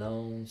am the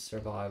lone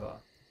survivor.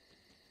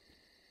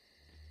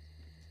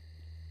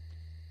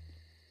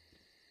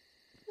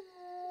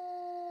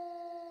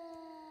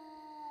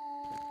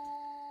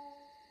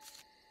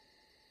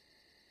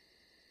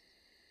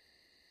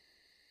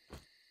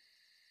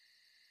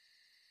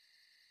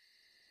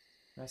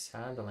 Nice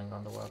handling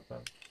on the weapon.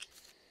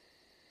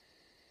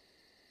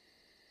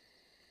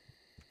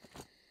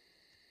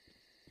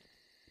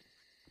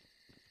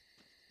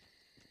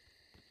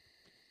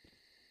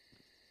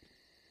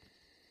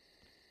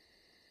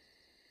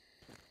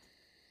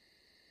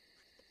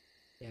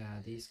 Yeah,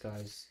 these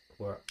guys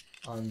were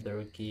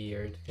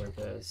under-geared for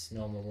this.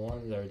 No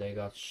wonder they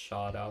got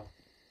shot up.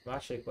 I'm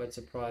actually quite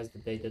surprised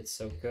that they did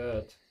so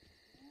good.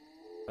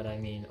 But I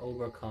mean,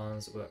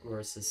 overcons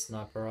versus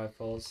sniper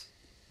rifles.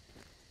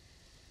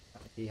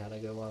 He had a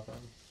good weapon.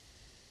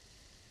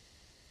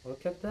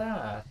 Look at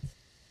that!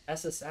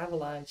 SS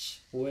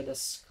Avalanche with a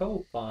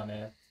scope on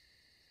it.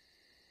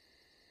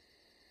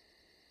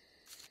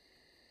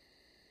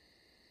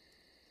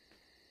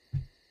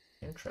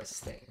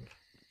 Interesting.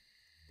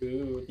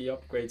 Ooh, the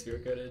upgrades we're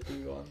gonna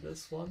do on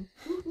this one.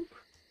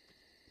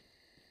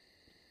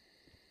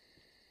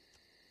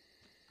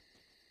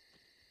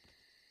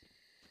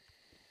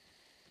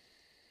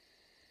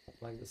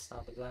 Like the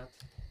sound of that.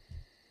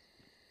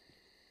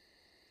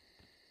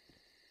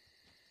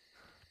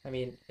 I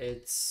mean,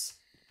 it's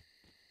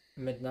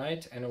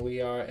midnight and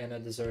we are in a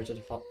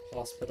deserted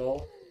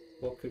hospital.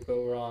 What could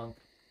go wrong?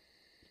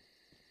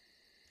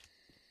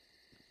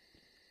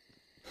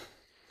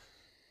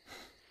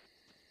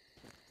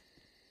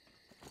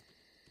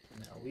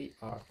 Now we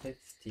are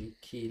 50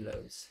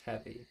 kilos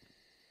heavy.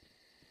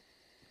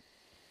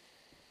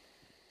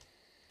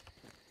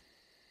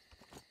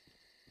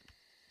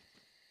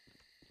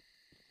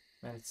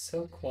 Man, it's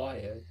so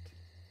quiet.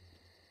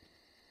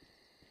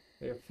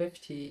 We are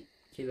 50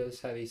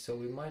 kilos heavy, so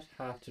we might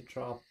have to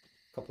drop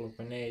a couple of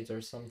grenades or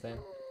something.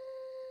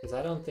 Because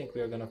I don't think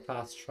we are gonna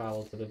fast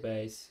travel to the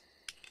base.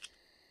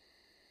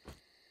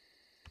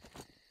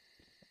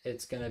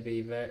 It's gonna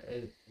be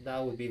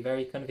that would be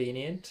very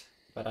convenient,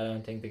 but I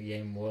don't think the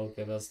game will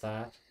give us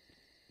that.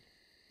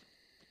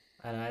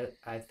 And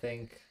I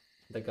think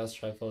the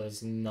gust rifle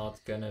is not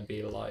gonna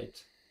be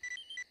light.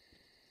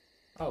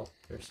 Oh,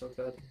 they're so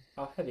good.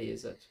 How heavy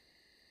is it?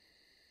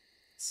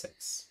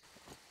 6.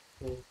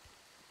 Cool.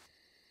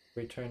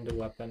 Return the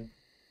weapon.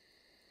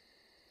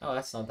 Oh,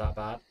 that's not that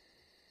bad.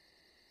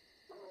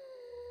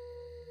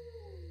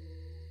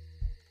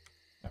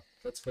 No,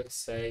 let's quick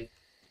save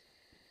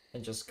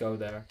and just go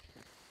there.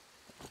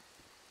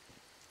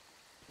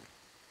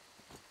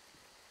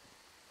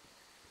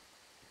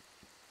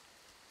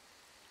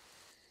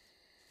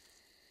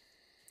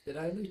 Did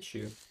I loot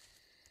you?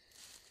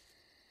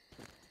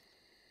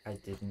 I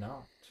did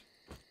not.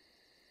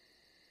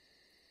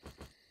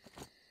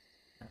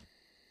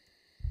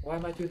 Why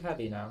am I too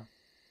heavy now?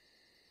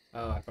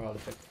 Oh, I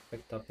probably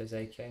picked up his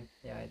AK.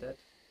 Yeah, I did.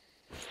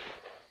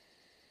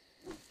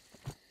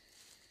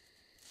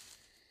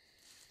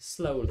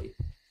 Slowly.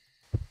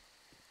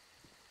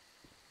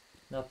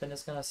 Nothing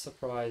is gonna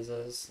surprise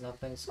us.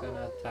 Nothing's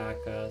gonna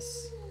attack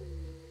us.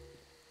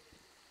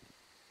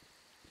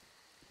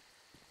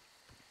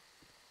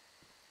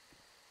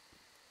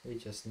 We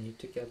just need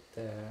to get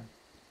there.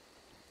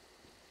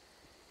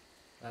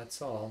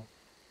 That's all.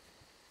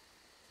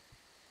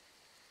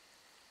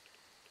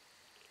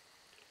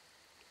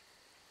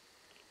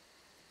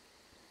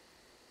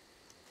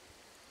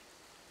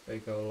 Do we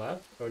go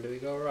left or do we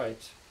go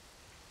right?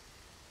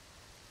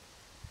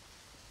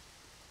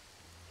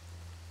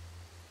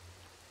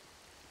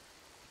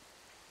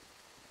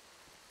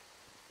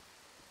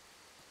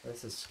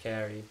 This is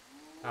scary.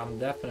 I'm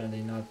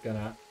definitely not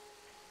gonna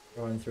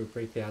run through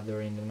Pripyat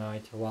during the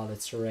night while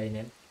it's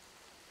raining.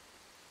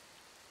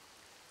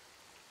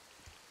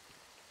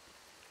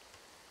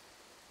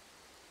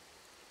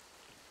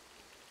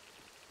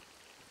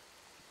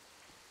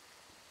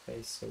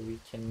 Okay, so we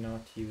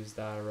cannot use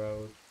that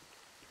road.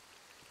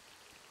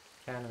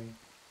 Can we?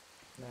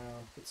 No,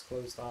 it's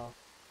closed off.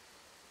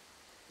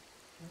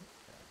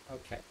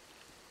 Okay.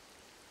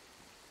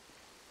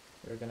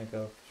 We're gonna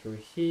go through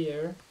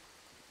here.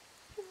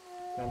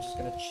 I'm just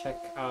gonna check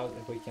out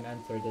if we can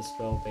enter this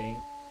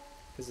building.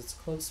 Because it's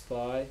close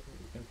by,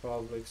 we can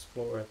probably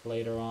explore it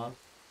later on.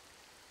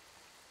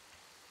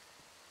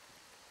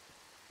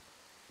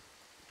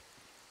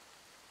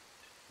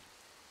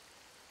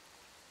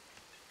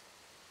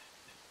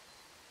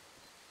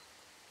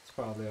 It's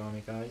probably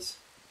army guys.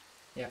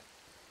 Yeah.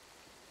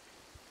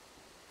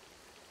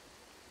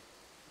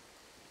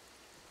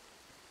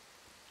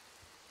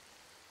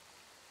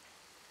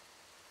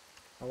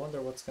 I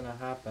wonder what's gonna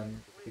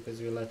happen because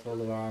we let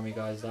all of our army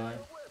guys die.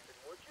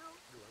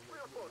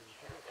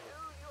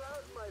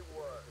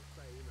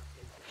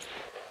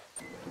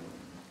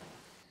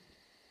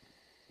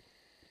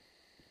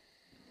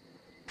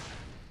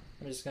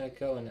 I'm just gonna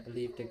go and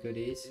leave the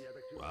goodies.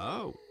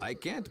 Wow, I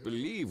can't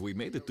believe we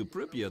made it to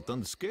Pripyat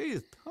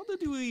unscathed. How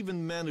did you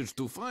even manage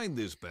to find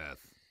this path?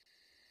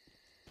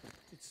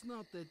 It's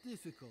not that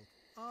difficult.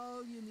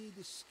 All you need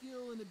is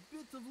skill and a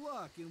bit of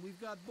luck, and we've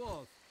got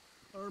both.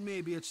 Or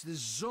maybe it's the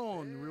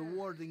zone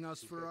rewarding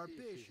us for our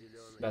patience.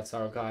 That's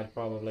our guide,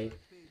 probably.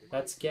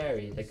 That's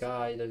Gary, the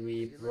guy that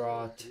we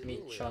brought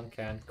Meat Chunk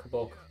and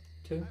Kabok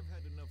to. I've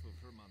had enough of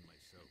Herman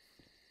myself.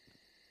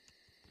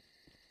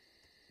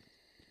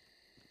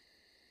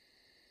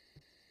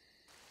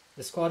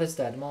 The squad is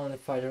dead. Molly and the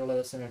fighter led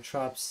us in a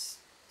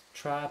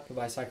trap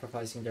by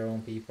sacrificing their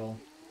own people.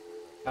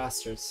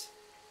 Bastards.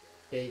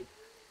 They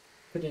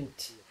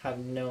couldn't have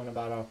known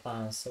about our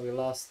plans, so we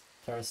lost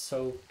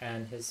Tarso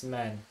and his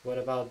men. What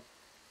about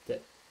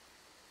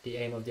the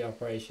aim of the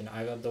operation?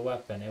 I got the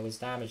weapon. It was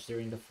damaged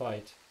during the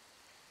fight.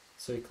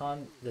 So we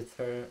can't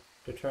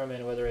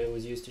determine whether it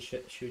was used to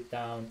shoot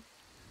down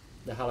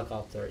the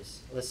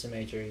helicopters. Listen,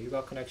 Major, you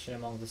got connection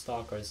among the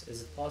stalkers.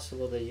 Is it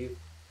possible that you've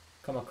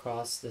come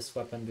across this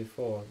weapon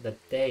before? That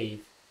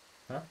Dave,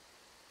 huh?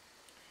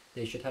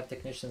 They should have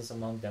technicians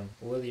among them.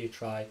 Will you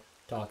try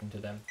talking to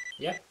them?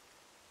 Yep.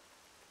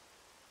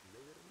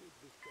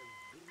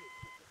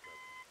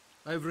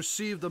 I've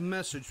received a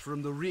message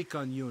from the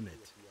recon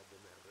unit.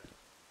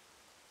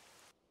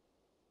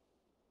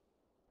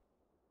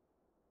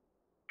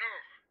 No!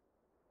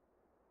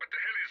 What the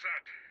hell is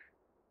that?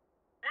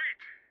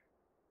 Wait!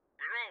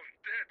 We're all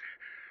dead.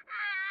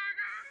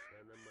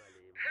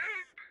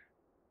 Help!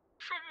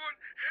 Someone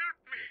help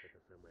me!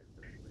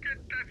 Get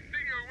that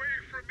thing away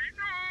from me!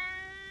 No!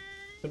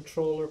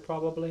 Controller,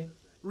 probably.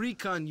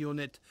 Recon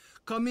unit,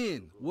 come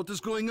in. What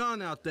is going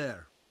on out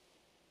there?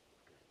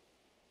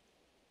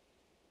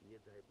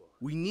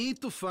 We need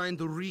to find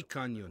the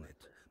recon unit.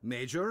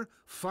 Major,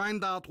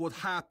 find out what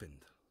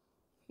happened.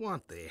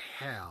 What the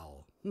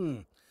hell?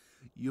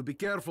 You be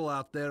careful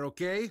out there,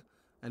 okay?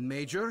 And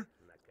Major,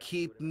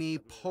 keep me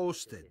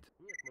posted.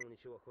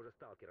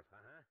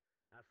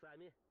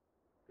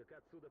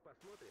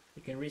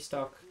 You can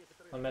restock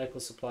on medical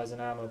supplies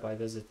and ammo by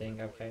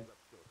visiting. Okay.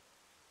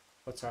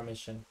 What's our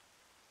mission?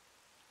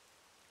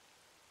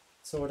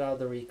 Sort out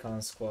the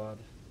recon squad.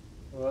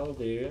 Will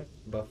do,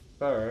 but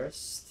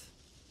first...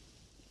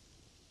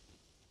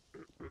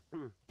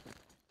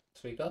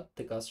 So we got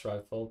the gust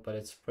rifle, but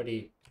it's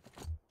pretty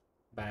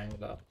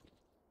banged up.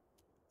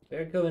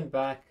 We're going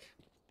back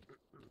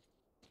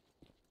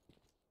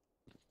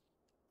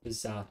to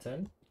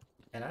Zaten,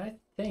 and I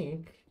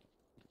think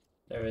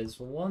there is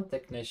one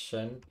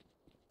technician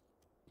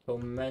who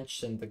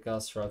mentioned the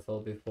gas rifle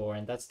before,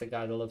 and that's the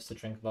guy that loves to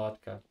drink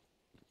vodka.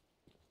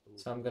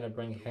 So I'm gonna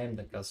bring him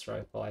the gas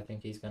rifle. I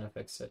think he's gonna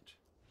fix it.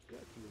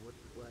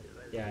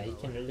 Yeah, he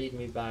can lead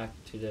me back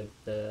to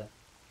the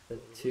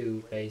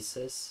two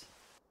bases.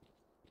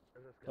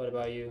 What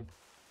about you?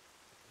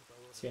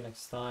 See you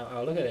next time.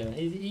 Oh, look at him.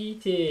 He's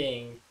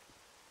eating.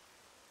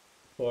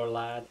 Poor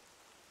lad.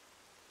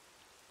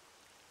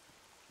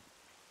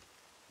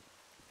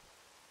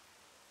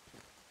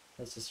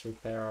 Let's just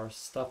repair our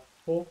stuff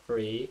for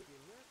free.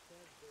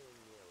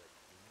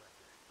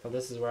 Oh,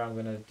 this is where I'm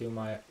gonna do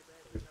my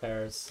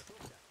repairs.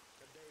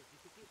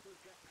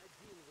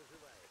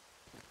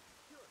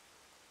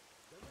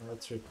 And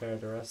let's repair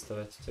the rest of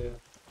it too,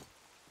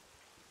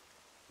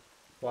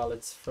 while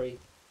it's free.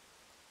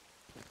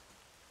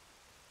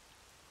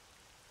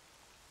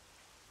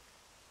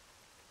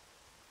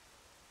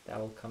 That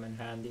will come in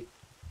handy.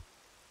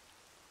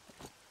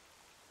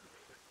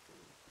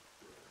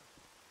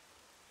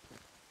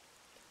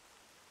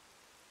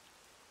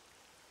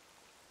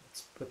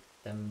 Let's put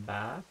them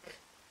back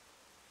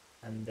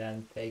and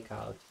then take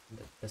out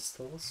the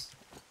pistols.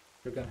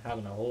 We're gonna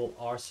have a whole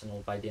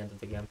arsenal by the end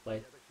of the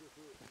gameplay.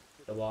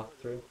 The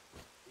walkthrough.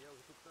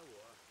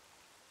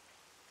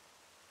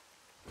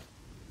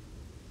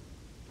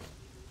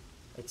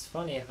 It's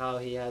funny how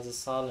he has a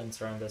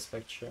silencer on this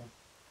picture.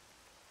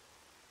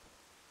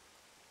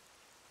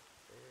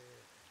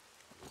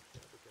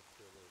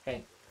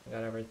 Okay, I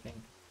got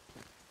everything.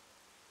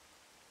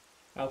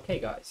 Okay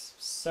guys,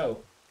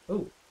 so,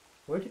 ooh,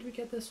 where did we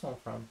get this one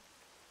from?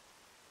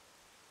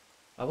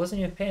 I wasn't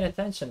even paying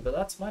attention, but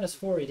that's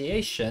 -4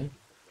 radiation.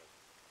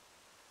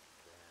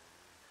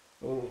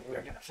 Ooh,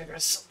 we're gonna figure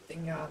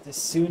something out as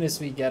soon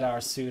as we get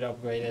our suit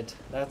upgraded.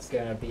 That's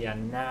gonna be a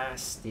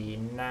nasty,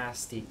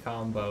 nasty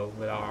combo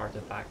with our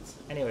artifacts.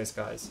 Anyways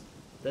guys,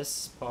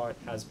 this part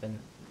has been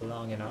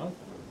long enough.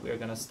 We're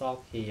gonna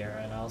stop here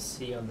and I'll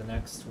see you on the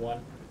next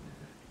one.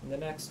 In the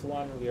next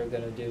one we are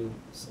gonna do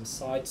some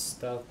side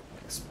stuff,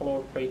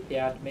 explore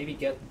Pripyat, maybe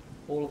get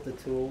all of the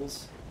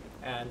tools,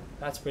 and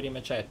that's pretty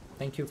much it.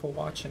 Thank you for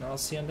watching. I'll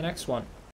see you on the next one.